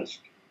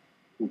disc,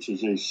 which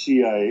is a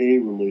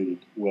CIA-related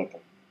weapon.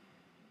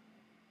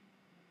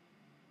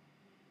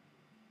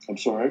 I'm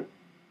sorry?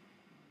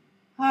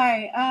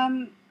 Hi.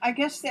 I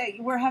guess that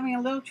we're having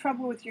a little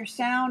trouble with your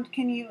sound.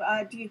 Can you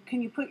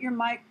can you put your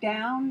mic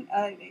down?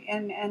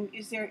 And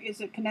is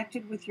it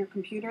connected with your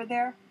computer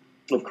there?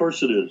 Of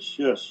course it is,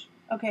 yes.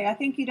 Okay, I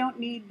think you don't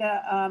need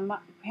the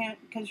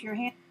because your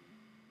hand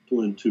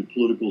into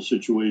political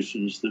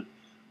situations that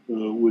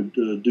would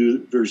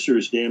do very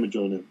serious damage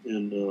on it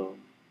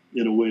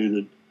in a way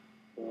that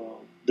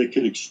they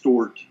could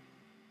extort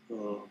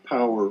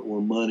power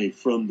or money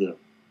from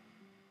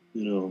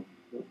them,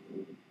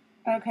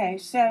 Okay,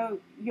 so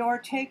your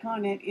take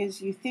on it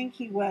is you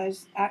think it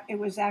was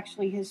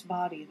actually his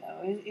body,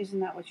 though.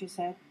 Isn't that what you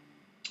said?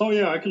 Oh,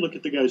 yeah, I can look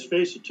at the guy's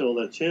face and tell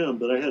that's him,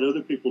 but I had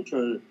other people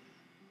trying to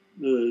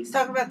He's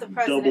talking about the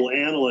president. double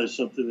analyze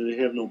something that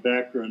they have no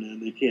background in.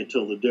 They can't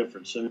tell the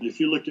difference. I mean, if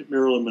you looked at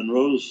Marilyn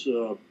Monroe's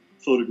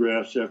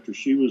photographs after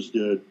she was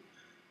dead,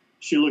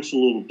 she looks a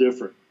little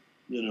different.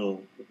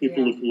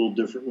 People look a little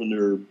different when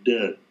they're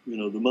dead.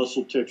 The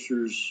muscle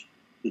textures,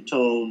 the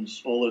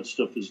tones, all that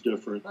stuff is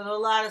different. But a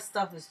lot of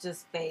stuff is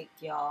just fake,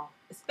 y'all.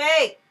 It's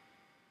fake.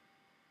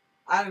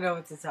 I don't know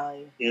what to tell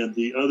you. And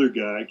the other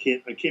guy,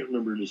 I can't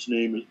remember his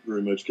name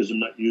very much because I'm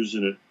not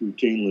using it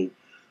routinely.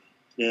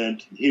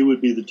 And he would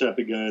be the type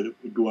of guy that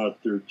would go out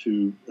there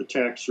to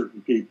attack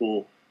certain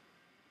people,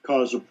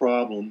 cause a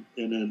problem,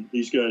 and then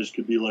these guys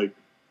could be like,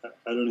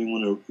 I don't even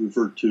want to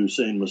revert to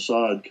saying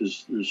Mossad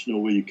because there's no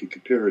way you could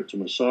compare it to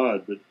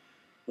Mossad, but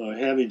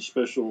having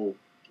special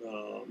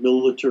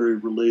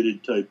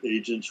military-related type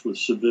agents with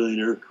civilian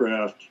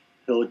aircraft,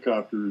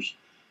 helicopters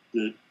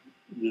that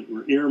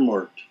were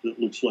earmarked, that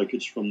looks like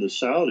it's from the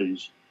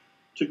Saudis,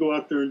 to go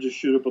out there and just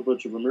shoot up a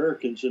bunch of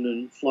Americans and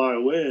then fly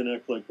away and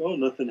act like, oh,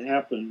 nothing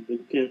happened. They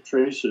can't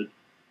trace it.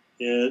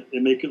 And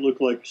make it look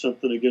like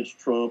something against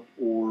Trump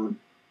or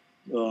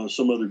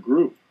some other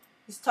group.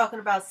 He's talking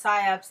about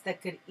psyops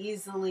that could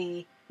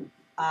easily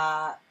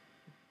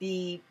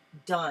be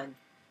done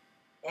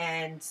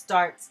and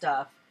start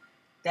stuff.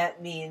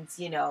 That means,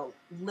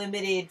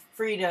 limited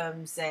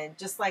freedoms and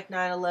just like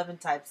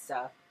 9/11 type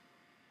stuff.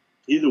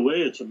 Either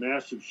way, it's a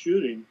massive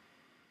shooting,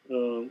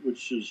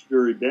 which is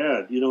very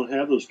bad. You don't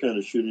have those kind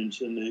of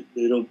shootings, and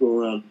they don't go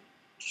around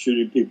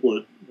shooting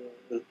people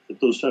at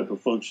those type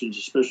of functions,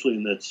 especially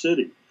in that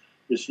city.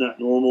 It's not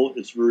normal.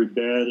 It's very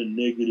bad and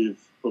negative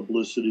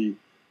publicity.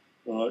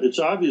 It's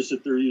obvious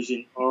that they're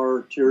using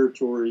our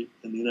territory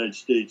in the United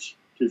States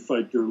to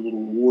fight their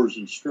little wars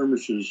and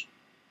skirmishes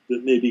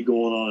that may be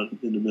going on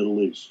in the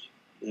Middle East,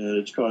 and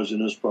it's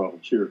causing us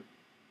problems here.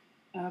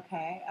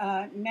 Okay.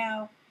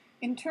 Now,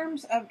 in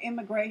terms of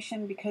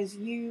immigration, because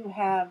you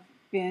have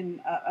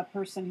been a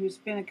person who's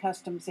been a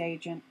customs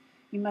agent,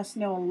 you must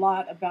know a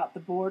lot about the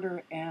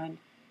border and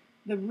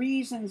the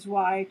reasons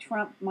why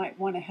Trump might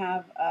want to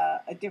have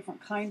a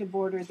different kind of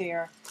border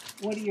there.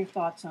 What are your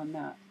thoughts on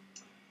that?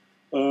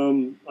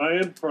 I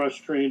am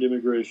cross-trained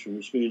immigration,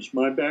 which means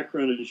my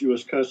background is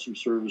U.S.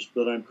 Customs Service,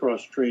 but I'm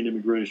cross-trained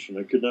immigration.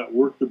 I could not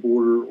work the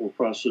border or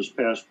process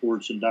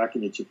passports and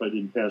documents if I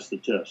didn't pass the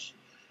test.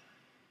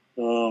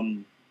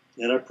 And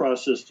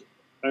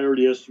I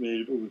already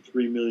estimated over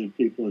 3 million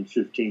people in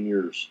 15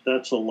 years.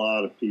 That's a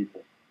lot of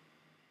people.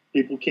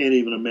 People can't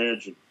even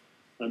imagine.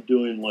 I'm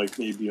doing like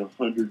maybe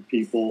 100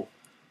 people,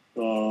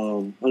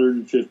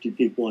 150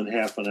 people in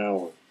half an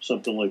hour,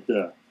 something like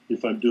that,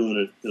 if I'm doing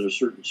it at a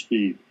certain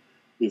speed.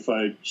 If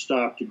I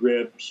stop to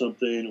grab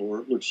something,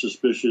 or it looks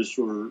suspicious,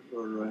 or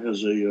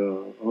has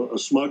a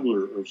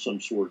smuggler of some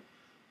sort,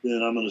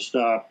 then I'm going to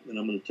stop and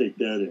I'm going to take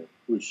that in.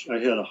 Which I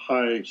had a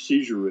high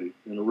seizure rate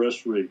and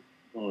arrest rate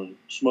on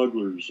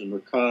smugglers and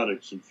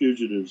narcotics and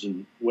fugitives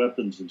and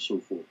weapons and so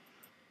forth.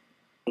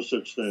 No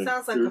such thing.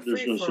 Sounds like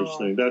There's no such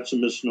thing. That's a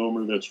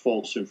misnomer. That's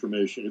false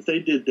information. If they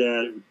did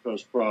that, it would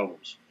cause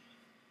problems.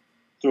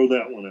 Throw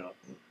that one out.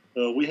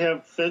 We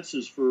have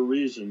fences for a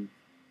reason,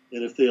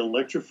 and if they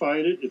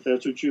electrified it, if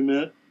that's what you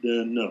meant,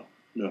 then no,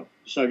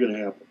 it's not going to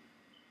happen.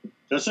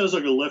 That sounds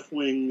like a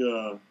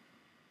left-wing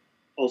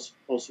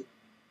also.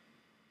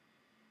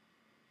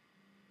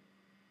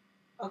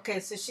 Okay,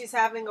 so she's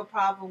having a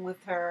problem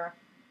with her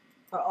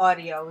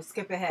audio. We'll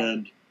skip ahead.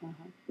 And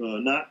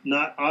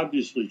not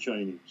obviously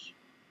Chinese.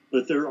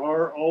 But there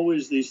are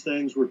always these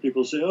things where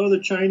people say, oh, the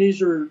Chinese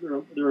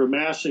they're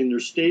amassing, they're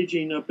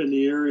staging up in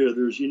the area,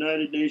 there's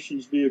United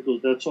Nations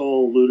vehicles. That's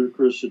all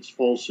ludicrous. It's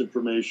false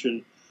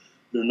information.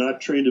 They're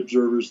not trained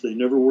observers. They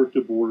never worked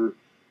the border.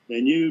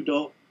 And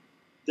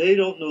they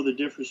don't know the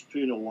difference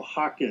between a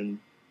Oaxacan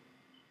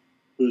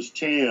who's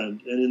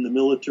tanned and in the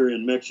military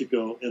in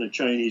Mexico and a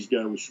Chinese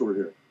guy with short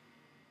hair.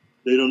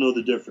 They don't know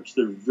the difference.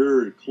 They're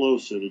very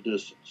close at a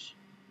distance,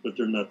 but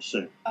they're not the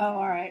same. Oh,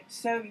 all right.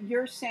 So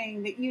you're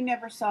saying that you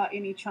never saw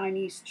any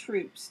Chinese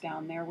troops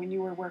down there when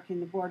you were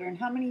working the border. And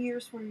how many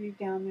years were you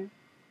down there?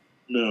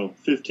 No,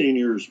 15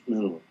 years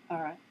minimum.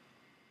 All right.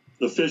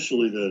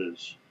 Officially, that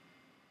is.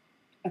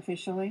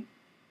 Officially?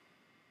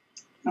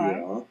 All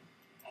right.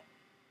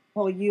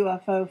 Whole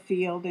UFO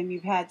field, and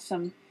you've had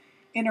some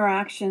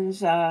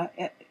interactions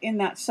in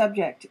that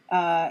subject.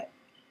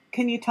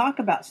 Can you talk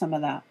about some of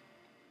that?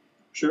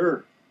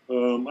 Sure.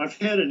 I've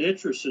had an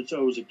interest since I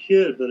was a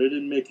kid, but I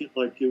didn't make it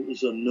like it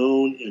was a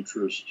known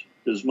interest,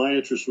 because my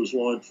interest was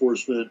law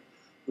enforcement.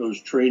 I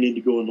was training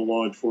to go into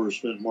law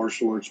enforcement,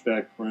 martial arts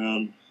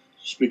background,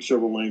 speak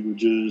several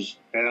languages,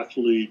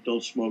 athlete,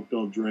 don't smoke,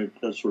 don't drink,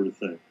 that sort of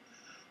thing.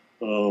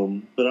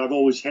 But I've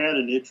always had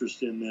an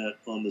interest in that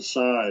on the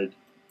side.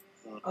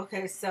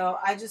 Okay, so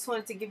I just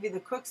wanted to give you the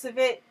crux of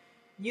it.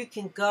 You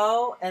can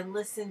go and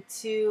listen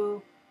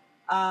to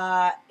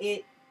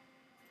it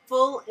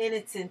full in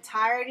its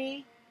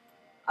entirety.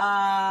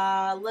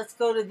 Let's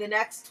go to the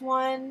next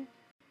one.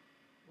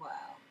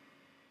 Wow.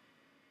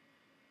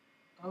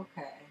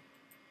 Okay.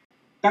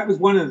 That was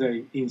one of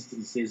the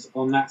instances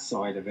on that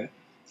side of it.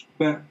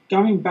 But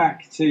going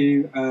back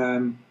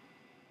to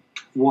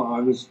what I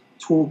was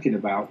talking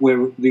about,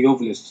 where the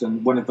obelisk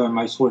and one of the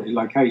most haunted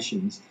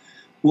locations,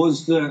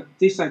 was that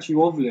this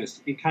actual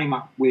obelisk, it came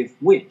up with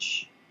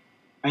witch.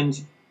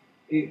 And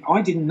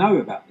I didn't know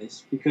about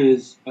this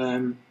because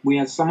we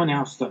had someone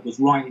else that was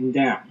writing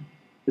down,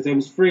 because there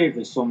was three of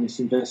us on this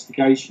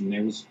investigation.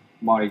 There was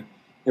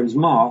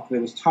Mark,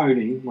 there was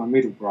Tony, my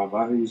middle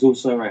brother, who was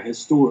also a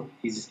historian.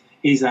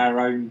 He's our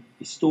own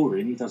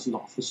historian. He does a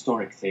lot of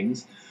historic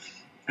things.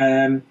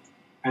 And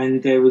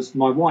there was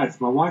my wife.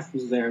 My wife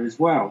was there as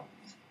well.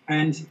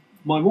 And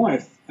my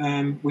wife,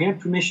 we had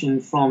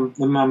permission from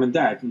the mum and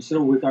dad, and said,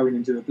 "Oh, we're going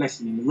and do a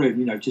blessing in the room.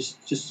 You know,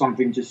 just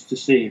something just to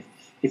see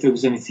if there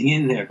was anything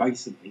in there,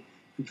 basically."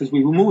 Because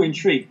we were more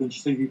intrigued when she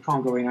said, "You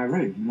can't go in our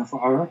room." And I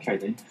thought, "Oh, okay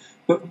then."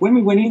 But when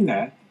we went in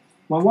there,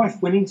 my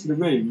wife went into the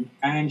room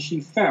and she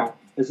felt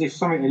as if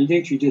something had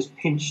literally just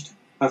pinched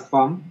her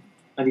thumb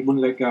and it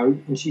wouldn't let go.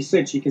 And she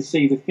said she could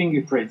see the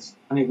fingerprints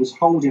and it was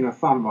holding her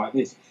thumb like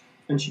this.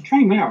 And she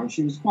came out and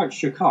she was quite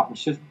shook up. And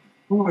she said,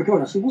 "Oh my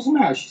God." I said, "What's the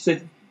matter?" She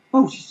said,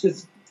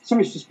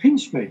 "Something's just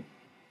pinched me."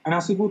 And I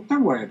said, "Well,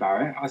 don't worry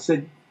about it." I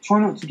said, "Try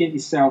not to get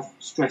yourself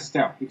stressed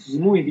out, because the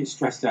more you get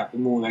stressed out, the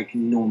more they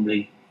can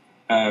normally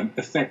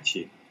affect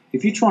you.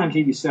 If you try and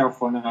keep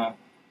yourself on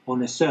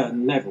a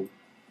certain level,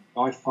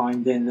 I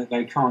find then that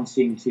they can't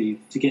seem to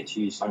get to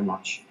you so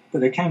much.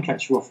 But they can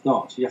catch you off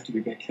guard, so you have to be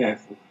a bit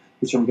careful,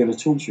 which I'm going to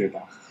talk to you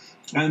about."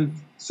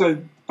 So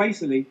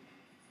basically,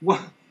 what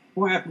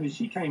happened is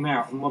she came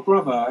out, and my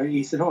brother,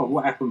 he said, "Oh,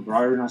 what happened,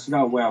 bro?" And I said,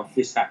 "Oh, well,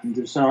 this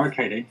happened." So,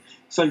 okay then.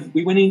 So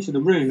we went into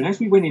the room, and as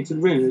we went into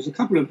the room, there was a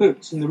couple of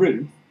books in the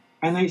room,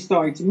 and they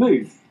started to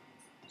move.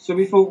 So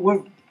we thought,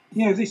 well,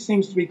 this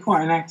seems to be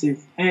quite an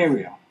active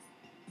area.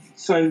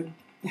 So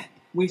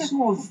we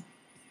sort of,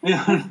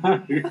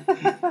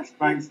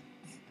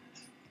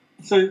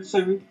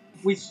 So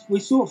we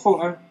sort of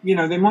thought,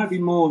 there might be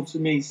more to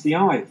meet the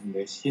eye than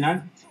this,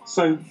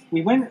 So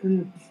we went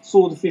and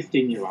saw the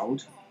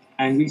 15-year-old,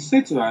 and we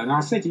said to her, and I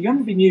said, "You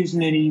haven't been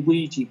using any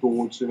Ouija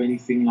boards or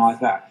anything like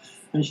that?"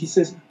 And she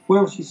says,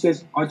 "Well," she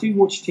says, "I do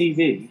watch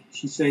TV."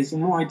 She says,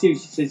 "And what I do,"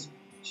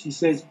 she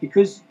says,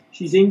 because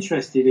she's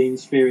interested in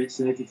spirits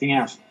and everything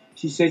else,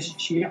 she says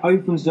she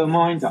opens her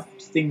mind up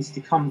to things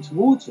to come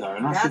towards her.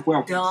 And I said,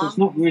 "Well, so it's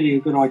not really a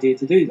good idea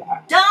to do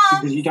that,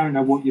 because you don't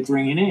know what you're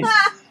bringing in."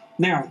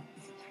 Now,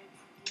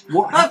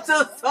 I'm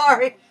so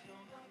sorry.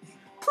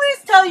 Please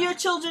tell your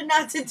children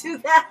not to do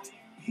that.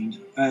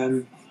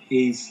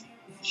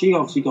 She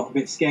obviously got a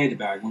bit scared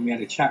about it when we had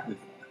a chat with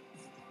her.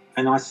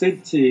 And I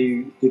said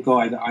to the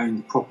guy that owned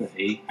the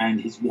property and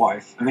his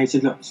wife, and they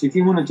said, look, so if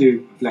you want to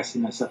do a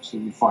blessing, that's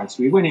absolutely fine.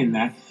 So we went in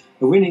there,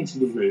 we went into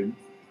the room,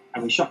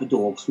 and we shut the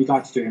door because we'd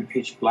like to do it in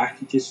pitch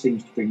black. It just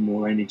seems to bring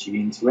more energy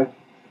into it.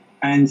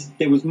 And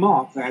there was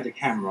Mark that had a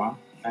camera,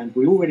 and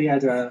we already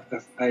had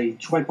a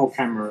tripod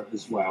camera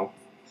as well.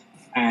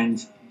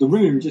 And the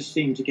room just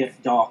seemed to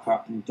get darker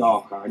and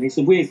darker. And it's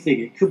a weird thing.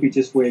 It could be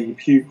just where your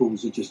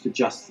pupils are just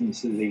adjusting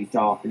to the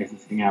dark and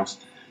everything else.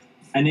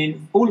 And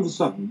then all of a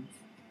sudden,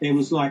 there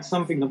was like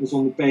something that was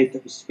on the bed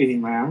that was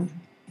spinning round,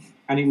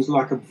 and it was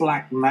like a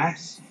black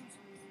mass.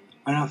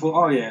 And I thought,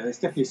 oh yeah, there's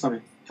definitely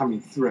something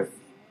coming through.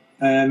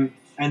 And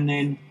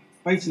then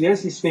basically,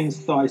 as this thing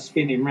started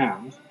spinning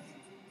round,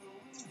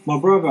 my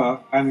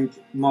brother and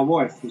my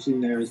wife was in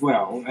there as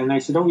well, and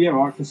they said, oh yeah,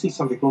 I can see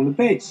something on the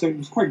bed. So it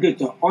was quite good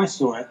that I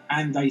saw it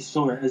and they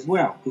saw it as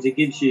well, because it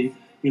gives you,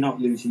 you're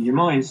not losing your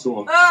mind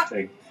sort of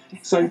thing.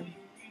 So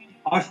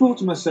I thought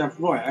to myself,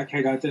 right, okay,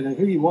 I don't know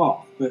who you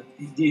are, but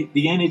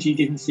the energy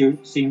didn't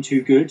seem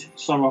too good.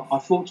 So I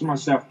thought to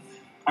myself,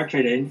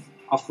 okay then,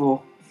 I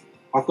thought,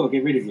 I've got to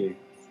get rid of you.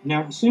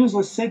 Now, as soon as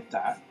I said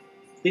that,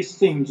 this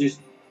thing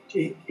just,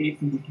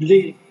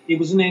 it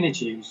was an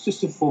energy, it was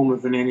just a form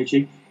of an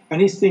energy, and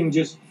this thing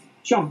just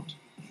jumped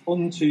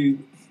onto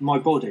my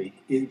body.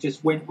 It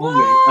just went on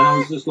me, and I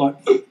was just like,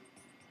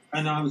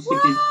 and I was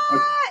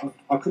thinking,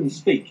 I couldn't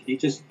speak.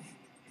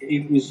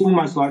 It was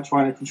almost like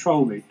trying to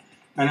control me.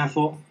 And I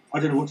thought,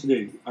 I don't know what to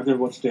do. I don't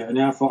know what to do. And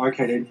then I thought,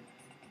 okay, then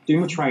do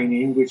my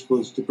training, which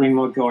was to bring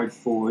my guide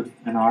forward.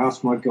 And I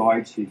asked my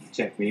guide to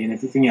protect me and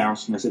everything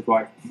else. And I said,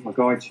 right, my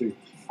guide,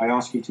 I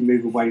ask you to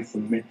move away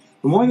from me.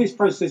 And while this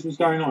process was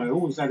going on, I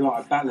always had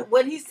like a battle.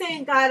 When he's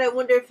saying God, I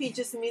wonder if he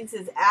just means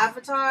his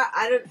avatar.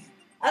 I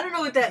don't know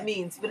what that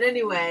means. But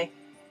anyway,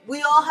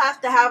 we all have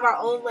to have our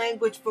own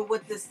language for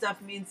what this stuff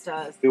means to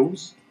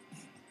us.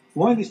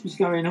 While this was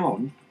going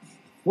on,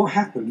 what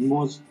happened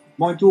was,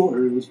 my daughter,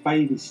 who was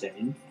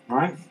babysitting,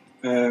 right?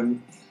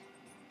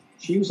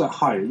 She was at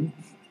home,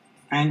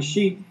 and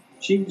she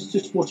was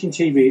just watching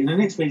TV. And the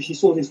next minute, she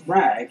saw this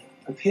rag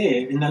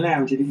appear in the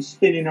lounge, and it was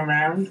spinning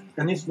around.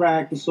 And this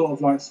rag was sort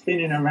of like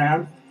spinning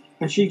around,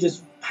 and she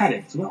just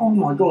panicked. Went, oh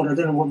my God, I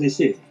don't know what this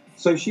is.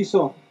 So she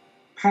sort of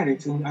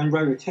panicked and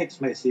wrote a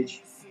text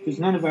message, because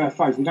none of our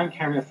phones, we don't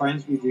carry our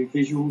phones, we do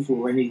visuals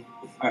or any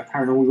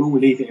paranormal, we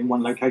leave it in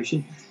one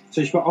location.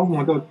 So she got, oh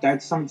my God,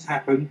 Dad, something's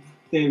happened.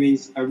 There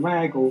is a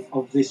rag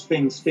of this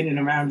thing spinning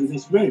around in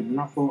this room. And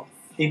I thought,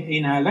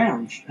 in our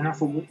lounge. And I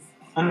thought,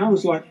 and I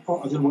was like, oh,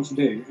 I don't know what to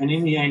do. And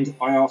in the end,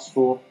 I asked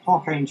for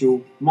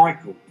Archangel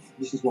Michael.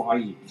 This is what I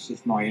use.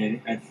 It's my,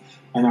 and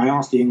I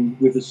asked him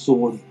with a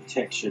sword of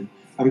protection.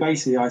 And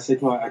basically I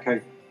said, right,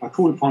 okay, I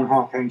called upon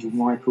Archangel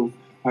Michael.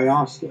 I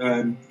asked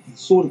the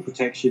sword of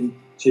protection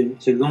to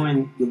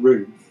line the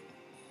room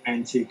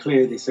and to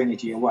clear this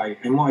energy away.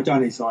 And what I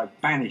done is I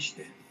banished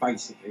it.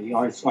 Basically,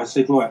 I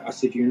said, right, I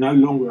said, you're no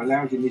longer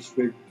allowed in this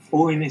room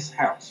or in this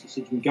house. I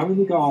said, you can go in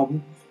the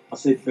garden. I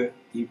said, but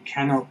you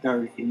cannot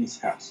go in this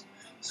house.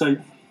 So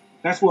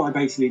that's what I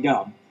basically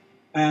done.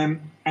 And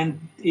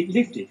it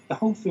lifted. The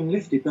whole thing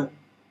lifted. But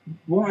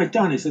what I'd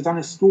done is I'd done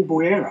a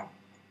schoolboy error.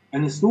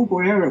 And the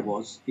schoolboy error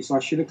is I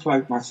should have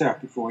cloaked myself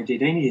before I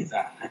did any of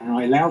that. And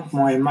I allowed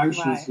my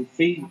emotions and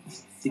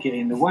feelings to get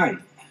in the way.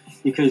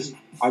 Because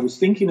I was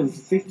thinking of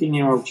the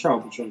 15-year-old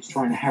child, which I was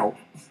trying to help.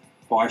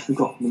 But I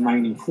forgot the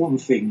main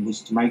important thing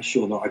was to make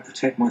sure that I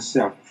protect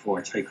myself before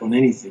I take on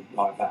anything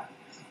like that.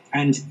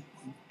 And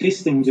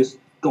this thing just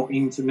got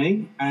into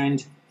me.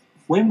 And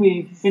when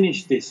we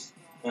finished this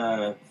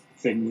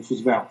thing, which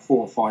was about 4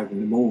 or 5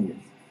 in the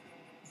morning,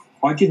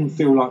 I didn't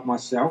feel like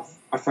myself.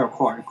 I felt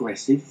quite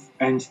aggressive.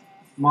 And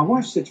my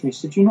wife said to me,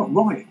 she said, you're not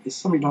right. There's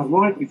something not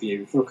right with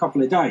you for a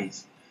couple of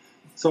days.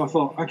 So I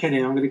thought, okay,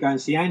 then I'm going to go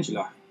and see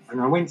Angela. And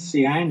I went to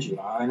see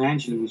Angela, and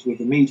Angela was with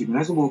a medium. And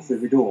as I walked through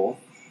the door,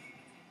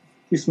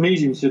 this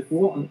medium said,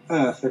 what on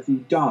earth have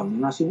you done?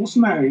 And I said, what's the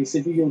matter? He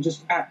said, well,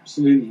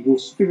 you're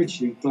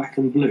spiritually black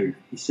and blue.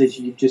 He says,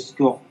 you've just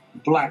got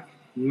black,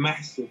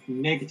 massive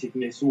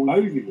negativeness all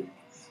over you.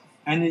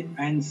 And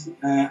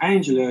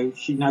Angela,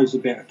 she knows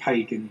about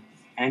pagan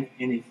and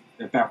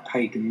about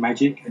pagan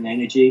magic and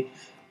energy.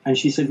 And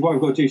she said, what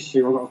I've got to do, she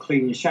said, I've got to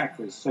clean your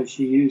chakras. So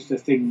she used a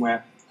thing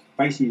where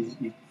basically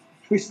you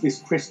twist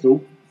this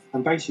crystal,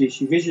 and basically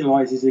she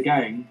visualizes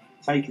again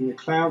taking the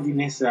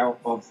cloudiness out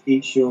of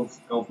each of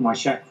my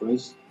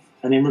chakras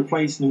and then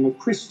replacing them with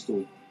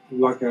crystal,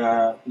 like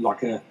a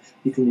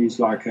you can use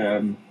like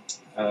a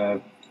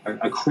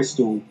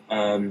crystal,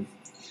 and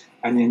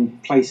then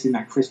placing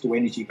that crystal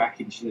energy back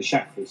into the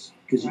chakras.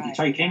 Because if you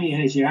take any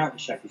energy out of the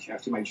chakras, you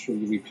have to make sure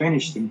you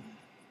replenish them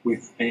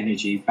with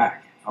energy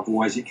back.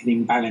 Otherwise, it can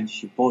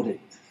imbalance your body.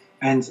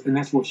 And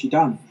that's what she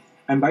done.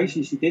 And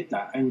basically, she did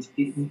that. And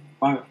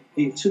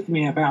it took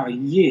me about a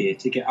year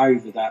to get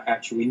over that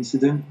actual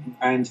incident.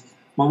 And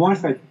my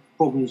wife had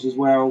problems as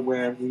well,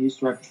 where we used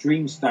to have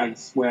dream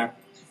states where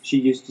she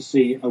used to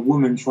see a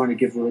woman trying to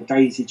give her a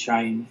daisy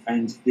chain,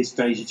 and this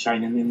daisy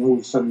chain, and then all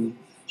of a sudden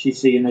she'd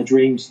see in her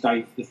dream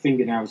state the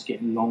fingernails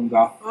getting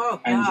longer,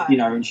 and God. you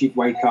know, and she'd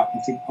wake up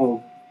and think,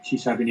 oh,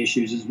 she's having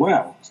issues as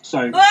well.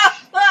 So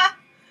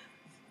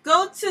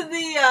go to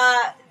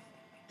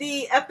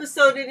the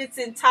episode in its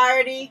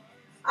entirety.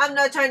 I'm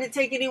not trying to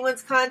take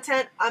anyone's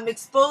content. I'm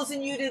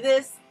exposing you to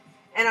this,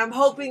 and I'm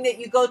hoping that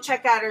you go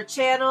check out her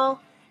channel.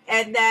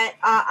 And that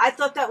I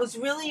thought that was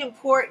really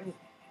important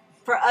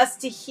for us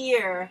to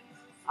hear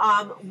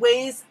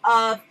ways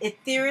of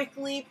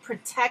etherically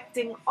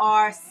protecting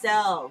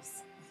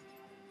ourselves.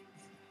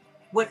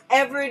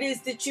 Whatever it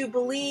is that you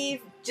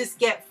believe, just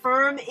get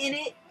firm in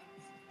it.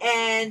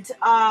 And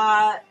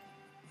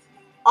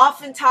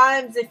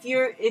oftentimes,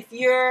 if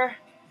you're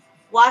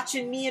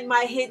watching me in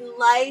my hidden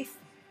life,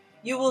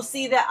 you will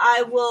see that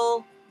I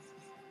will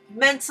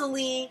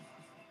mentally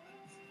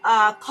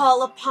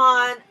call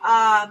upon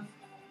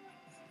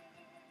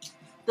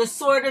the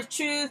sword of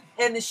truth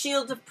and the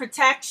shield of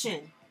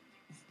protection.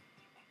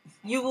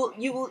 You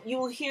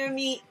will hear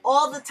me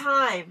all the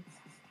time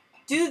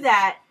do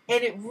that,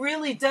 and it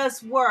really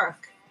does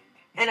work.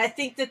 And I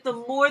think that the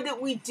more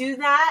that we do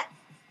that,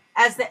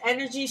 as the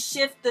energies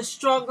shift, the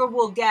stronger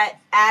we'll get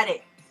at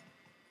it.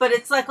 But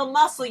it's like a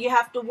muscle, you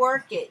have to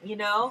work it, you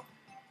know?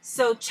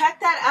 So check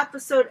that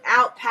episode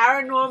out,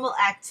 Paranormal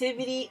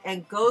Activity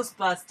and Ghost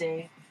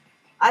Busting.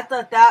 I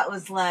thought that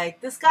was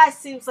like, this guy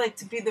seems like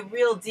to be the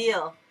real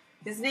deal.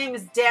 His name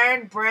is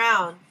Darren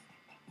Brown.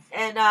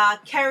 And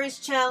Kerry's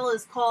channel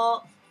is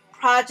called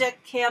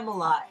Project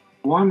Camelot.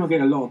 why am I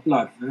getting a lot of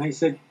blood? And they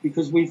said,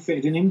 because we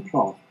fitted an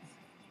implant.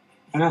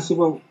 And I said,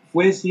 well,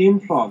 where's the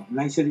implant? And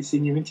they said, it's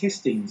in your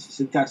intestines. I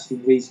said, that's the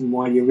reason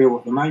why you're ill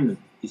at the moment,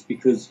 is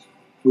because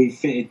we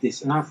fitted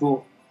this. And I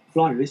thought,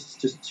 blimey, this is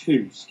just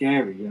too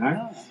scary, you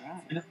know? Oh,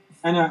 right.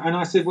 And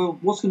I said, well,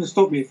 what's going to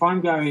stop me if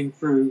I'm going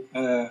through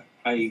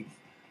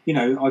you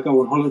know, I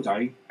go on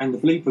holiday and the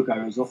bleeper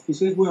goes off? He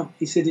said, well,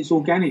 it's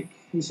organic.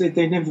 He said,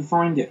 they never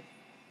find it.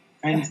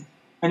 And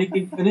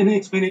the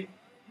next minute,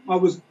 I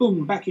was,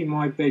 boom, back in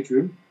my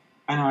bedroom,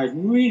 and I had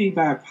really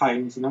bad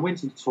pains, and I went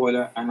to the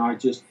toilet, and I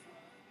just,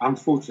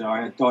 unfortunately,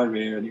 I had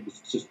diarrhea, and it was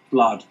just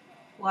blood.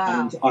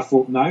 Wow. And I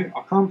thought, no,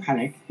 I can't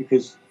panic,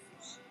 because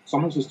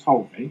someone's just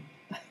told me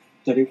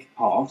that it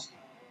passed.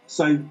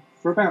 So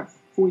for about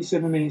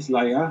 47 minutes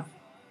later,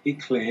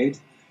 it cleared,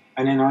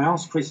 and then I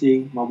asked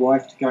Chrissy, my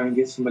wife, to go and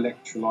get some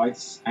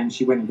electrolytes, and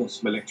she went and got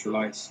some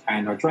electrolytes,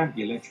 and I drank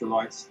the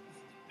electrolytes,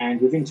 and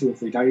within 2 or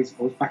 3 days,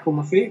 I was back on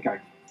my feet again,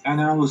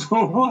 and I was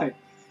all right.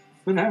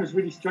 But that was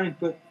really strange.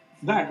 But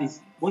that is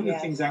one of the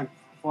things out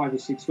 5 or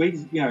 6 weeks.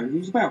 You know, it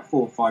was about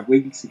 4 or 5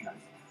 weeks ago,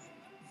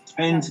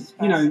 and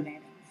you know,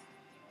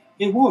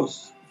 it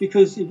was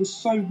because it was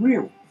so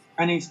real,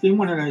 and it's been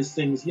one of those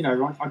things. You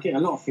know, I get a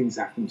lot of things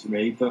happen to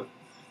me, but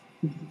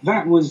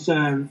that was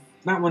that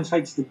one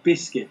takes the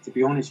biscuit, to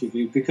be honest with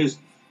you, because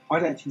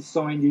I'd actually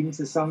signed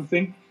into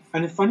something,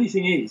 and the funny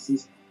thing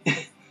is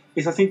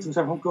I think to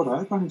myself, oh God, I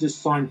hope I haven't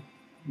just signed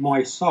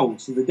my soul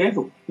to the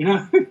devil, you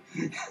know,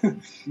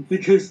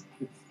 because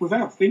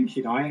without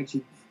thinking, I've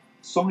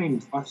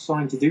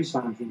signed to do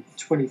something for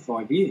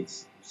 25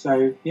 years.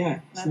 So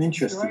yeah, it's an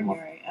interesting one.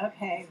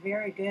 Okay,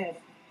 very good.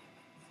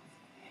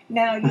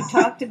 Now, you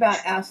talked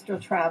about astral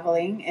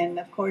traveling, and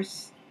of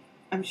course,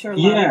 I'm sure a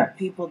lot of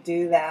people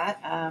do that.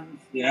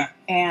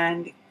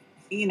 And,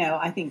 you know,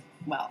 I think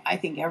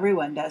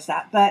everyone does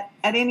that. But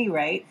at any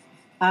rate,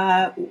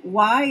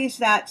 why is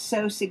that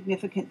so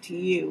significant to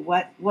you?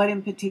 What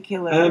in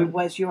particular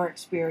was your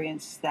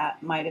experience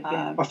that might have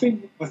been? I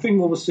think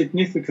what was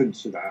significant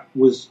to that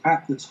was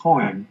at the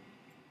time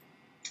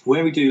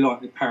where we do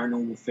like the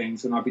paranormal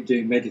things, and I've been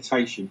doing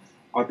meditation.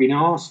 I've been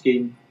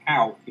asking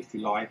out, if you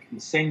like,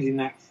 and sending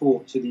that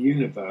thought to the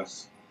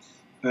universe.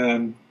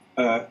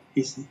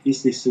 Is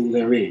this all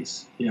there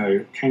is? You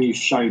know, can you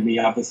show me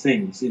other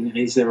things? And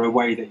is there a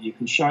way that you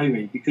can show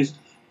me? Because,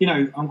 you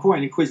know, I'm quite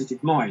an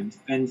inquisitive mind,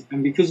 and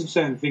because of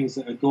certain things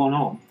that had gone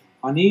on,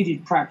 I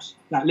needed perhaps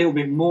that little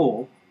bit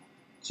more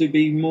to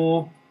be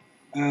more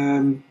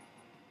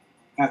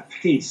at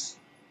peace,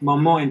 my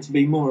mind to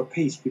be more at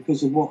peace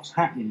because of what's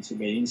happening to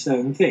me in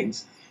certain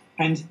things.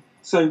 And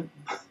so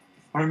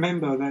I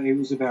remember that it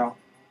was about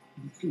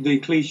the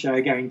cliche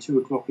again, 2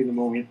 o'clock in the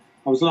morning.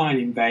 I was lying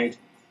in bed,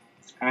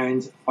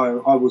 and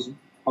I was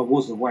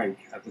awake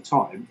at the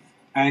time,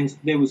 and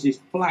there was this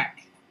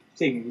black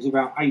thing. It was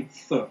about 8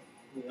 foot.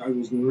 It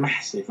was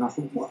massive, and I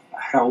thought, what the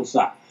hell's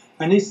that?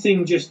 And this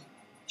thing just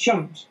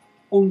jumped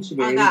onto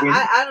me. Oh, God,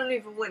 I don't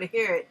even want to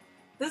hear it.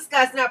 This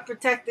guy's not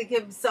protecting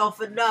himself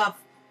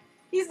enough.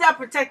 He's not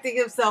protecting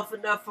himself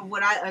enough from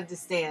what I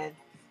understand.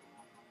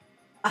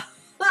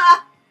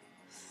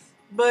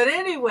 But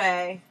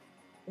anyway,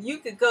 you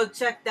could go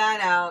check that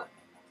out.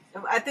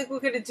 I think we're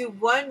going to do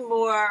one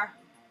more.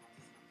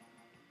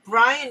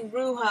 Brian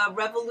Ruha,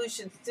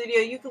 Revolution Studio.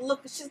 You can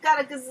look. She's got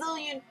a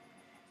gazillion.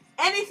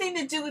 Anything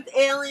to do with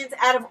aliens.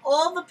 Out of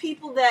all the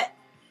people that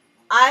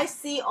I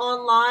see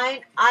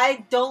online,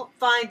 I don't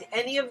find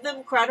any of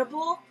them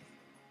credible.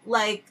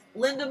 Like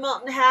Linda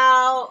Moulton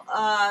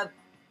Howe,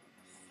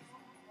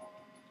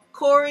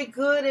 Corey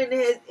Good and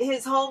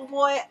his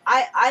homeboy,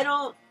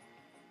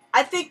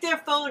 I think they're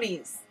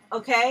phonies,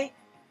 okay?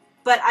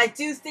 But I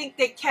do think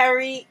that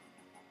Kerry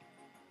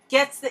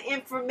gets the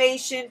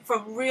information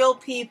from real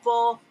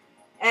people,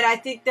 and I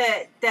think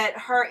that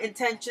her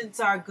intentions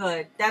are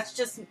good. That's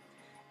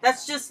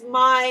just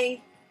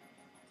my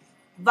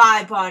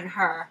vibe on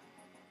her.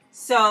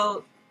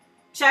 So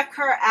check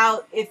her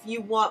out if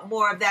you want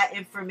more of that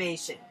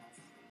information.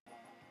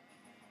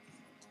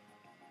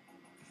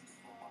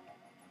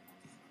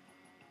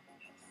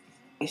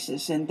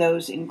 And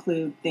those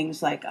include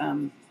things like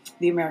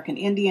the American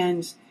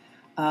Indians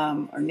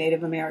or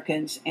Native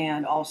Americans,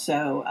 and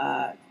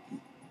also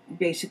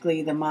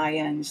basically the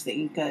Mayans, the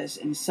Incas,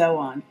 and so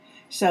on.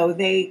 So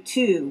they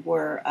too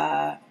were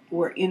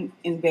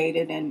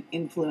invaded and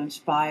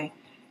influenced by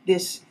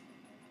this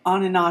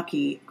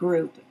Anunnaki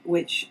group,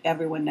 which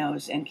everyone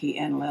knows, Enki,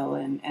 Enlil,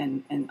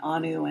 and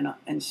Anu,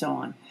 and so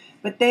on.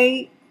 But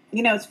they,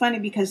 it's funny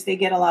because they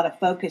get a lot of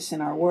focus in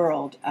our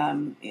world,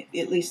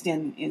 at least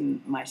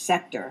in my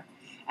sector,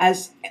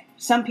 as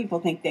some people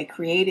think they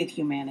created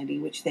humanity,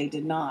 which they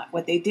did not.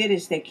 What they did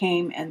is they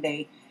came and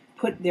they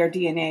put their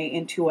DNA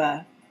into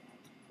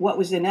what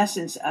was in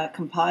essence a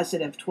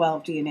composite of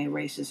 12 DNA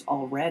races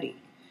already.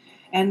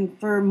 And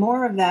for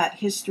more of that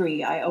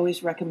history, I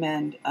always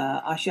recommend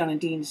Ashana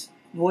Dean's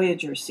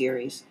Voyager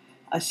series,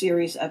 a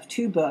series of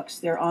 2 books.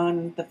 They're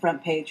on the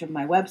front page of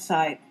my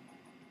website.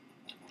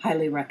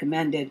 Highly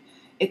recommended.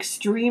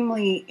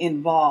 Extremely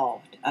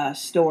involved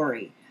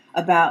story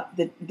about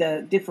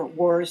the different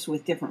wars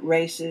with different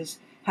races,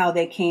 how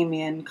they came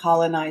in,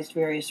 colonized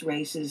various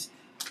races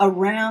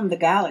around the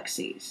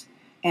galaxies.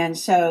 And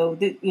so,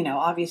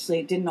 obviously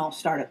it didn't all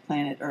start at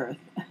planet Earth.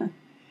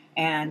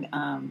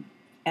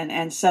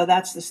 and so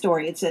that's the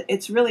story.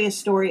 It's really a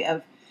story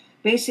of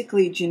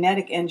basically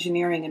genetic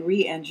engineering and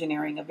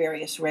re-engineering of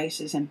various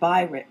races and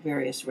by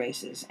various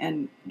races.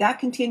 And that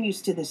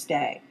continues to this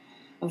day.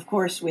 Of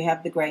course, we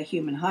have the Gray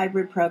Human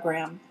Hybrid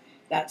program.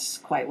 That's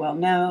quite well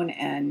known.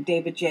 And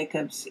David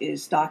Jacobs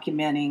is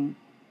documenting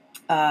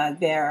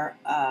their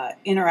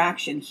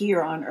interaction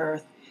here on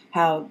Earth,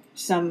 how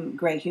some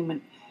gray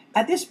human...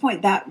 At this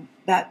point,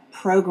 that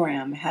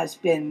program has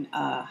been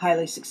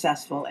highly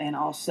successful and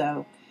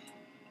also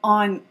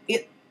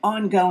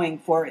ongoing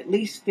for at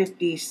least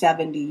 50,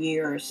 70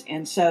 years.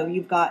 And so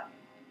you've got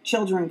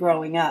children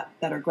growing up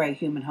that are gray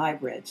human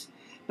hybrids.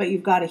 But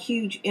you've got a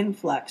huge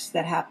influx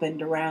that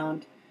happened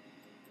around,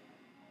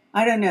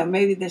 I don't know,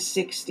 maybe the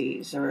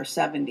 60s or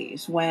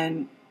 70s,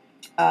 when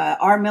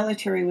our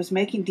military was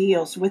making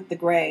deals with the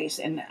Greys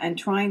and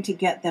trying to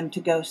get them to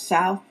go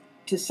south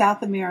to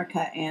South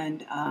America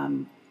and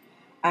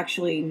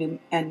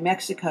and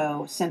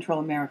Mexico, Central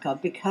America,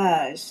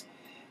 because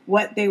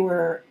what they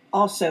were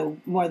also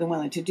more than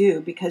willing to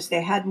do, because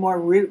they had more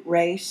root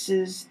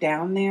races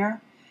down there.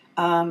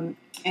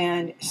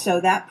 And so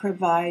that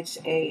provides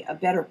a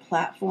better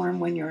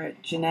platform when you're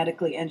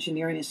genetically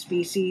engineering a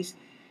species,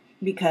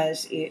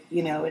 because it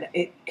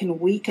can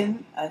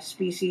weaken a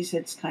species.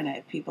 It's kind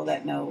of, people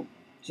that know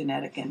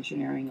genetic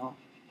engineering will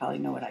probably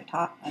know what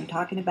I'm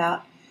talking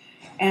about.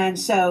 And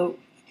so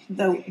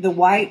the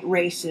white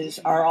races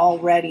are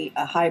already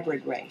a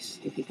hybrid race,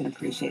 if you can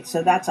appreciate.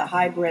 So that's a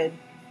hybrid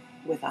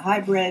with a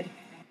hybrid,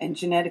 and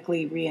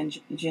genetically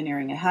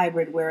re-engineering a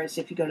hybrid. Whereas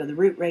if you go to the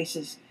root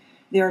races,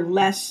 they're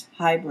less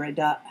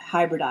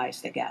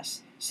hybridized, I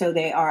guess. So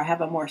they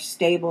have a more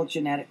stable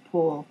genetic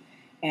pool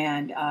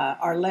and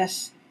are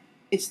less.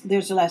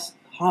 There's less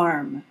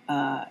harm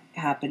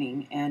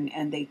happening,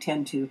 and they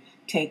tend to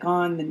take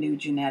on the new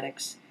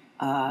genetics,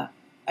 I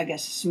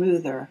guess,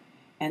 smoother,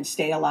 and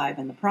stay alive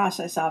in the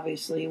process,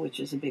 obviously, which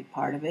is a big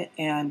part of it.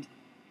 And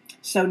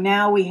so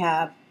now we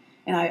have,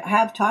 and I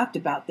have talked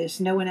about this,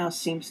 no one else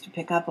seems to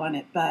pick up on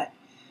it, but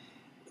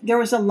there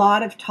was a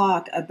lot of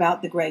talk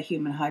about the Gray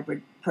Human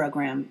Hybrid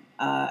program,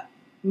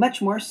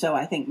 much more so,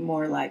 I think,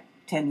 more like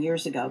 10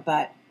 years ago.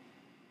 But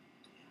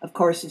of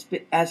course,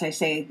 as I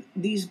say,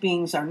 these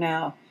beings are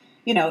now,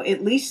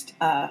 at least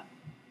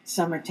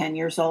some are 10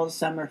 years old,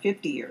 some are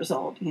 50 years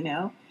old,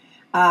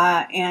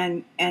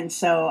 and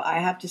so I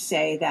have to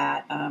say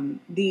that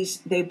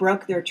they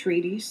broke their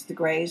treaties. The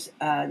Greys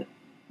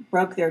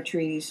broke their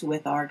treaties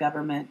with our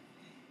government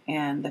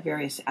and the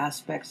various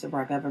aspects of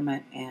our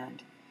government.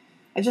 And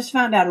I just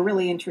found out a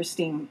really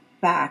interesting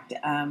fact.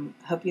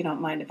 Hope you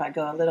don't mind if I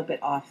go a little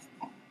bit off.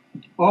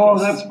 Oh,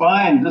 that's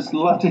fine. Just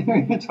love to hear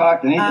you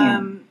talk.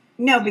 Anything.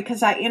 No,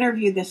 because I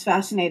interviewed this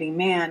fascinating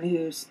man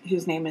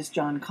whose name is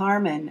John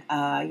Carmen.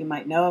 You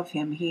might know of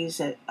him. He's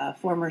a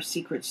former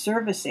Secret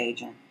Service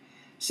agent.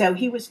 So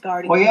he was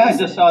guarding. Oh yeah, I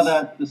just saw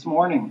that this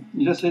morning.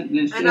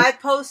 I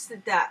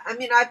posted that. I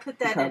mean, I put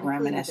that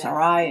program in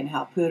SRI and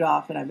Hal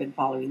Puthoff, and I've been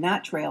following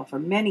that trail for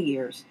many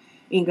years.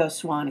 Ingo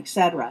Swann,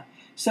 etc.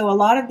 So a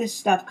lot of this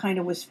stuff kind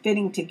of was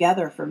fitting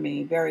together for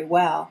me very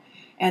well.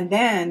 And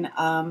then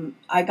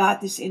I got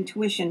this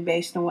intuition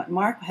based on what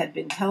Mark had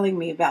been telling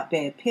me about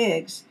Bay of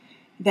Pigs,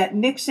 that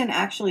Nixon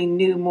actually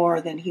knew more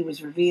than he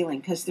was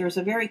revealing, because there's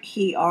a very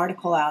key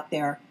article out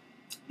there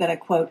that I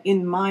quote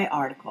in my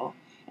article.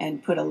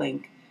 and put a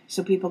link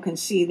so people can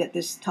see that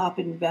this top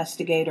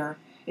investigator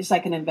is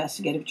like an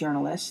investigative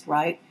journalist,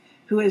 right?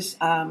 Who is,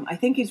 I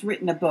think he's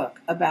written a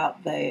book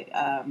about the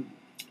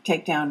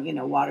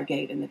takedown,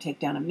 Watergate and the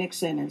takedown of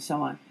Nixon and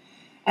so on.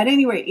 At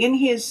any rate, in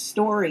his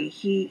story,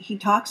 he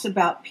talks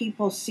about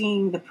people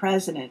seeing the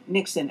president,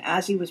 Nixon,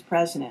 as he was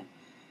president,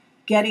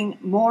 getting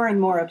more and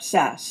more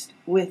obsessed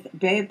with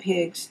Bay of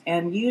Pigs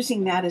and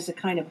using that as a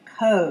kind of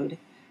code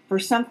for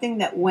something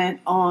that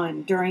went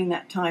on during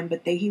that time,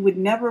 but he would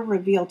never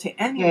reveal to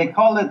anyone. Yeah, he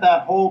called it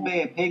that whole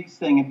Bay of Pigs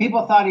thing, and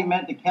people thought he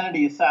meant the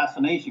Kennedy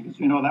assassination because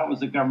that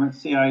was a government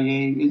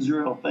CIA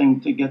Israel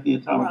thing to get the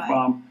atomic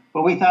bomb.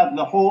 But we thought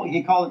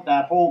he called it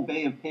that whole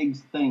Bay of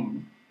Pigs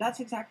thing. That's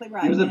exactly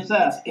right. He was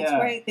obsessed. It's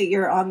great that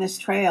you're on this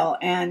trail,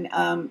 and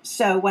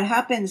so what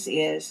happens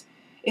is,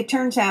 it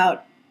turns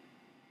out,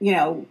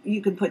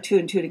 you can put two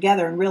and two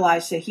together and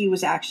realize that he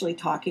was actually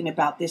talking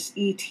about this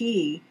ET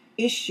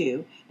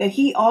issue that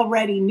he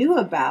already knew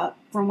about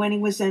from when he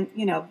was in,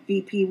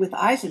 VP with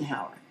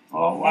Eisenhower.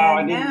 Oh, wow.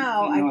 And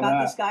now I've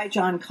got this guy,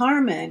 John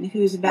Carmen,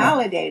 who's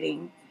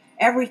validating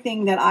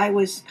everything that I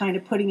was kind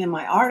of putting in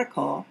my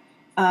article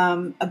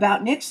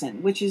about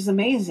Nixon, which is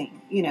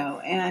amazing,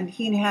 and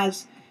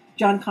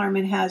John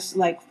Carmen has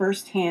like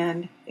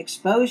firsthand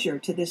exposure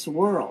to this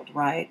world,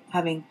 right?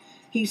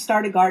 He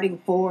started guarding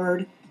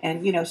Ford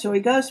and, so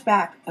he goes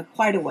back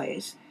quite a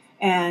ways,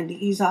 and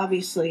he's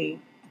obviously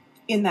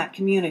in that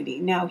community.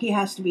 Now, he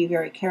has to be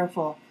very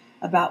careful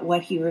about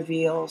what he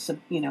reveals,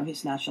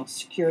 his national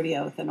security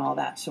oath and all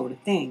that sort of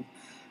thing.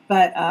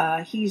 But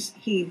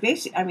he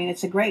basically,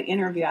 it's a great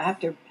interview. I have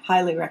to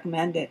highly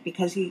recommend it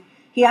because he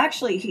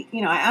actually,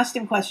 I asked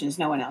him questions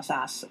no one else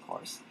asks, of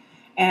course.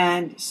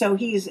 And so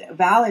he's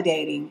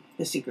validating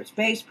the secret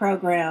space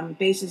program,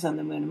 bases on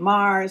the moon and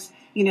Mars,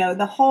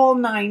 the whole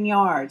 9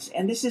 yards.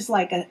 And this is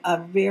like a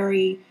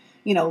very,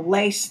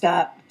 laced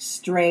up,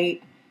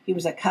 straight. He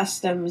was a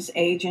customs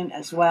agent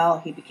as well.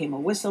 He became a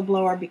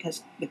whistleblower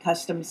because the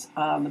customs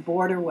on the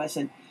border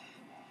wasn't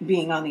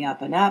being on the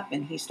up and up,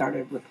 and he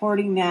started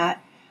reporting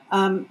that.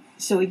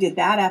 So he did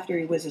that after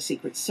he was a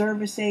Secret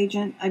Service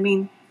agent.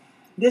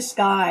 This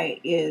guy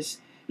is,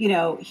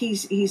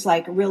 he's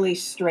like really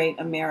straight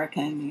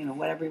American,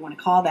 whatever you want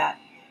to call that.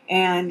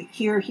 And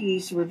here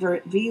he's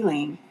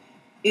revealing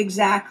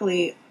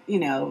exactly,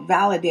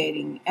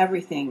 validating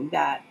everything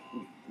that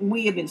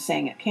we have been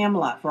saying at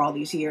Camelot for all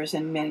these years,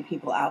 and many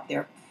people out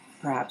there,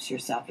 perhaps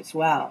yourself as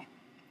well.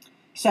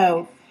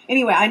 So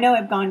anyway, I know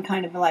I've gone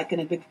kind of like in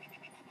a big...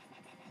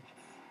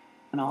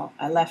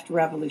 I left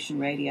Revolution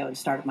Radio and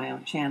started my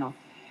own channel.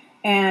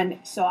 And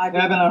so I've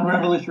been on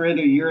Revolution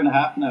Radio a year and a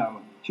half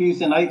now.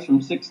 Tuesday nights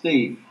from 6 to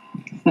 8.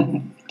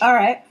 All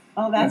right.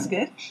 Oh, that's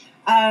good.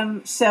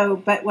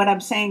 But what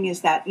I'm saying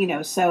is that,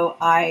 so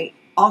I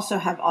also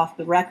have off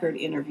the record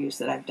interviews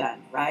that I've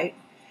done, right?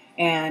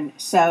 And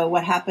so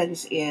what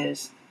happens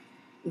is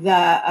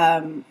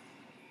okay,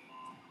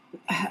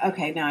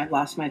 now I've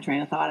lost my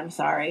train of thought. I'm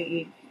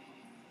sorry.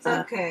 It's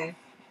okay.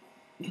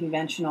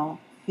 Conventional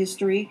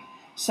history.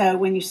 So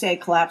when you say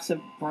collapse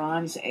of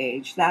Bronze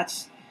Age,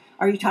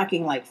 are you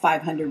talking like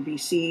 500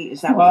 BC?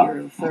 Is that what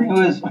you're referring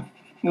to?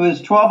 It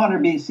was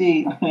 1200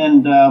 BC,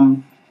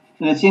 and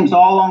it seems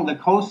all along the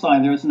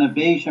coastline there was an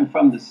invasion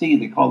from the sea.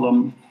 They call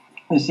them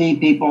the sea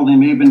people. They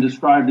may have been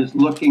described as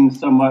looking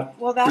somewhat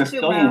that's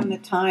reptilian. Around the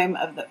time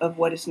of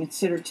what is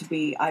considered to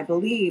be, I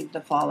believe, the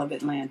fall of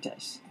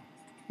Atlantis.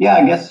 Yeah,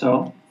 I guess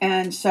so.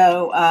 And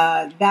so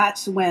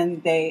that's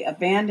when they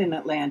abandoned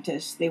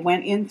Atlantis. They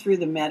went in through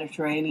the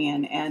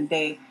Mediterranean, and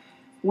they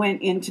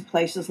went into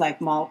places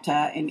like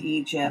Malta and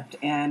Egypt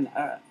and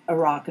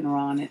Iraq and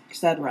Iran,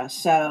 etc.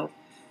 So,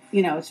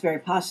 it's very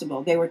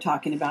possible. They were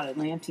talking about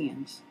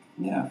Atlanteans.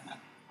 Yeah.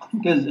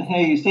 Because,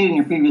 hey, you stated in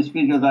your previous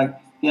video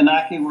that the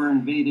Anunnaki were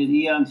invaded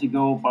eons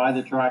ago by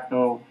the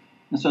Draco.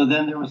 And so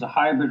then there was a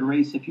hybrid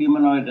race of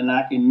humanoid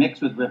Anunnaki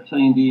mixed with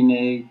reptilian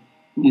DNA.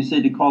 And you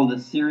said to call it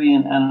the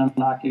Syrian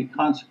Anunnaki.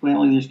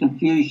 Consequently, there's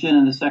confusion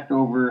in the sector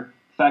over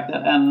the fact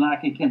that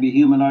Anunnaki can be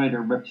humanoid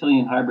or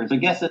reptilian hybrids. I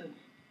guess it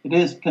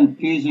is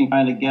confusing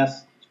trying to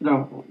guess sort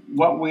of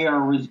what we are a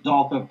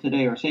result of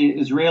today. Or say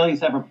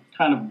Israelis have a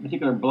kind of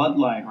particular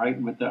bloodline, right,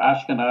 with the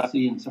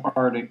Ashkenazi and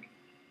Sephardic.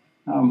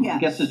 Yes. I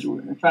guess it's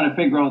trying to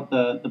figure out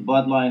the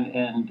bloodline,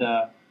 and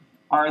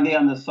are they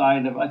on the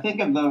side of? I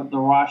think of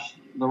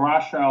the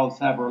Rothschilds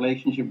have a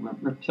relationship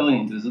with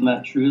reptilians. Isn't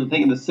that true? I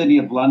think of the city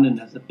of London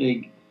as a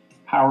big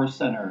power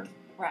center.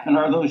 Right. And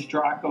are those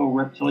Draco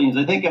reptilians?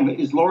 I think of,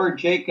 is Lord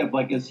Jacob,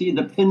 like, is he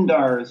the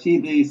Pindar? Is he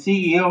the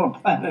CEO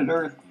of planet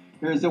Earth?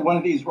 Or is it one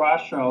of these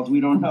Rothschilds?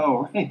 We don't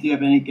know, right? Do you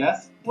have any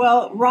guess?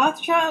 Well,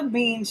 Rothschild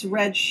means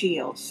red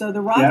shield. So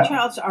the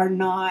Rothschilds are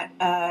not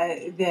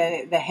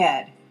the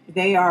head.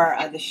 They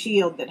are the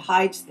shield that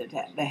hides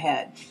the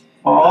head.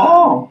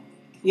 Oh.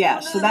 Yeah,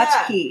 so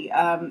that's key.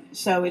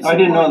 So it's I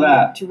didn't know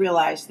that. To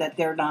realize that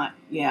they're not.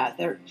 Yeah,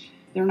 they're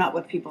not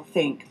what people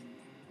think.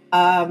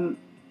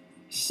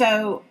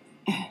 So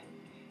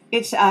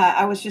It's.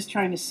 I was just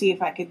trying to see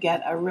if I could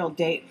get a real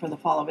date for the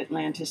fall of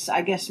Atlantis.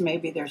 I guess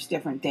maybe there's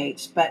different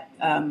dates, but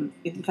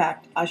in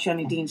fact,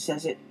 Ashani Dean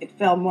says it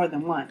fell more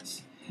than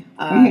once.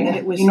 That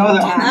it was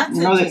attacked.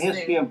 You know the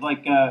history of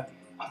like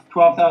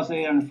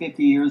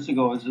 12,850 years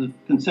ago is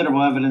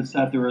considerable evidence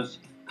that there was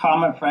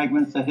comet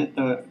fragments that hit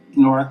the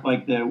north,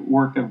 like the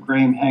work of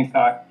Graham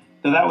Hancock.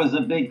 So that was a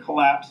big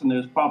collapse, and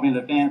there's probably an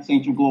advanced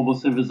ancient global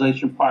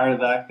civilization prior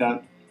to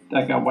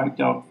that got wiped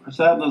out.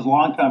 So that was a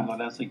long time ago.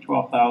 That's like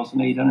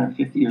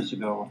 12,850 years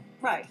ago.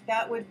 Right.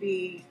 That would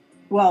be,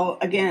 well,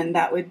 again,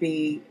 that would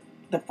be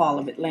the fall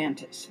of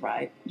Atlantis,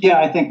 right? Yeah,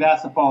 I think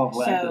that's the fall of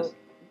Atlantis. So,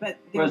 but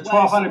whereas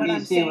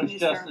 1200 BC was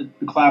just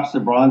the collapse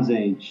of the Bronze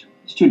Age.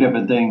 It's two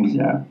different things,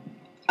 yeah.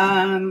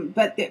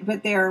 But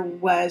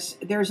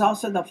there's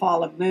also the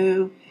fall of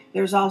Mu.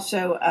 There's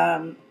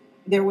also,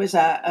 there was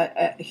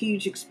a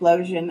huge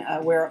explosion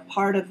where a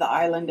part of the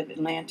island of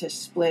Atlantis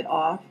split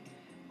off.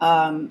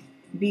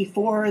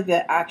 Before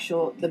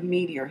the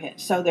meteor hit.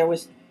 So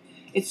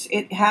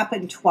it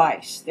happened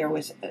twice. There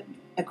was,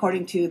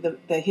 according to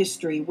the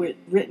history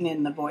written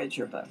in the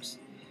Voyager books.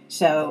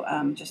 So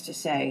just to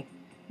say,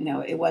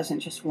 it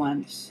wasn't just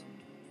once.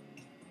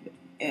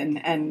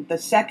 And the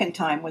second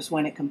time was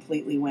when it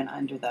completely went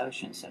under the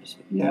ocean, so to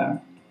speak. Yeah.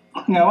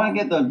 I want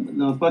to get the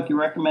book you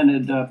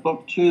recommended,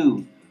 book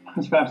 2.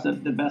 It's perhaps the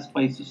best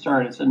place to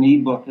start. It's an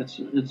e-book. It's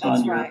That's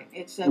on your right.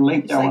 It's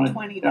link. It's like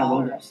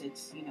 $20.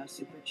 It's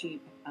super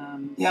cheap.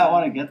 Yeah, I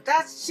want to get.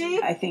 That's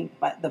cheap. I think,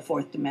 but the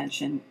fourth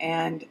dimension,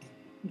 and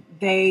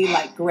they,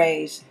 like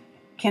grays,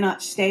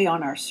 cannot stay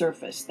on our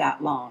surface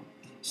that long.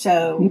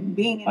 So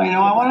being, I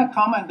want to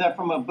comment that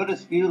from a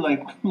Buddhist view,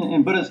 like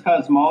in Buddhist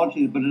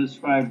cosmology, the Buddha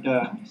described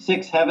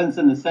 6 heavens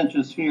in the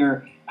central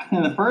sphere.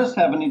 In the first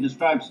heaven, he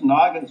describes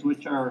nagas,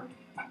 which are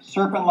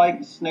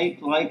serpent-like,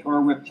 snake-like, or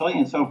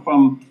reptilian. So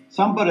from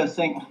some Buddhists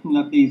think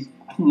that these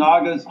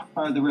nagas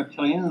are the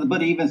reptilians. The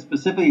Buddha even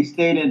specifically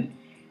stated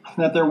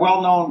that they're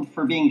well known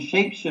for being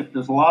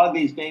shapeshifters. A lot of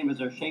these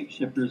devas are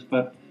shapeshifters,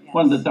 but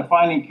one of the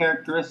defining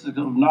characteristics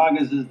of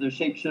nagas is they're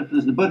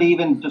shapeshifters. The Buddha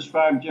even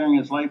described during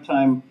his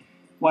lifetime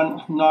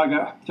one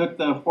naga took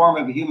the form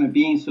of a human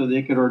being so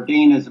they could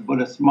ordain as a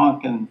Buddhist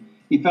monk, and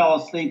he fell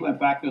asleep, went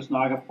back to his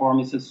naga form.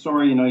 He said,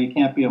 sorry, you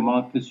can't be a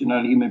monk because you're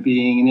not a human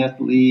being, and you have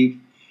to leave.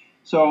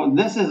 So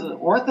this is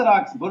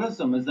Orthodox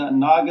Buddhism, is that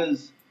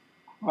nagas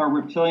are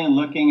reptilian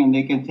looking and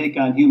they can take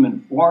on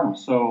human form.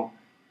 So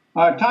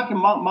talking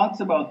monks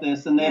about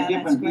this, and they have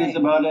different views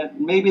about it.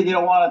 Maybe they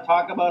don't want to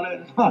talk about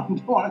it,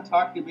 don't want to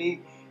talk to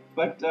me,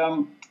 but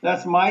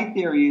that's my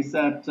theory, is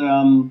that,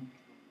 and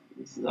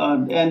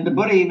the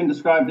Buddha even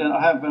described it,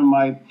 I have on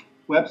my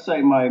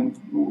website, my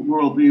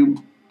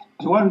worldview,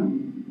 there's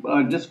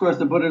one discourse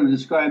the Buddha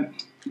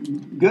described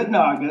good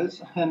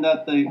nagas, and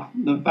that the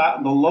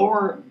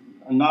lower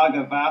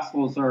naga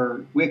vassals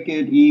are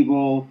wicked,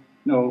 evil,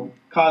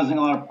 causing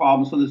a lot of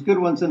problems. So there's good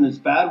ones and there's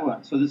bad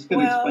ones. So this could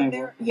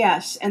explain.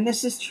 Yes, and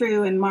this is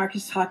true. And Mark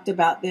has talked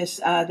about this,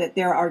 that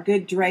there are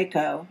good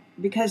Draco,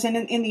 because in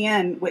the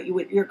end, what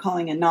you're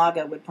calling a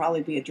naga would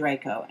probably be a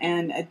Draco.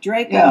 And a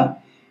Draco,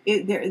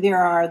 there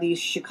are these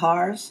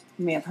shikars,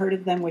 you may have heard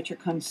of them, which are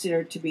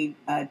considered to be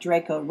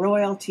Draco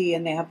royalty,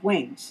 and they have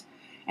wings.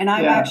 And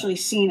I've actually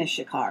seen a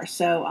shikar,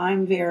 so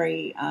I'm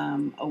very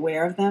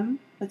aware of them.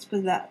 Let's put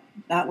it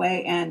that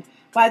way. And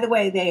by the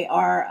way, they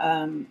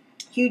are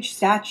huge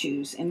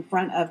statues in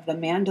front of the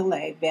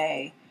Mandalay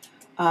Bay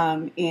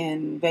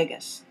in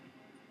Vegas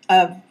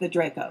of the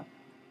Draco.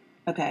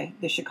 Okay,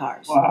 the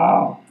shikars.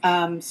 Wow.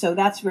 So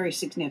that's very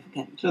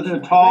significant. So they're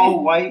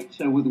tall, white,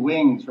 with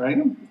wings, right?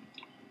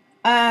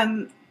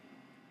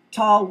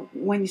 Tall.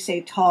 When you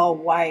say tall,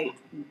 white.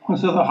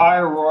 So the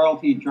higher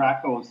royalty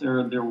Dracos,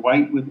 they're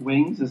white with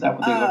wings. Is that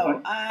what they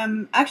look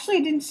like? Actually,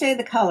 I didn't say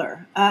the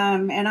color,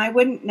 and I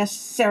wouldn't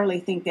necessarily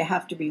think they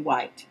have to be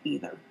white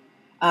either.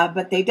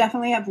 But they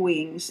definitely have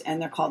wings, and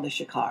they're called the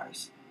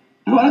shikars.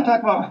 You want to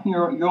talk about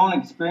your own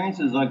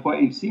experiences, like what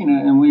you've seen,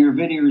 and with your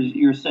videos,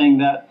 you're saying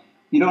that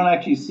you don't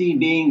actually see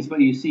beings, but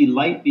you see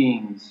light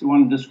beings. You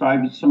want to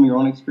describe some of your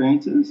own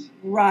experiences?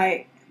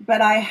 Right,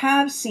 but I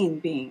have seen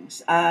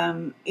beings.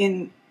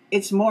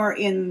 It's more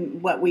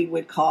in what we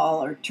would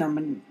call or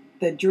term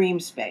the dream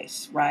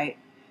space, right,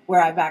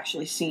 where I've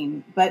actually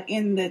seen. But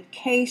in the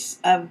case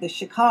of the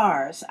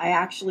shikars, I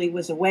actually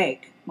was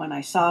awake when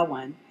I saw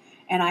one.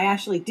 And I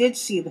actually did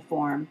see the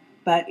form,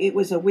 but it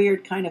was a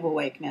weird kind of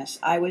awakeness.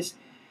 I was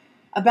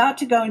about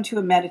to go into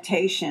a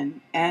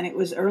meditation, and it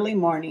was early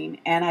morning,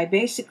 and I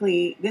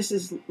basically, this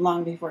is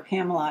long before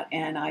Camelot,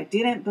 and I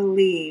didn't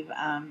believe,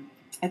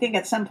 I think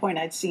at some point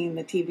I'd seen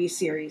the TV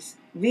series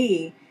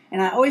V,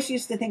 and I always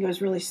used to think it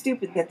was really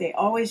stupid that they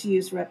always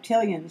use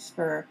reptilians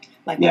for,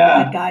 like, the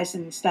bad guys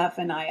and stuff,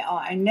 and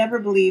I never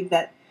believed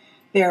that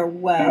there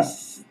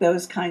was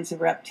those kinds of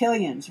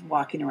reptilians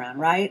walking around,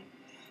 right?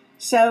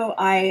 So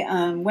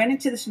I went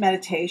into this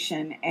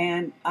meditation,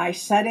 and I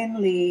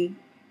suddenly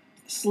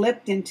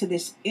slipped into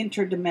this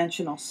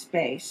interdimensional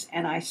space,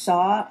 and I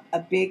saw a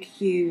big,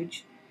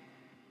 huge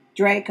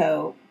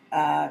Draco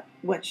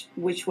which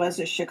was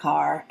a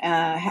shikar,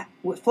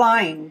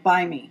 flying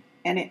by me,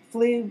 and it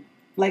flew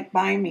like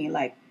by me,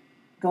 like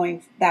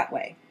going that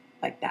way,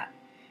 like that.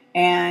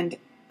 And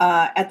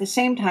at the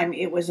same time,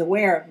 it was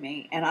aware of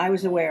me, and I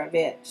was aware of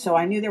it. So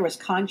I knew there was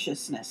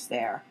consciousness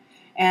there.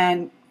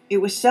 And it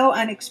was so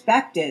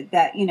unexpected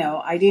that,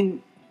 I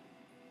didn't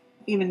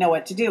even know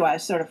what to do. I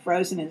was sort of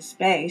frozen in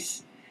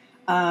space.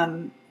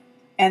 And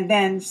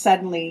then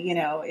suddenly,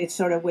 it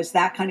sort of was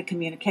that kind of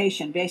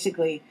communication,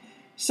 basically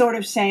sort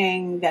of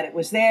saying that it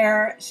was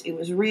there, it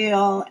was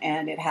real,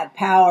 and it had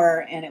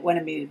power, and it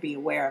wanted me to be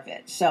aware of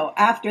it. So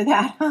after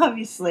that,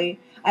 obviously,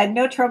 I had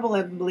no trouble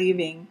in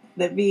believing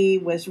that V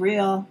was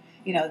real,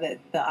 that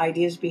the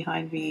ideas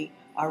behind V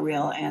are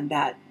real, and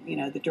that,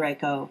 the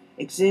Draco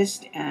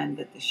exist, and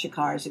that the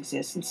Shikars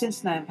exist. And since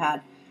then, I've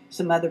had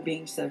some other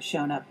beings that have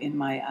shown up in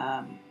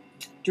my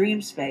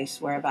dream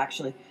space, where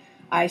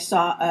I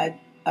saw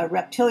a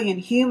reptilian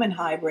human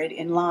hybrid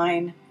in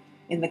line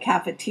in the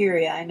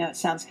cafeteria. I know it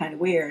sounds kind of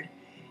weird.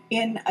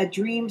 In a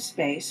dream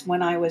space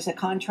when I was a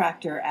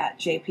contractor at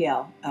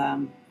JPL,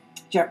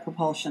 Jet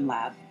Propulsion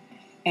Lab.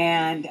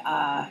 And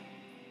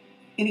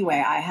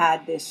anyway, I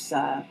had this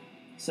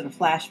sort of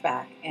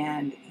flashback,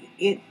 and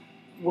it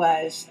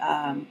was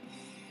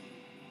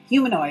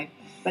humanoid,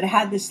 but it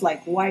had this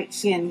like white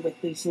skin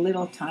with these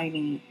little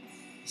tiny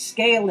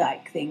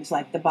scale-like things,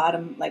 like the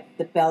bottom, like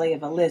the belly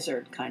of a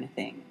lizard kind of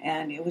thing.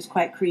 And it was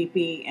quite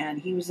creepy,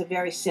 and he was a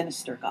very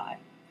sinister guy.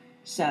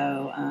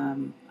 So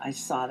I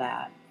saw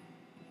that,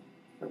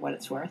 for what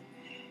it's worth.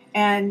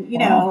 And,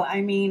 Wow.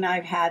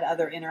 I've had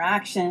other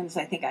interactions.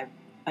 I think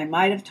I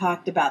might have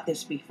talked about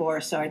this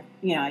before, so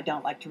I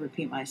don't like to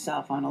repeat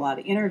myself on a lot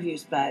of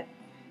interviews, but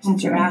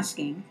since you're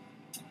asking,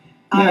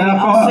 I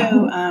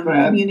also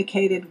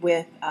communicated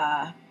with,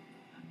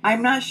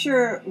 I'm not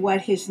sure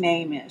what his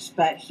name is,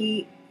 but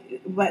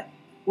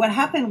what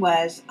happened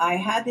was I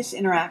had this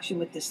interaction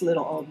with this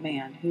little old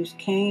man who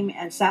came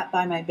and sat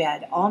by my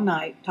bed all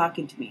night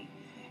talking to me.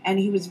 And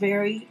he was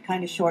very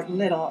kind of short and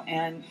little,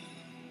 and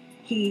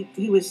he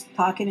was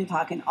talking and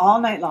talking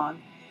all night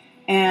long.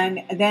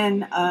 And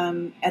then,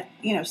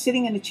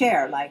 sitting in a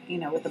chair, like,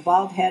 with the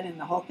bald head and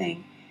the whole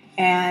thing.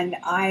 And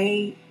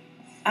I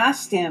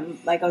asked him,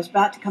 like I was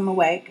about to come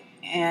awake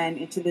and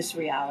into this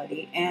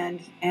reality. And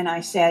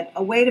I said,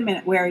 "Oh, wait a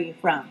minute, where are you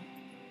from?"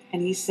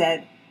 And he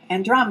said,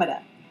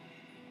 "Andromeda."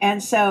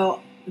 And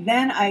so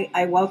then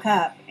I woke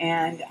up,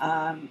 and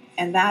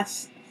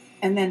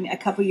then a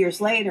couple years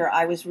later,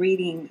 I was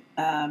reading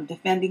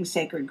Defending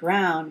Sacred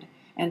Ground,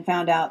 and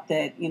found out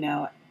that,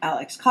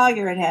 Alex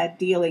Collier had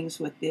dealings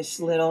with this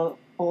little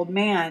old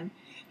man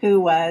who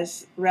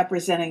was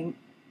representing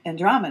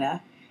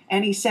Andromeda,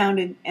 and he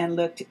sounded and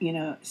looked,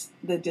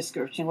 the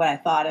description, what I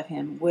thought of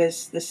him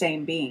was the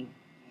same being.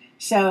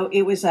 So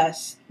it was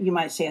you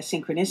might say, a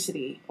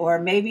synchronicity, or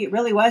maybe it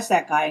really was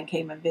that guy and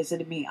came and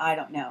visited me. I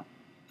don't know.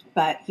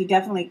 But he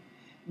definitely,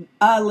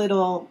 a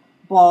little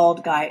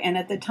bald guy. And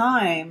at the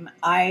time,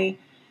 I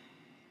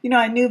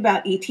knew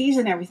about ETs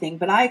and everything,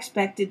 but I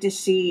expected to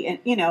see,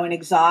 an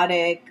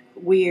exotic,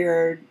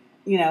 weird,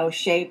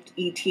 shaped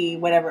ET,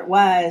 whatever it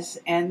was.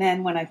 And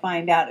then when I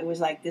find out it was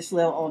like this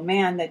little old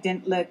man that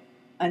didn't look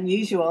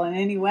unusual in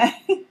any way,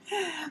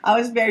 I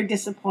was very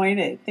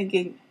disappointed,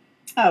 thinking,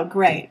 oh,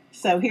 great.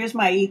 So here's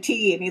my ET,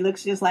 and he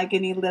looks just like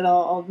any little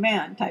old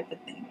man type of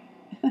thing.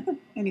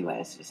 Anyway,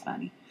 it's just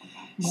funny.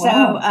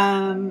 Wow.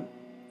 So,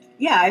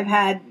 I've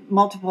had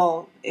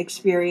multiple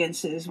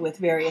experiences with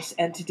various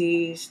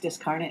entities,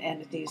 discarnate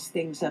entities,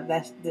 things of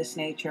this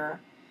nature.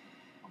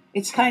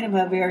 It's kind of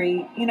a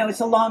very, it's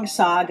a long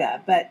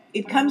saga, but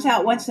it comes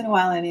out once in a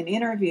while in an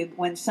interview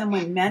when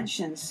someone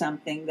mentions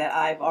something that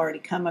I've already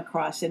come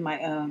across in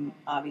my own,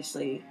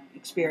 obviously,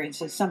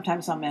 experiences.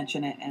 Sometimes I'll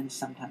mention it, and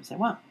sometimes I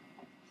won't.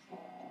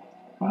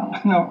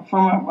 Well,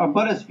 from a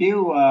Buddhist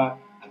view,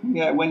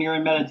 when you're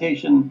in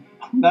meditation,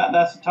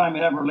 that's the time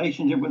you have a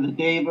relationship with a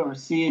deva or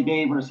see a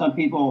deva, or some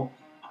people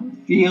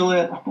feel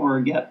it or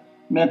get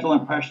mental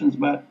impressions.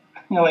 But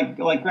like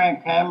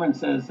Grant Cameron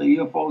says, the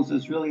UFOs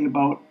is really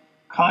about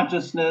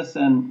consciousness,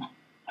 and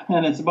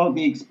it's about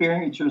the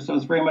experiencer. So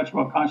it's very much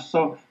about consciousness.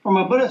 So from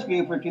a Buddhist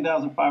view, for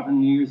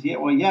 2,500 years,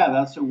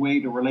 that's a way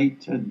to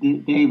relate to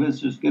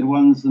devas. There's good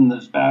ones and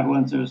there's bad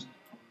ones.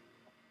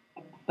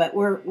 But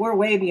we're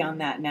way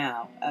beyond that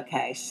now.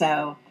 Okay,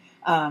 so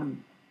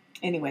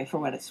anyway, for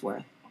what it's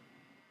worth.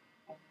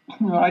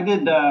 I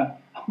did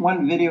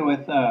one video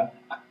with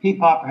Pete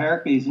Popper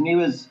Heracles, and he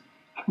was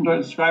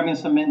describing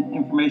some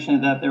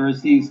information that there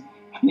was these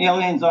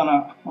aliens on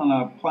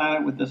a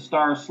planet with the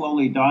stars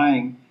slowly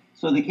dying.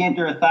 So they came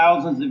here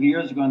thousands of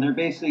years ago, and they're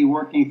basically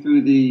working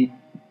through the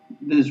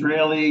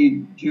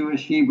Israeli,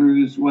 Jewish,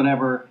 Hebrews,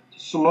 whatever, to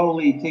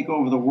slowly take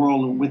over the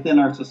world within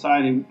our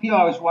society. People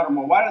always wonder,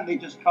 well, why don't they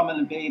just come and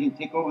invade and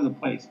take over the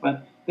place?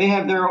 But they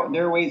have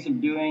their ways of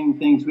doing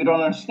things. We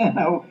don't understand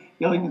how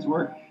aliens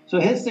work. So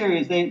his theory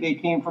is they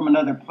came from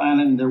another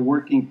planet, and they're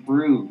working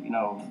through,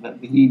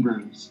 the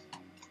Hebrews.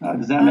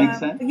 Does that make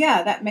sense?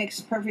 Yeah, that makes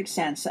perfect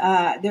sense.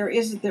 There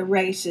is the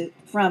race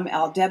from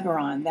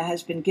Aldebaran that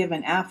has been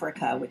given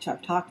Africa, which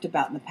I've talked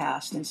about in the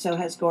past, and so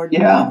has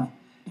Gordon Duff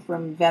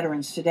from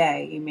Veterans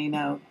Today. You may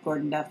know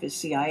Gordon Duff is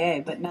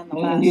CIA, but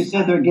nonetheless. And you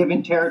said they're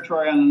given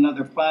territory on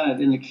another planet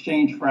in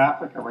exchange for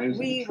Africa, right? It was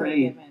we a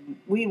trade.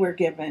 were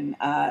given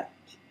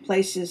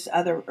places,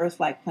 other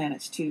Earth-like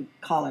planets to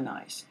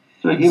colonize.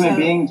 So human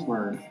beings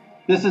were.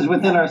 This is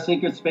within our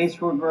secret space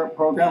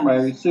program, I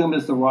assume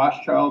is the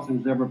Rothschilds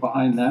who's ever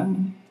behind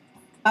them?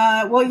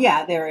 Well,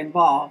 yeah, they're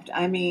involved.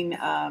 I mean,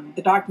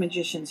 the Dark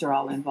Magicians are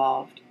all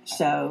involved,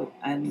 so,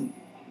 and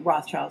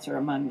Rothschilds are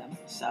among them,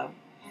 so.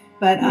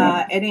 But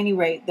at any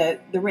rate,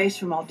 the race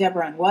from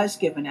Aldebaran was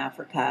given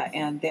Africa,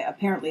 and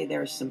apparently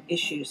there's some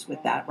issues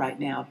with that right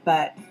now.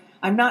 But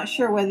I'm not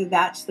sure whether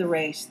that's the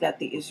race that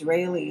the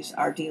Israelis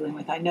are dealing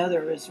with. I know the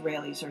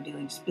Israelis are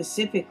dealing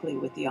specifically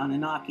with the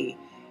Anunnaki,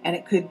 and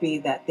it could be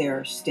that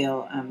they're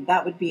still,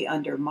 that would be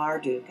under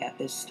Marduk at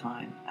this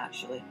time,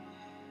 actually.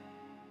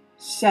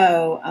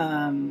 So,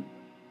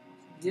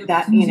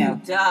 that, you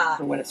know,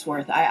 for what it's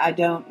worth, I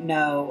don't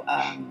know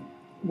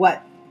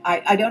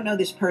I don't know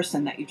this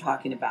person that you're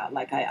talking about.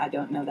 Like, I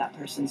don't know that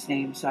person's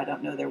name, so I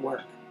don't know their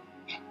work.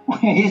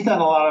 He's done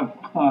a lot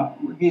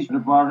of, he's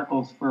written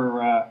articles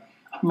for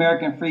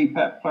American Free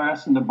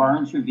Press and the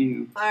Barnes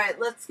Review. All right,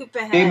 let's skip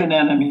ahead. They've been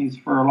enemies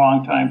for a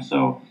long time,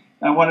 so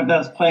one of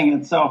that's playing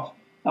itself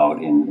out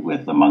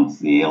with amongst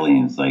the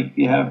aliens. Like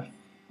you have,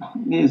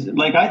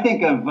 like I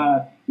think of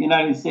the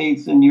United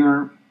States and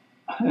Europe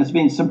as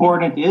being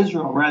subordinate to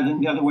Israel rather than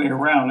the other way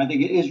around. I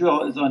think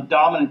Israel is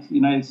dominant to the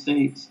United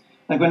States.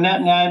 Like when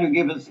Netanyahu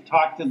gave us a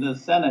talk to the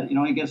Senate, you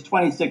know, he gets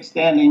 26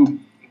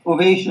 standing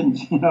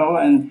ovations, you know,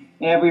 and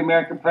every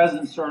American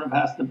president sort of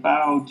has to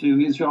bow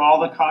to Israel. All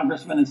the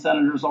congressmen and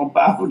senators all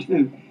bow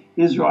to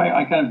Israel.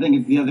 I kind of think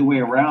it's the other way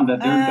around,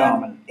 that they're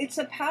dominant. It's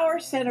a power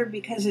center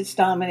because it's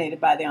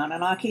dominated by the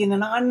Anunnaki, and the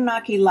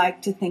Anunnaki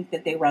like to think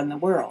that they run the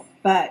world.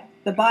 But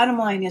the bottom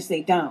line is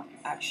they don't,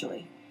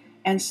 actually.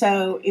 And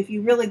so if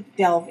you really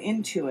delve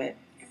into it,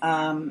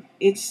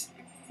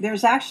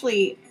 there's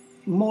actually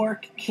more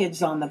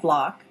kids on the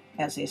block,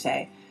 as they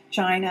say.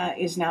 China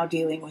is now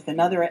dealing with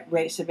another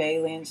race of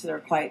aliens that are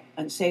quite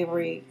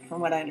unsavory,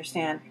 from what I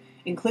understand,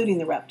 including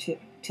the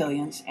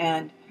reptilians,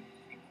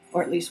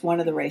 or at least one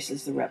of the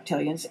races, the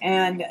reptilians.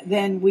 And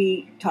then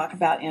we talk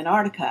about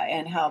Antarctica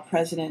and how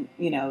President,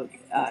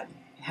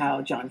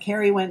 how John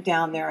Kerry went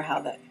down there,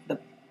 how the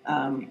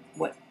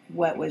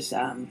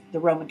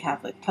Roman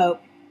Catholic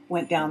Pope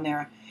went down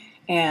there,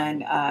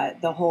 and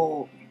the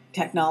whole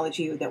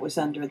technology that was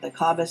under the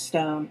Kaaba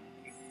stone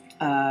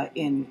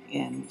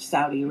in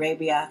Saudi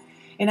Arabia.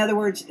 In other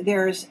words,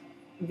 there's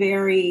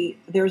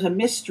a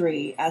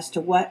mystery as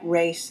to what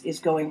race is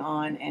going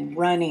on and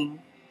running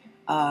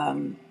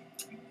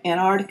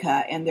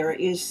Antarctica, and there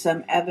is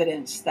some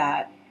evidence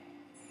that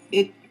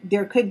it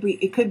could be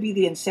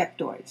the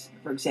insectoids,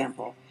 for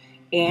example,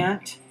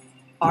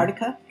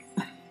 Antarctica.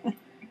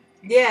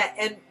 Yeah,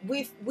 and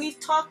we've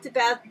talked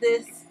about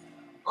this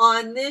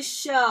on this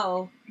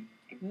show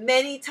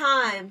many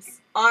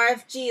times.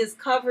 RFG has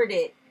covered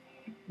it.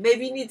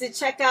 Maybe you need to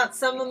check out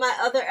some of my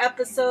other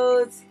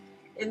episodes,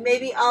 and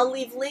maybe I'll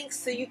leave links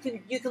so you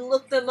can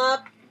look them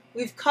up.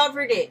 We've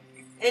covered it.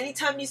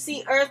 Anytime you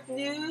see Earth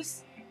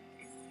News,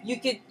 you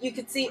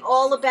could see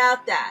all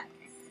about that.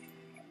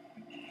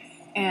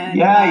 And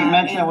you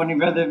mentioned that when you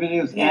read the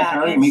videos.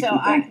 And so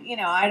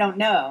I don't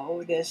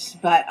know this,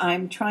 but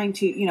I'm trying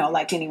to,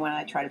 like anyone,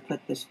 I try to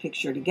put this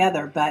picture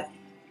together, but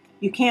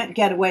you can't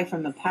get away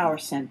from the power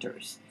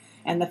centers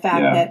and the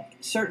fact that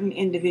certain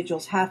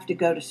individuals have to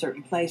go to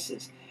certain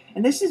places.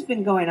 And this has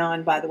been going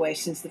on, by the way,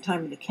 since the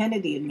time of the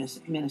Kennedy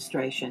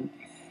administration,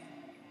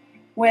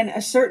 when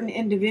a certain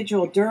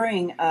individual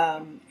during,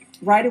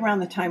 right around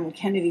the time when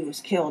Kennedy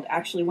was killed,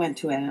 actually went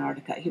to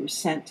Antarctica. He was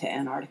sent to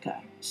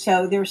Antarctica.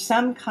 So there's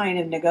some kind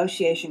of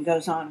negotiation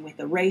goes on with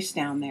the race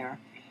down there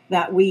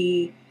that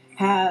we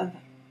have,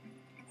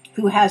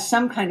 who has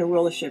some kind of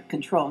rulership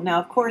control. Now,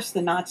 of course,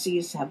 the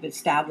Nazis have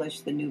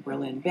established the New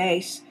Berlin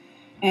base,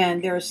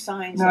 and there are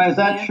signs. Now, is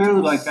that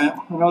true? Like, I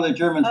know the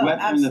Germans went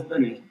in the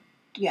 30s.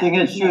 Yeah, I think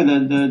it's true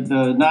that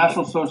the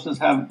National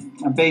Socialists have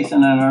a base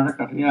in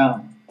Antarctica. Yeah.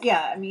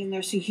 Yeah, I mean,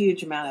 there's a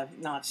huge amount of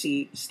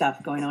Nazi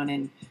stuff going on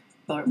in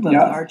both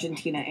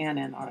Argentina and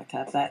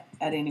Antarctica, but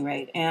at any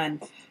rate.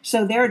 And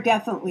so they're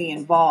definitely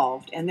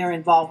involved, and they're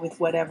involved with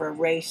whatever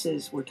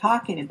races we're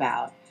talking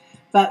about.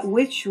 But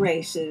which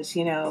races,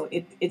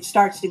 it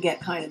starts to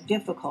get kind of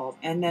difficult.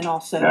 And then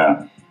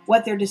also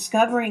what they're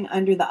discovering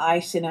under the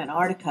ice in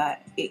Antarctica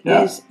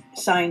is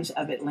signs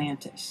of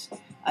Atlantis,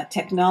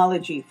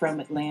 technology from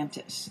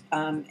Atlantis.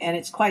 And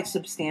it's quite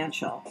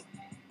substantial.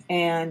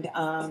 And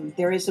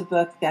there is a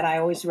book that I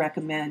always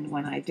recommend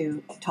when I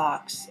do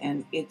talks,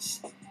 and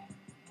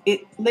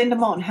Linda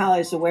Moulton Howe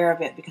is aware of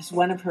it because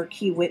one of her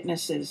key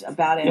witnesses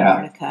about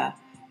Antarctica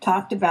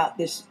talked about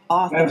this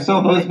author. I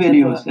saw those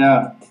videos,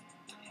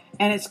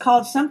 And it's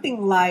called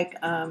something like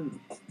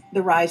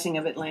The Rising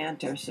of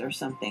Atlantis or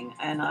something.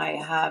 And I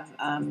have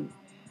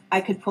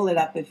I could pull it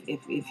up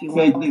if you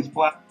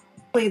want.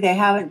 They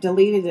haven't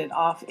deleted it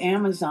off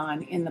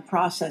Amazon in the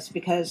process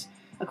because,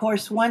 of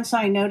course, once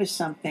I notice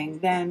something,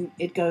 then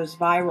it goes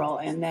viral,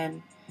 and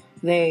then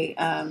they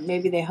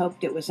maybe they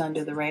hoped it was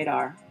under the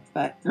radar.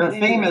 But you're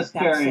famous,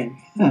 Carrie.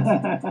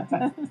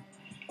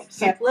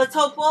 So, let's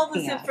hope all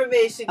this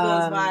information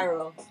goes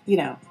viral. You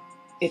know,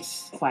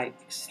 it's quite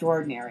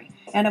extraordinary.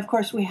 And of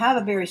course, we have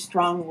a very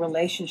strong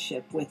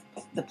relationship with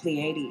the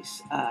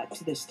Pleiades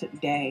to this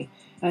day.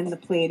 And the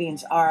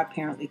Pleiadians are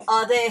apparently...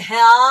 Are they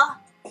here?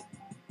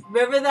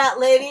 Remember that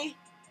lady?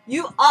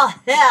 You are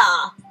here.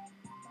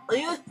 Are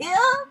you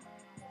here?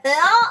 Here?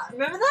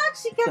 Remember that?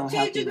 She kept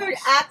changing her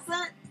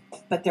accent.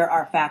 But there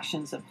are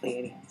factions of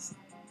Pleiadians.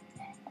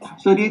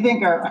 So do you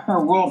think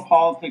our world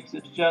politics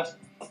is just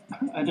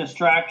a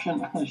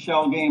distraction, a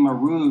shell game, a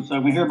ruse? So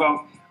we hear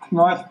about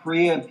North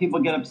Korea, people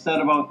get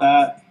upset about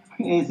that.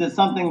 Is it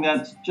something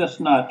that's just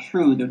not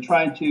true? They're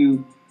trying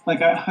to,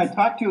 like I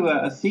talked to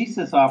a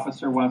CSIS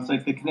officer once,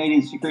 like the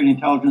Canadian Security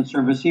Intelligence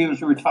Service. He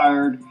was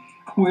retired.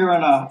 We were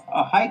on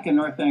a hike in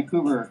North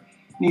Vancouver.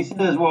 And he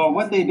says, well,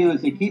 what they do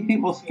is they keep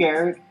people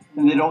scared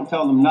and they don't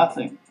tell them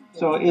nothing.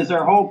 So is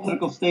our whole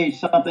political stage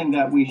something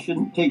that we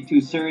shouldn't take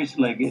too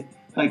seriously?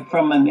 Like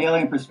from an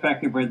alien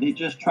perspective, are they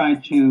just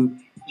trying to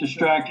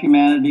distract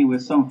humanity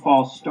with some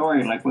false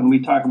story? Like when we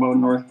talk about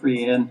North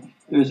Korea, and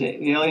there's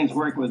aliens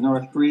working with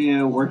North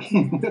Korea,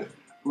 working with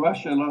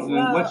Russia.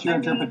 What's your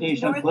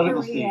interpretation of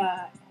political state?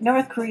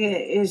 North Korea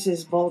is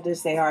as bold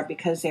as they are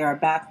because they are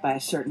backed by a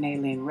certain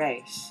alien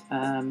race.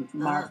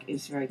 Mark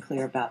is very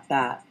clear about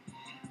that.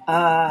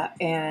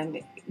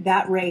 And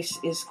that race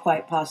is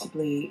quite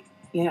possibly,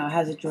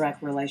 has a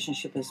direct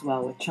relationship as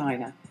well with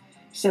China.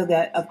 So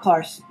that, of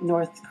course,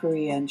 North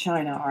Korea and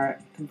China are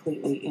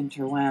completely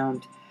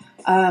interwound.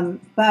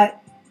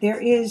 But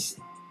there is,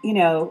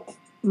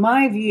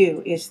 my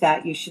view is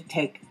that you should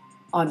take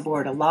on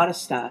board a lot of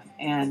stuff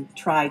and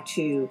try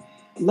to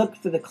look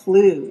for the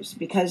clues,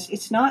 because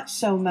it's not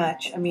so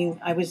much,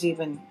 I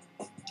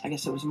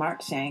guess it was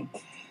Mark saying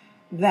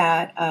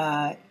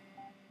that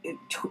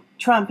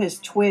Trump is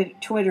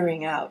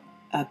twittering out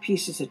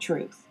pieces of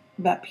truth,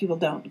 but people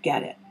don't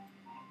get it.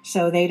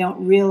 So they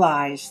don't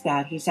realize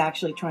that he's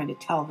actually trying to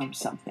tell them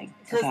something.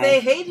 Because they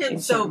hate him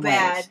so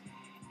bad. Ways.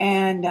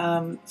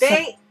 And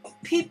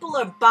people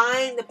are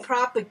buying the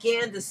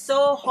propaganda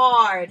so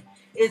hard.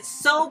 It's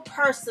so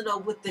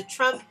personal with the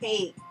Trump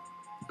hate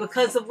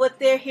because of what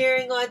they're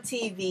hearing on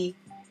TV.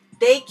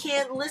 They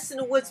can't listen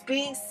to what's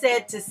being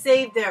said to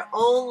save their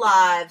own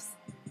lives.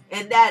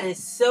 And that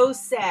is so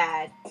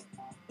sad.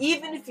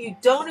 Even if you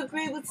don't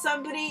agree with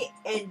somebody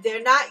and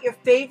they're not your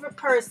favorite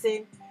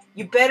person,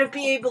 you better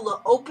be able to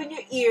open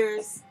your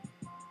ears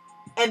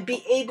and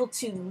be able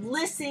to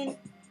listen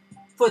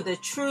for the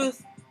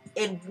truth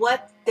in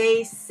what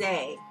they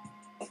say.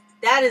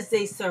 That is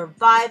a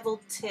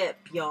survival tip,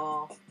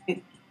 y'all.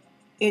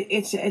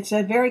 It's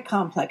a very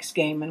complex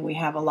game, and we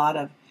have a lot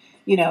of,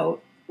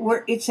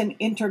 it's an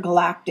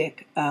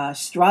intergalactic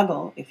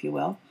struggle, if you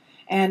will,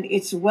 and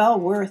it's well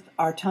worth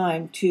our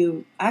time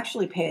to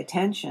actually pay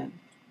attention.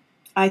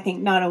 I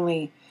think not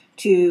only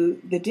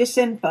to the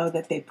disinfo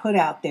that they put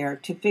out there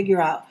to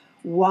figure out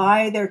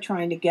why they're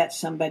trying to get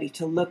somebody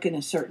to look in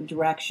a certain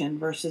direction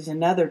versus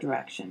another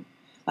direction.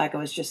 Like I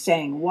was just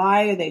saying,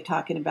 why are they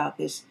talking about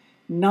this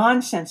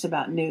nonsense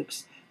about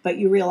nukes? But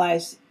you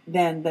realize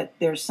then that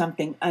there's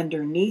something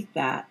underneath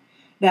that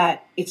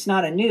it's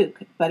not a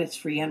nuke, but it's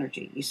free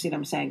energy. You see what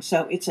I'm saying?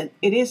 So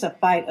it is a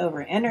fight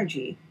over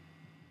energy.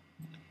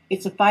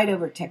 It's a fight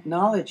over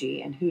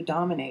technology and who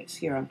dominates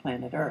here on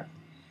planet Earth.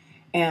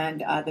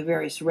 And the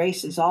various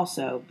races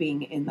also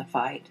being in the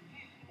fight.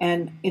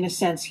 And in a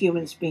sense,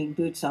 humans being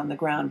boots on the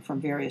ground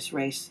from various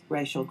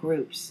racial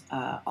groups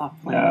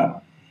off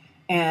planet.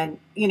 Yeah.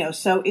 And,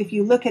 so if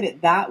you look at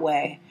it that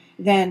way,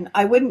 then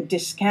I wouldn't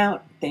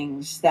discount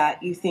things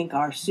that you think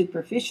are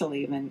superficial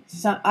even.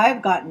 So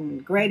I've gotten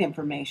great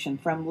information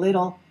from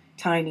little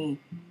tiny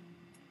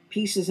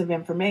pieces of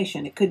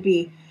information. It could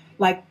be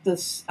like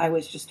this, I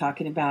was just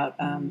talking about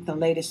the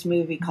latest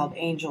movie called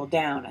Angel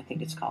Down, I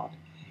think it's called.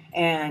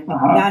 And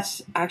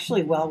that's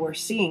actually well worth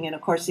seeing. And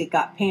of course, it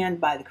got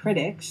panned by the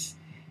critics.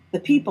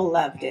 The people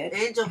loved it.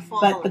 Angel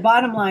Fallen. But the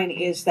bottom line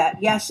is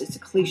that, yes, it's a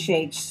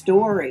cliched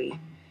story.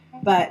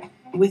 But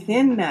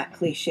within that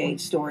cliched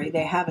story,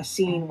 they have a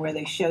scene where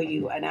they show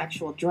you an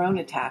actual drone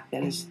attack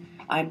that is,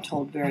 I'm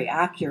told, very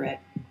accurate.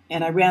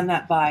 And I ran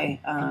that by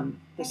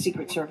the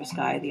Secret Service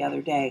guy the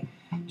other day,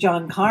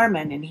 John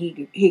Carmen, and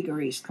he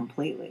agrees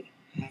completely.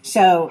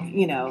 So,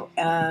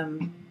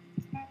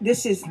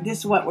 this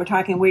is what we're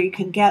talking, where you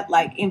can get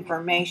like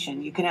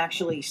information. You can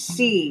actually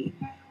see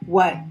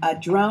what a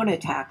drone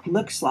attack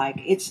looks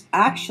like. It's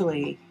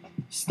actually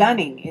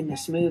stunning in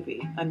this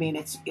movie.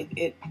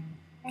 It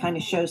kind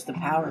of shows the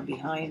power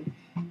behind,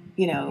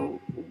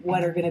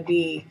 what are going to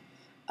be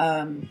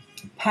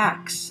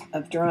packs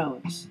of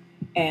drones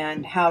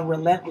and how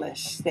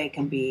relentless they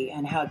can be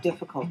and how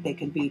difficult they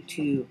can be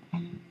to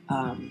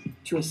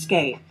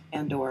escape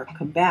and or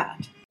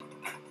combat.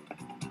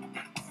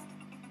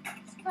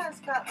 Class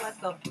got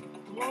like a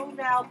blown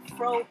out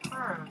fro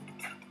perm.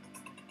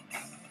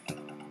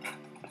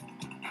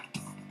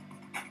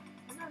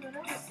 I never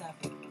noticed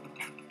that before.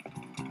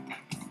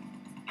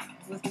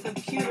 With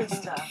computer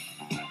stuff.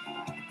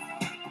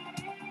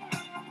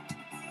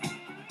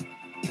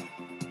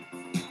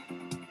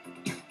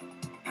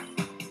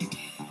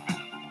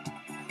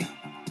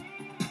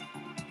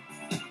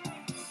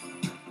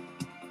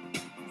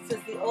 This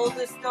is the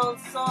oldest known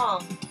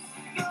song.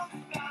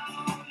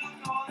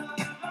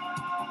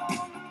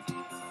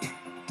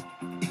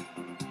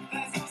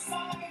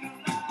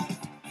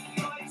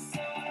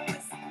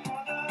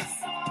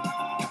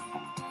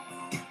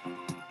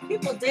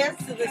 People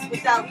dance to this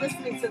without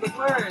listening to the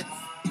words.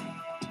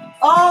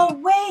 Oh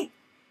wait,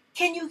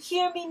 can you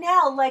hear me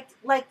now? Like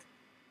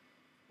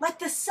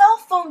the cell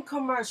phone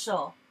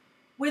commercial.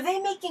 Were they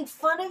making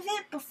fun of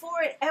it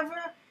before it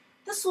ever?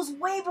 This was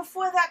way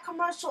before that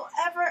commercial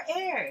ever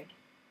aired.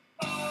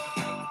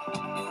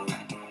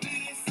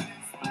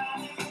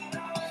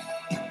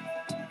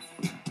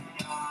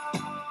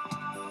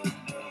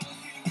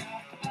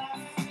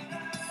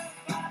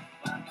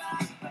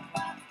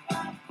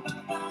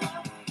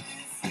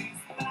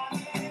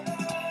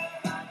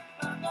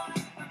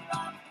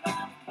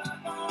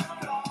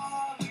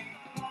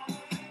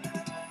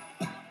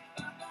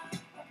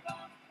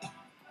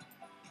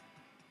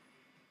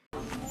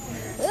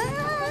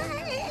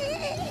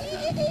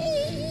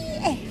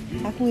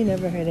 How come we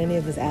never heard any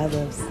of his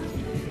ad-libs?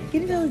 He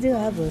didn't really do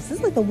ad-libs. This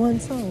is like the one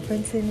song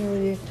Prince didn't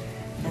really do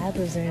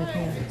ad-libs or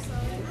anything else.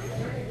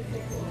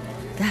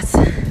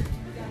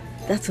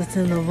 That's what's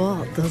in the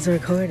vault. Those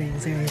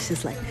recordings where it's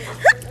just like